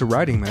getting into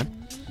writing, man?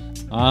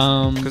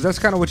 Because that's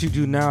kind of what you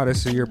do now.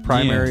 That's your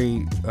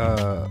primary.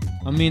 I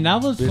mean,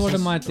 that was sort business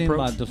of my thing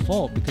approach? by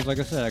default because, like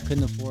I said, I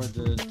couldn't afford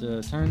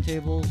the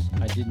turntables.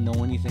 I didn't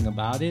know anything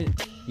about it.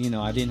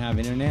 I didn't have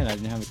internet. I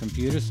didn't have a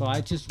computer, so I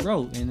just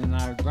wrote, and then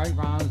I write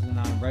rhymes, and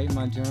I write in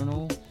my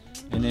journal,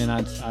 and then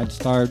I'd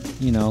start,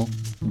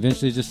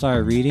 eventually just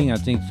started reading. I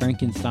think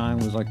Frankenstein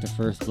was like the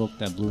first book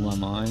that blew my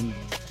mind.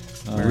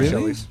 Mary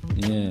Shelley's?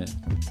 Yeah.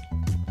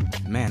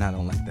 Man, I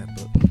don't like that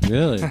book.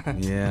 Really?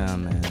 Yeah,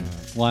 man.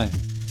 Why?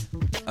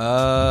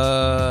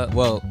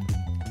 Well,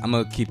 I'm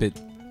gonna keep it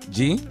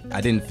G.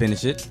 I didn't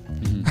finish it,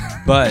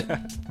 but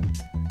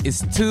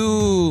it's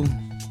too.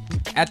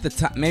 At the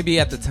time, maybe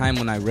at the time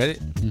when I read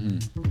it,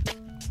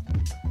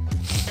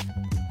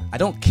 I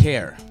don't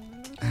care.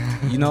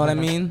 You know what I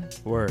mean?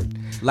 Word.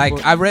 Like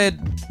Well- I read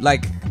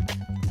like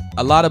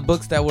a lot of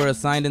books that were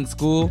assigned in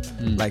school,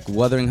 like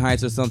Wuthering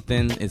Heights or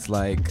something. It's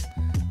like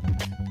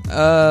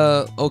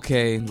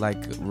Okay, like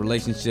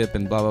relationship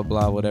and blah blah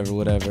blah,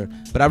 whatever.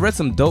 But I read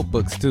some dope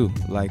books too,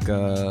 like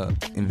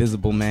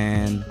Invisible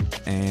Man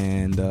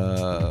and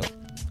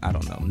I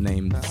don't know,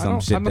 name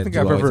some shit. I don't that think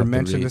you I've always ever have to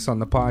mentioned read. this on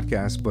the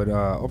podcast, but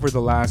over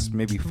the last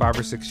maybe 5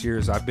 or 6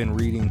 years, I've been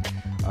reading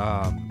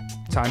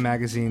Time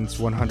Magazine's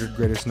 100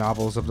 Greatest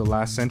Novels of the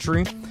Last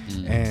Century.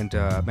 And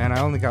man, I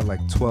only got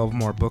like 12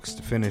 more books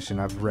to finish, and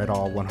I've read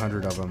all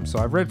 100 of them. So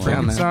I've read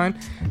Frankenstein,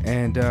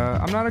 and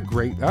I'm not a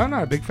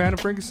big fan of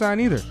Frankenstein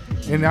either.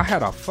 And I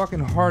had a fucking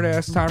hard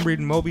ass time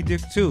reading Moby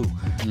Dick too.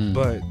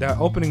 But that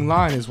opening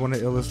line is one of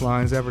the illest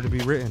lines ever to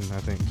be written,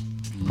 I think.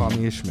 Call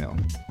me Ishmael.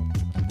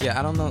 Yeah,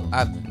 I don't know.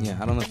 I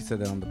don't know if you said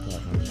that on the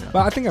podcast.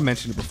 But I think I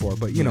mentioned it before.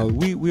 But you know,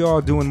 we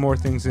all doing more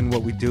things than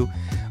what we do.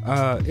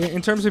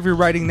 In terms of your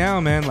writing now,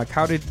 man, like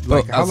how did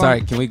like how long?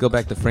 Sorry, can we go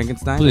back to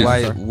Frankenstein? Please.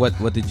 Why? Sorry.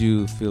 What did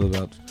you feel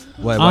about?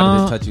 Why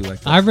did it touch you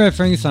like that? I read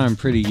Frankenstein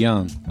pretty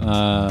young.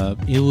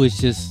 It was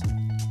just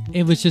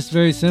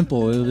very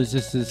simple. It was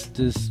just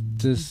this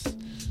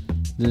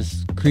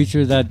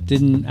creature that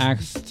didn't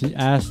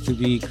ask to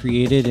be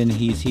created, and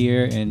he's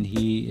here, and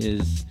he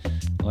is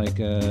like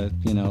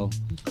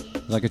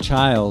like a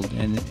child,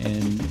 and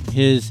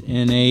his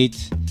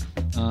innate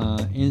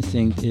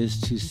instinct is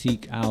to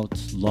seek out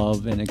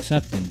love and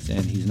acceptance,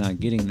 and he's not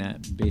getting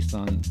that based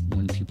on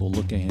when people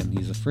look at him.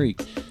 He's a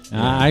freak.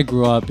 I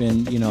grew up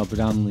in a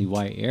predominantly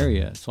white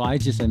area, so I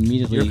just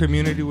immediately Your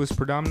community was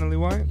predominantly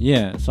white?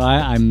 yeah, so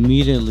I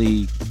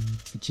immediately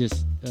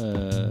just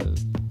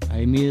I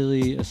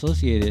immediately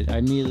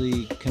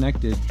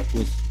connected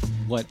with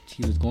what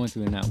he was going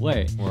through in that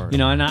way. Word.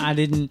 And I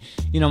didn't,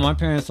 my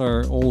parents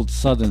are old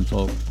Southern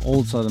folk,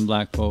 old Southern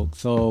black folk,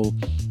 so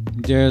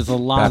there's a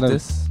lot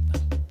Baptist? of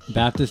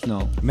Baptist,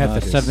 no,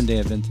 Methodist. Seventh-day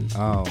Adventist.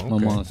 Oh, okay. My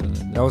mom's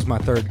Seventh-day. That was my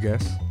third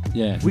guess.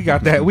 Yeah, We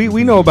got that.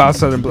 We know about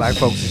Southern black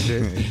folks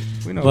and shit.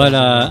 We know. but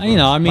about Southern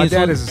black folks. My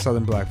dad is a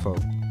Southern black folk.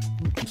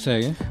 Say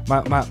again?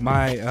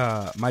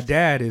 My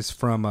dad is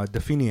from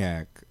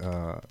Definiak,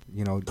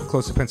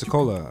 close to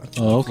Pensacola.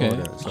 Oh, okay.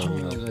 Florida, so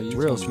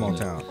real small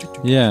town.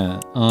 Yeah.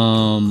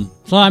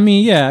 So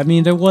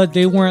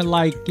they weren't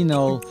like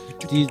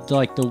these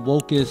like the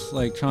wokest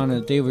like trying to.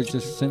 They were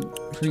just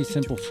pretty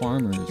simple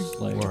farmers,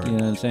 like Word. you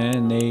know what I'm saying.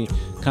 And they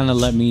kind of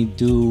let me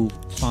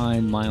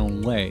find my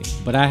own way.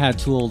 But I had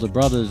two older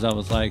brothers that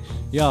was like,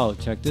 "Yo,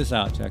 check this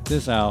out, check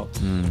this out."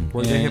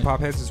 Were they And- hip hop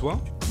heads as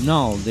well?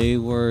 No, they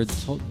were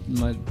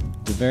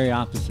the very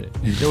opposite.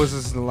 There was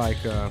this like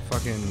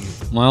fucking.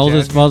 My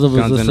oldest jazz brother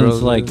was Guns N' listening to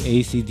like Roses.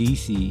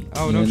 AC/DC.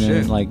 Oh, no and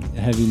then, shit. like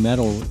heavy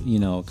metal,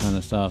 kind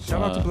of stuff.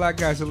 Shout out to black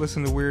guys that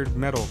listen to weird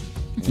metal.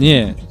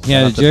 Yeah, Shout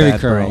yeah, out to Jerry Bad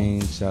Curl.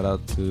 Brain, shout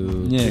out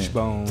to Yeah.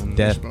 Fishbone.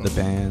 Death, the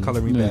band.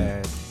 Color Me Yeah.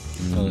 Bad.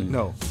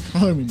 No,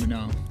 Color Me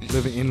No.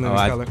 Living in Living Oh,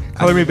 I- Color.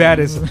 Color Me Bad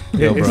is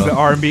Yo, it's bro. the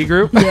R&B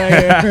group.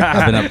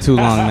 I've been up too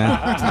long, man.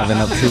 I've been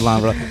up too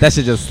long, bro. That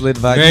shit just slid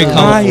by. Very So-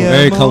 colorful.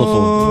 Very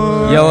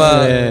colorful. Yo,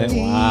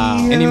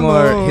 Wow. any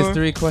more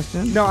history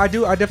questions? No, I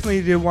do. I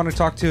definitely did want to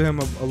talk to him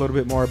a little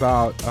bit more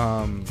about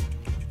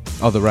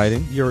Oh, the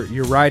writing. your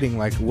writing.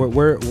 Like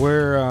where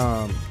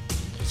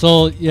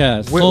So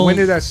yeah. when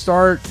did that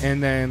start,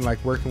 and then like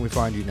where can we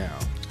find you now?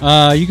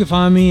 You can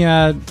find me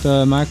at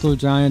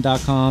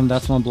microgiant.com.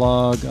 That's my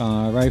blog.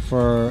 I write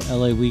for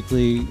LA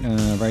Weekly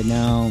right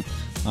now.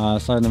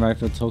 Starting to write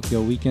for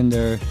Tokyo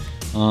Weekender.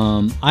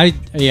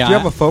 Do you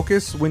have a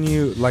focus when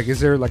you like?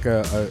 Is there like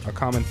a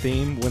common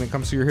theme when it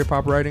comes to your hip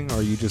hop writing, or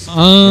are you just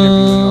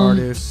interviewing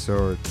artists,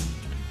 or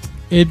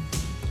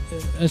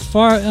as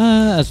far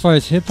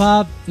as hip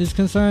hop is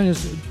concerned,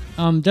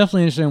 I'm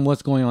definitely interested in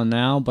what's going on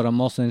now, but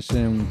I'm also interested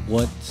in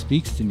what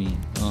speaks to me.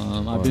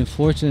 I've been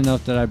fortunate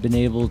enough that I've been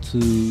able to,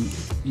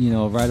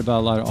 write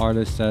about a lot of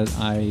artists that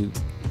I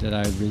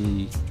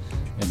really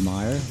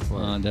admire,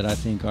 that I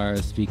think are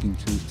speaking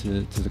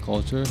truth to the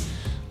culture.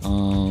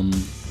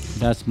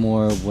 That's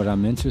more of what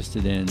I'm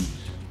interested in.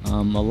 A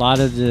lot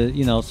of the,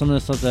 some of the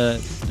stuff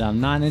that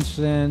I'm not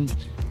interested in,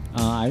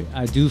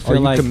 I do feel are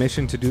you like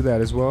commissioned to do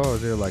that as well? Or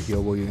they're like,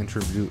 yo, will you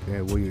interview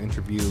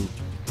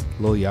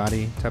Lil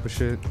Yachty type of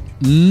shit?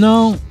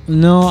 No.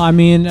 I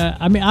mean,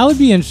 I would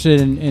be interested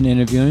in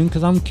interviewing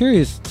because I'm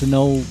curious to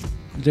know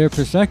their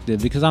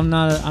perspective because I'm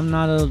not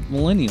a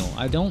millennial.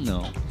 I don't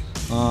know.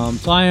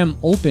 So I am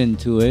open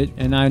to it,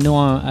 and I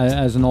know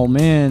as an old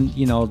man,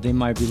 they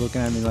might be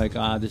looking at me like,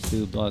 this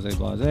dude blase,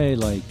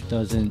 like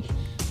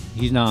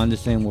he's not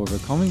understanding where we're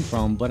coming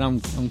from. But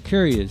I'm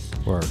curious.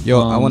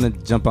 Yo, I want to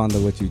jump onto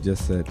what you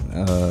just said.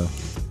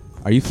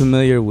 Are you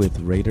familiar with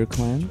Raider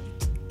Clan?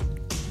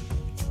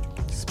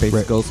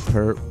 Space Ghost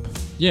Perp.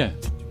 Yeah.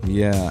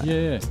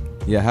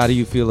 Yeah. How do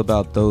you feel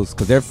about those?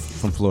 Because they're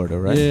from Florida,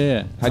 right?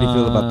 Yeah. How do you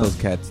feel about those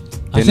cats?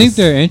 I think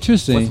they're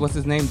interesting. What's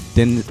his name?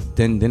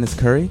 Dennis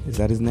Curry? Is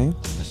that his name?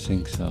 I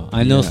think so.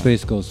 I know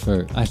Space Ghost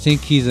first. I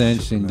think he's an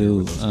interesting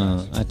dude.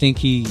 I think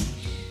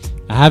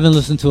I haven't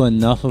listened to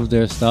enough of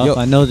their stuff. Yo,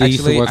 I know they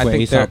used to work with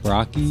think A$AP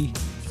Rocky.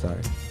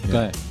 Sorry. Go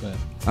ahead.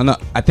 Oh, no,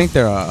 I think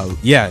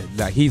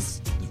they're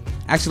he's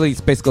actually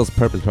Space Ghost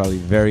Perp is probably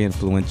very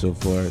influential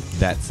for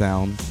that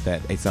sound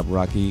that A$AP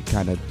Rocky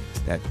kind of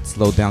that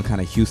slowed down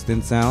kind of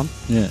Houston sound.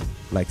 Yeah.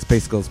 Like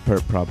Space Ghost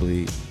Perp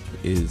probably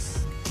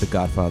is the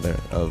godfather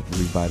of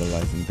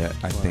revitalizing that,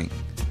 I think.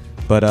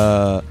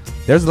 But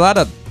there's a lot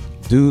of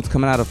dudes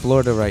coming out of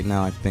Florida right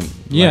now, I think.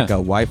 Yeah. Like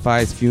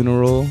Wi-Fi's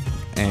Funeral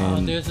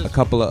and there's a this-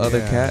 couple of other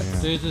cats. yeah.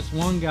 There's this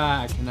one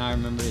guy, I cannot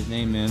remember his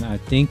name, man. I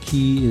think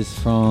he is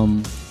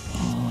from,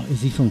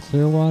 is he from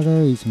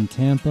Clearwater? He's from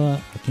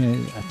Tampa. I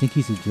think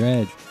he's a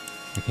dread.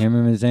 I can't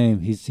remember his name.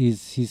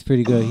 He's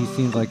pretty good. He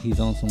seems like he's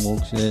on some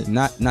woke shit.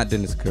 Not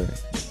Dennis Curry.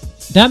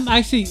 That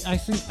actually, I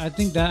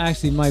think that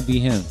actually might be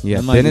him. Yeah,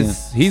 That might be him.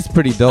 Dennis, he's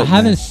pretty dope. I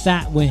haven't man.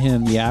 sat with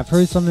him yet. I've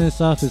heard some of his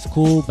stuff. It's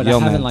cool, but Yo, I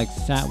haven't man. like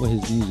sat with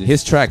his music.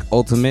 His track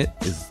Ultimate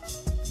is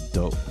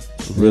dope,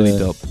 really Yeah.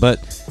 dope. But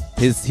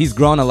he's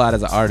grown a lot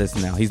as an artist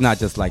now. He's not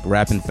just like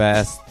rapping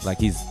fast. Like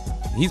he's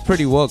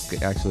pretty woke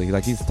actually.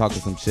 Like he's talking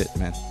some shit,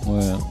 man.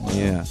 Well,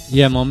 Yeah.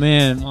 yeah, my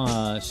man.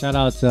 Shout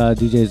out to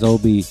DJ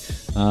Zobi.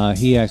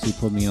 He actually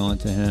put me on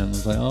to him. I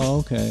was like, oh,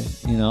 okay.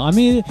 You know, I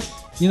mean,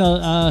 you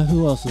know,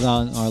 who else is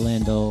out in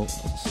Orlando?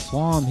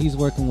 Swam. He's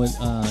working with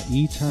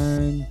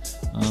E-Turn.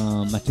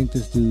 I think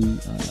this dude,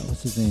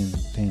 what's his name?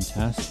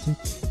 Fantastic,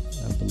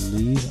 I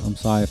believe. I'm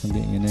sorry if I'm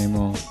getting your name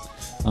wrong.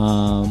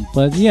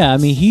 But yeah, I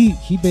mean,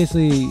 he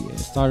basically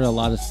started a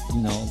lot of,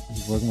 you know,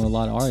 he's working with a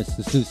lot of artists.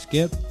 This dude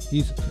Skip,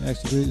 he's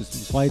actually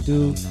this white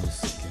dude.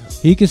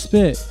 He can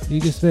spit. He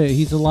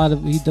does a lot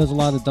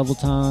of double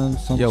time,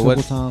 some Yo,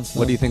 triple time stuff.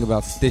 what do you think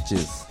about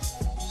Stitches?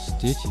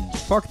 Stitches.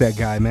 Fuck that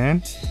guy,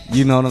 man.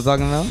 You know what I'm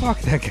talking about?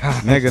 Fuck that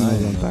guy. Mega knows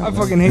what I'm talking I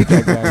about. fucking hate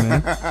that guy,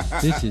 man.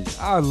 Stitches.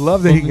 I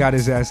love that he got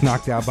his ass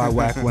knocked out by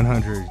Whack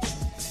 100.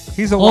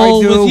 He's a Oh,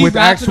 white was dude he with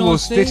rapping actual on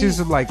stage?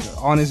 stitches like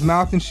on his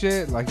mouth and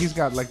shit. Like he's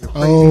got like the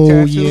crazy Oh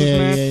tattoos, yeah,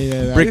 man.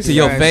 yeah. Brick This to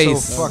your guy is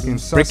face. so fucking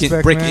brick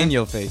suspect, brick man. in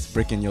your face.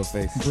 Brick in your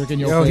face. Brick in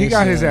your Yo, face. he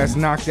got his yeah. ass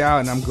knocked out,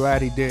 and I'm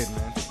glad he did,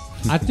 man.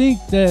 I think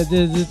the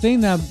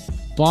thing that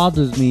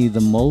bothers me the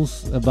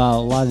most about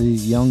a lot of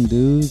these young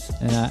dudes,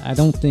 and I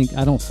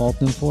don't fault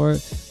them for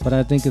it, but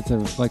I think it's a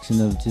reflection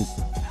of just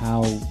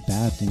how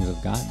bad things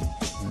have gotten.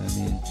 You know what I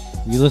mean?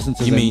 If you listen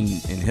to You them,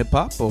 mean in hip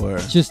hop or?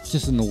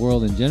 just in the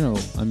world in general.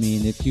 I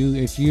mean, if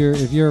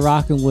you're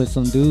rocking with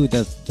some dude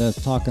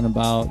that's talking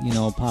about, you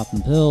know,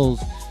 popping pills,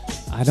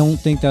 I don't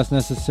think that's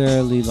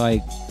necessarily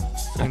like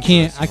I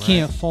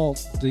can't fault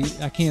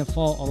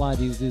a lot of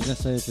these dudes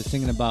necessarily for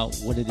singing about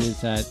what it is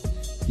that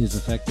is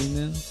affecting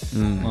them.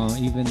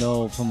 Even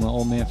though from an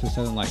old man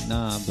perspective, like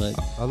nah, but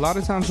A lot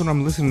of times when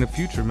I'm listening to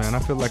Future, man, I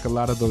feel like a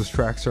lot of those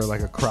tracks are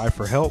like a cry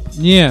for help,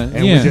 yeah,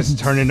 and yeah. we're just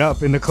turning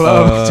up in the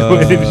club to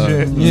it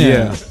and shit.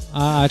 Yeah,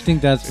 I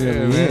think that's really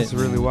Yeah, man, it. it's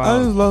really I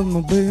wild. just love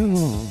my baby.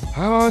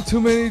 I'm on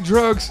too many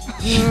drugs. I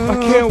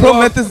can't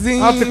walk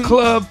Promethazine. out the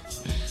club.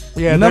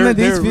 Yeah, None they're- of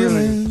these they're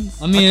really- feelings.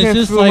 I mean, I it's can't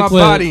just feel like my what,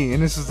 body,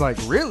 and this is like,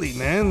 really,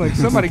 man? Like,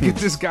 somebody get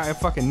this guy a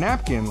fucking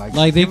napkin. Like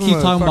they give him keep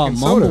a talking about fucking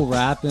soda. mumble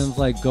rap, and it's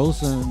like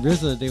Ghost and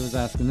RZA, they was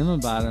asking them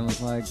about it, and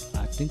it's like,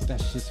 I think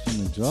that's just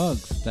from the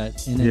drugs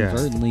that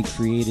inadvertently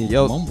created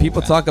Yo, mumble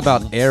people rap, talk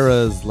about you know?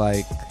 eras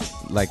like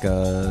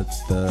the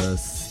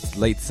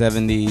late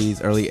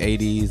 70s, early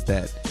 80s,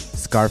 that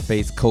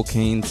Scarface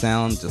cocaine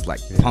sound, just like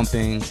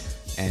pumping,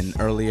 and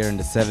earlier in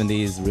the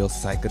 70s, real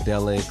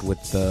psychedelic with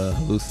the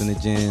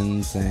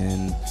hallucinogens.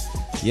 And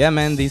yeah,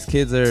 man, these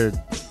kids are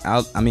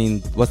out. I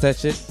mean, what's that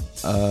shit?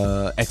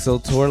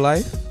 Exo Tour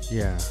Life.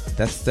 Yeah,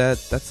 That's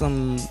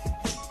some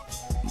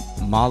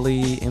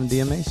Molly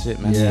MDMA shit,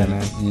 man. Yeah,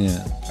 man.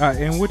 Yeah.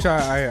 in which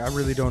I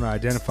really don't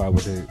identify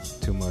with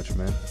it too much,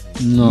 man.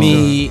 No.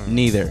 Me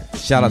neither.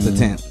 Shout out to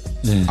Tent.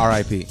 Yeah.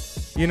 R.I.P.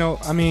 You know,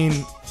 I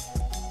mean,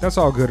 that's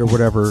all good or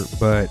whatever,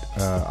 but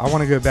I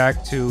want to go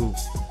back to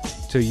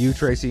you,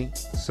 Tracy.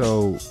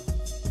 So,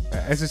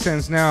 as it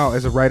stands now,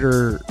 as a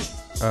writer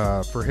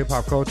for hip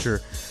hop culture,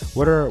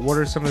 what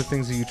are some of the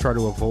things that you try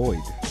to avoid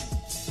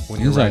when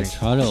you're Things I writing?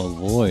 try to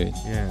avoid.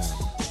 Yeah,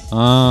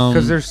 Um,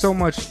 because there's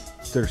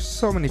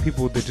so many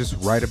people that just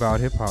write about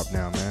hip hop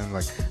now, man.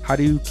 Like, how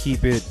do you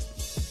keep it?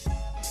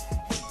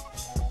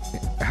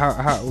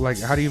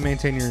 How do you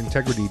maintain your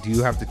integrity? Do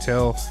you have to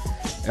tell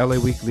LA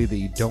Weekly that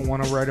you don't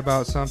want to write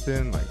about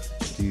something? Like,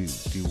 do you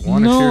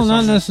want to share no, something?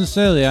 not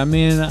necessarily. I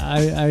mean,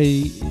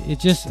 I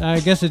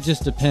guess it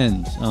just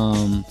depends.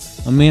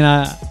 I mean,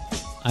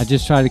 I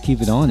just try to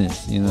keep it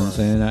honest. You know what I'm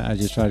saying? I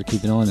just try to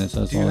keep it honest.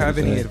 That's Do you all I have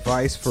can any say.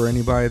 advice for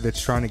anybody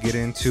that's trying to get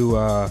into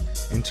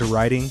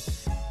writing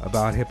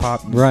about hip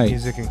hop Right.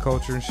 music and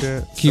culture and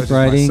shit? Keep such as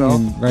writing myself?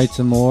 and write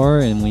some more,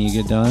 and when you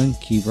get done,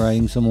 keep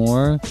writing some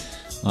more.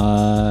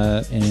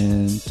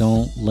 And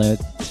don't let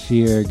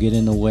fear get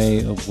in the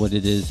way of what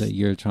it is that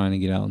you're trying to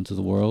get out into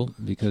the world,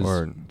 because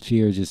Word.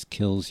 fear just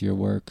kills your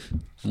work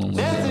one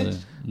way or the other.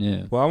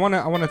 Yeah. Well, I want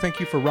to thank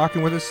you for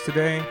rocking with us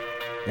today,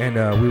 and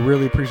we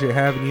really appreciate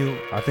having you.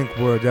 I think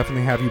we'll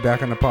definitely have you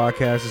back on the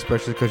podcast,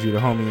 especially because you're the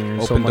homie and you're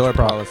in so Open much door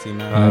pro- policy,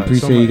 man. I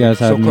appreciate you guys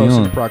having so me close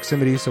on. in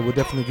proximity, so we'll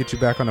definitely get you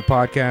back on the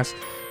podcast.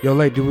 Yo,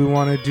 Late, do we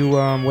want to do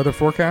weather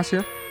forecast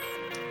here?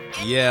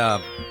 Yeah,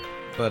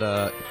 but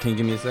can you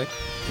give me a sec?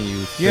 Can you?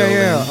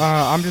 Yeah. fill in?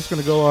 I'm just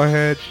gonna go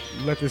ahead,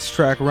 let this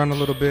track run a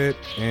little bit,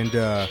 and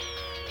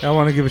I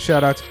want to give a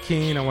shout out to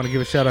Keen. I want to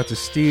give a shout out to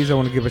Steez. I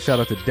want to give a shout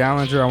out to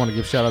Dallinger. I want to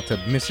give a shout out to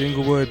Miss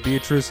Inglewood,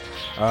 Beatrice.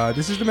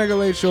 This is the Mega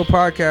Late Show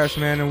podcast,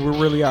 man, and we're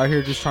really out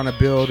here just trying to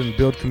build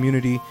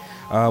community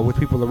with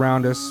people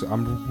around us.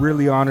 I'm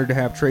really honored to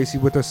have Tracy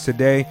with us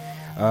today.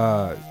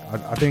 I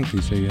think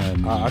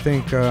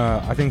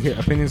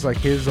opinions like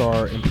his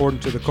are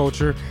important to the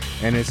culture,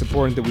 and it's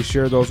important that we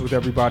share those with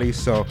everybody.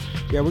 So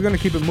yeah, we're gonna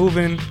keep it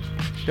moving.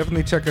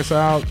 Definitely check us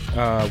out.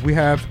 We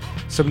have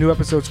some new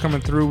episodes coming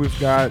through. We've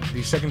got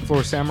the Second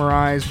Floor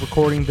Samurais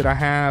recording that I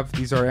have.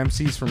 These are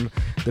MCs from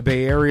the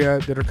Bay Area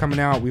that are coming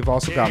out. We've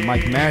also got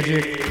Mike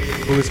Magic,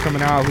 who is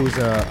coming out, who's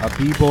a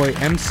b-boy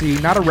MC,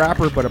 not a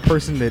rapper, but a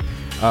person that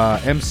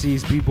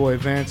MCs b-boy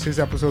events. His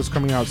episode's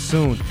coming out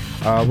soon.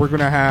 We're going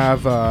to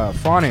have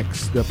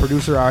Phonics, the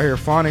producer out here.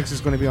 Phonics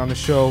is going to be on the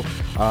show.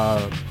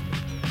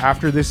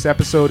 After this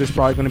episode is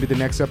probably going to be the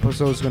next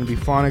episode is going to be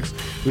Phonics.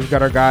 We've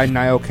got our guy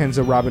Niall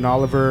Kenza, Robin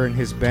Oliver, and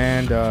his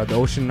band, the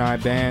Ocean Eye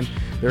Band.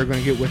 They're going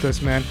to get with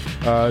us, man.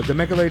 The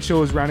Mega Late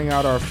Show is rounding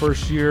out our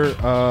first year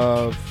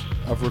of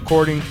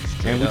recording,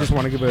 and we just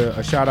want to give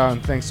a shout out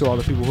and thanks to all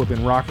the people who have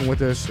been rocking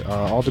with us,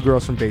 all the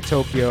girls from Bay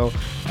Tokyo,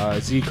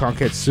 Z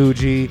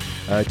Konketsuji,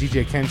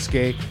 DJ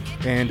Kensuke.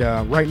 And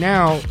right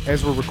now,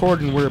 as we're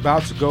recording, we're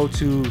about to go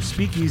to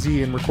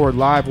Speakeasy and record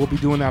live. We'll be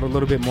doing that a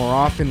little bit more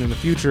often in the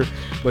future.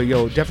 But,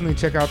 definitely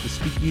check out the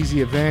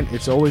Speakeasy event.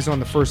 It's always on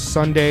the first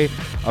Sunday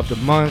of the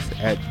month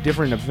at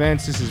different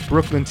events. This is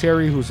Brooklyn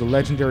Terry, who's a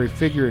legendary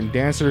figure and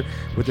dancer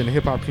within the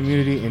hip-hop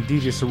community, and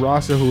DJ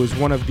Sarasa, who is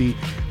one of the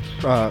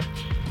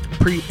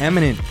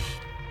preeminent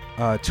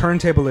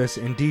turntablists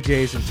and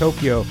DJs in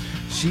Tokyo.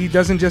 She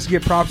doesn't just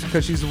get props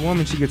because she's a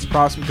woman. She gets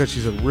props because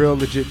she's a real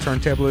legit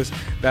turntablist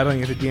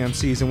battling at the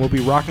DMCs, and we'll be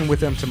rocking with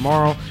them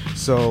tomorrow.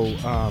 So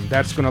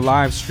that's gonna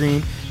live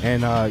stream.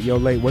 And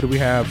Late, what do we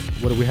have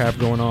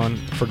going on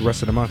for the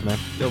rest of the month, man?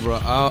 Yo, bro,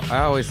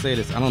 I always say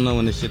this. I don't know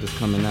when this shit is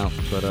coming out,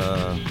 but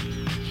I'm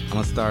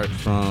gonna start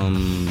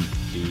from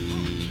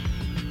the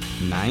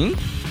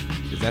 9th.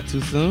 Is that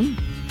too soon?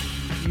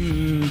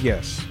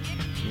 Yes.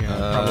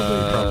 Yeah,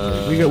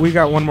 probably. We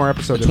got one more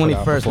episode. The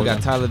 21st, we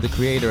got Tyler the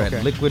Creator at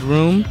Liquid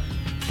Room.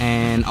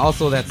 And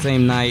also that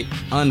same night,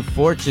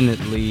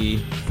 unfortunately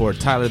for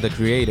Tyler the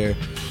Creator,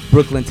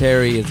 Brooklyn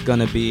Terry is going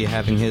to be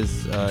having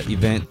his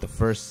event the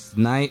first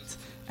night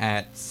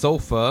at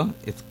Sofa.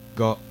 It's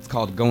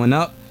called Going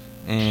Up.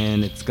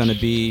 And it's going to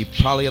be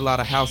probably a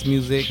lot of house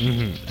music.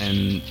 Mm-hmm.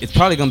 And it's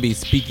probably going to be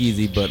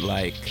speakeasy, but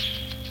like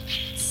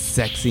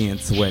sexy and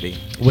sweaty.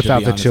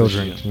 Without the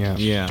children.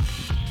 Yeah.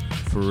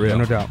 For real. Yeah,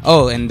 no doubt.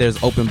 Oh, and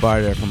there's open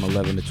bar there from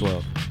 11 to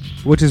 12.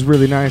 Which is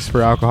really nice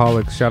for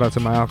alcoholics. Shout out to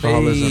my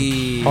alcoholism.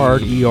 Hey.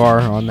 Hard ER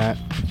on that.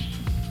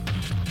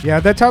 Yeah,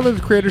 that Tyler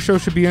the Creator show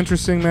should be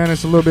interesting, man.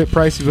 It's a little bit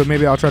pricey, but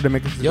maybe I'll try to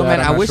make it to Yo, that.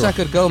 man, I wish I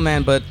could go,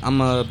 man, but I'm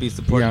going to be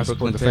supporting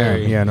Brooklyn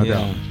Terry. Yeah, no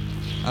doubt.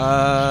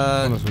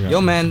 Yo,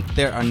 man,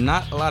 there are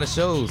not a lot of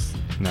shows.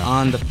 No.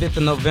 On the 5th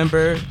of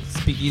November,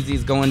 Speakeasy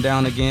is going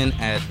down again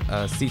at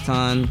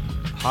Seton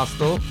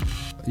Hostel.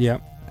 Yep.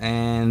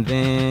 And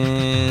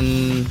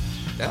then...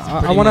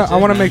 I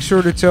want to make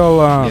sure to tell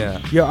I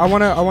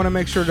want to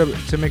make sure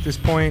to make this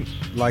point,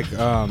 like,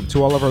 to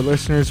all of our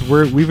listeners.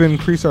 We've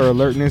increased our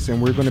alertness,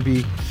 and we are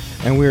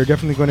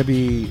definitely going to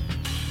be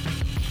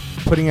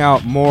putting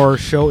out more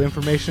show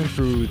information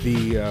through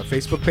the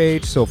Facebook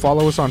page. So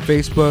follow us on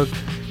Facebook,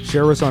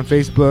 share us on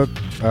Facebook,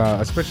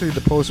 especially the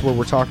posts where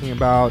we're talking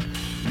about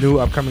new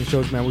upcoming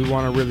shows, man. We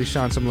want to really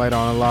shine some light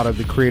on a lot of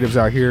the creatives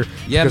out here.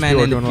 Yeah, man,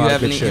 and if you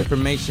have any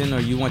information or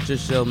you want your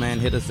show, man,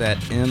 hit us at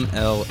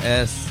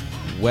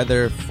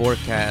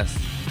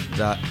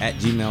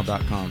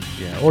mlsweatherforecast@gmail.com.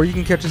 Yeah, or you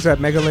can catch us at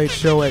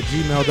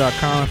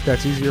megalateshow@gmail.com if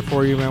that's easier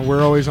for you, man.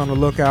 We're always on the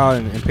lookout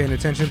and paying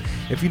attention.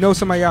 If you know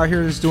somebody out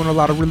here that's doing a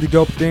lot of really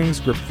dope things,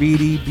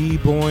 graffiti,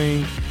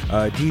 b-boying,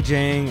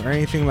 DJing, or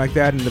anything like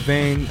that in the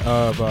vein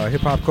of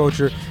hip-hop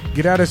culture,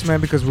 get at us,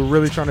 man, because we're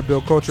really trying to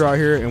build culture out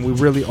here, and we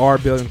really are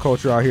building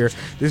culture out here.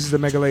 This is the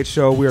Mega Late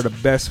Show. We are the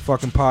best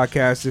fucking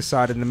podcast this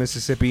side of the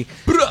Mississippi.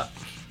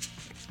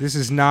 This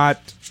is not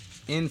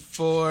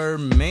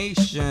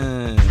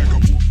information.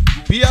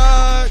 Bia.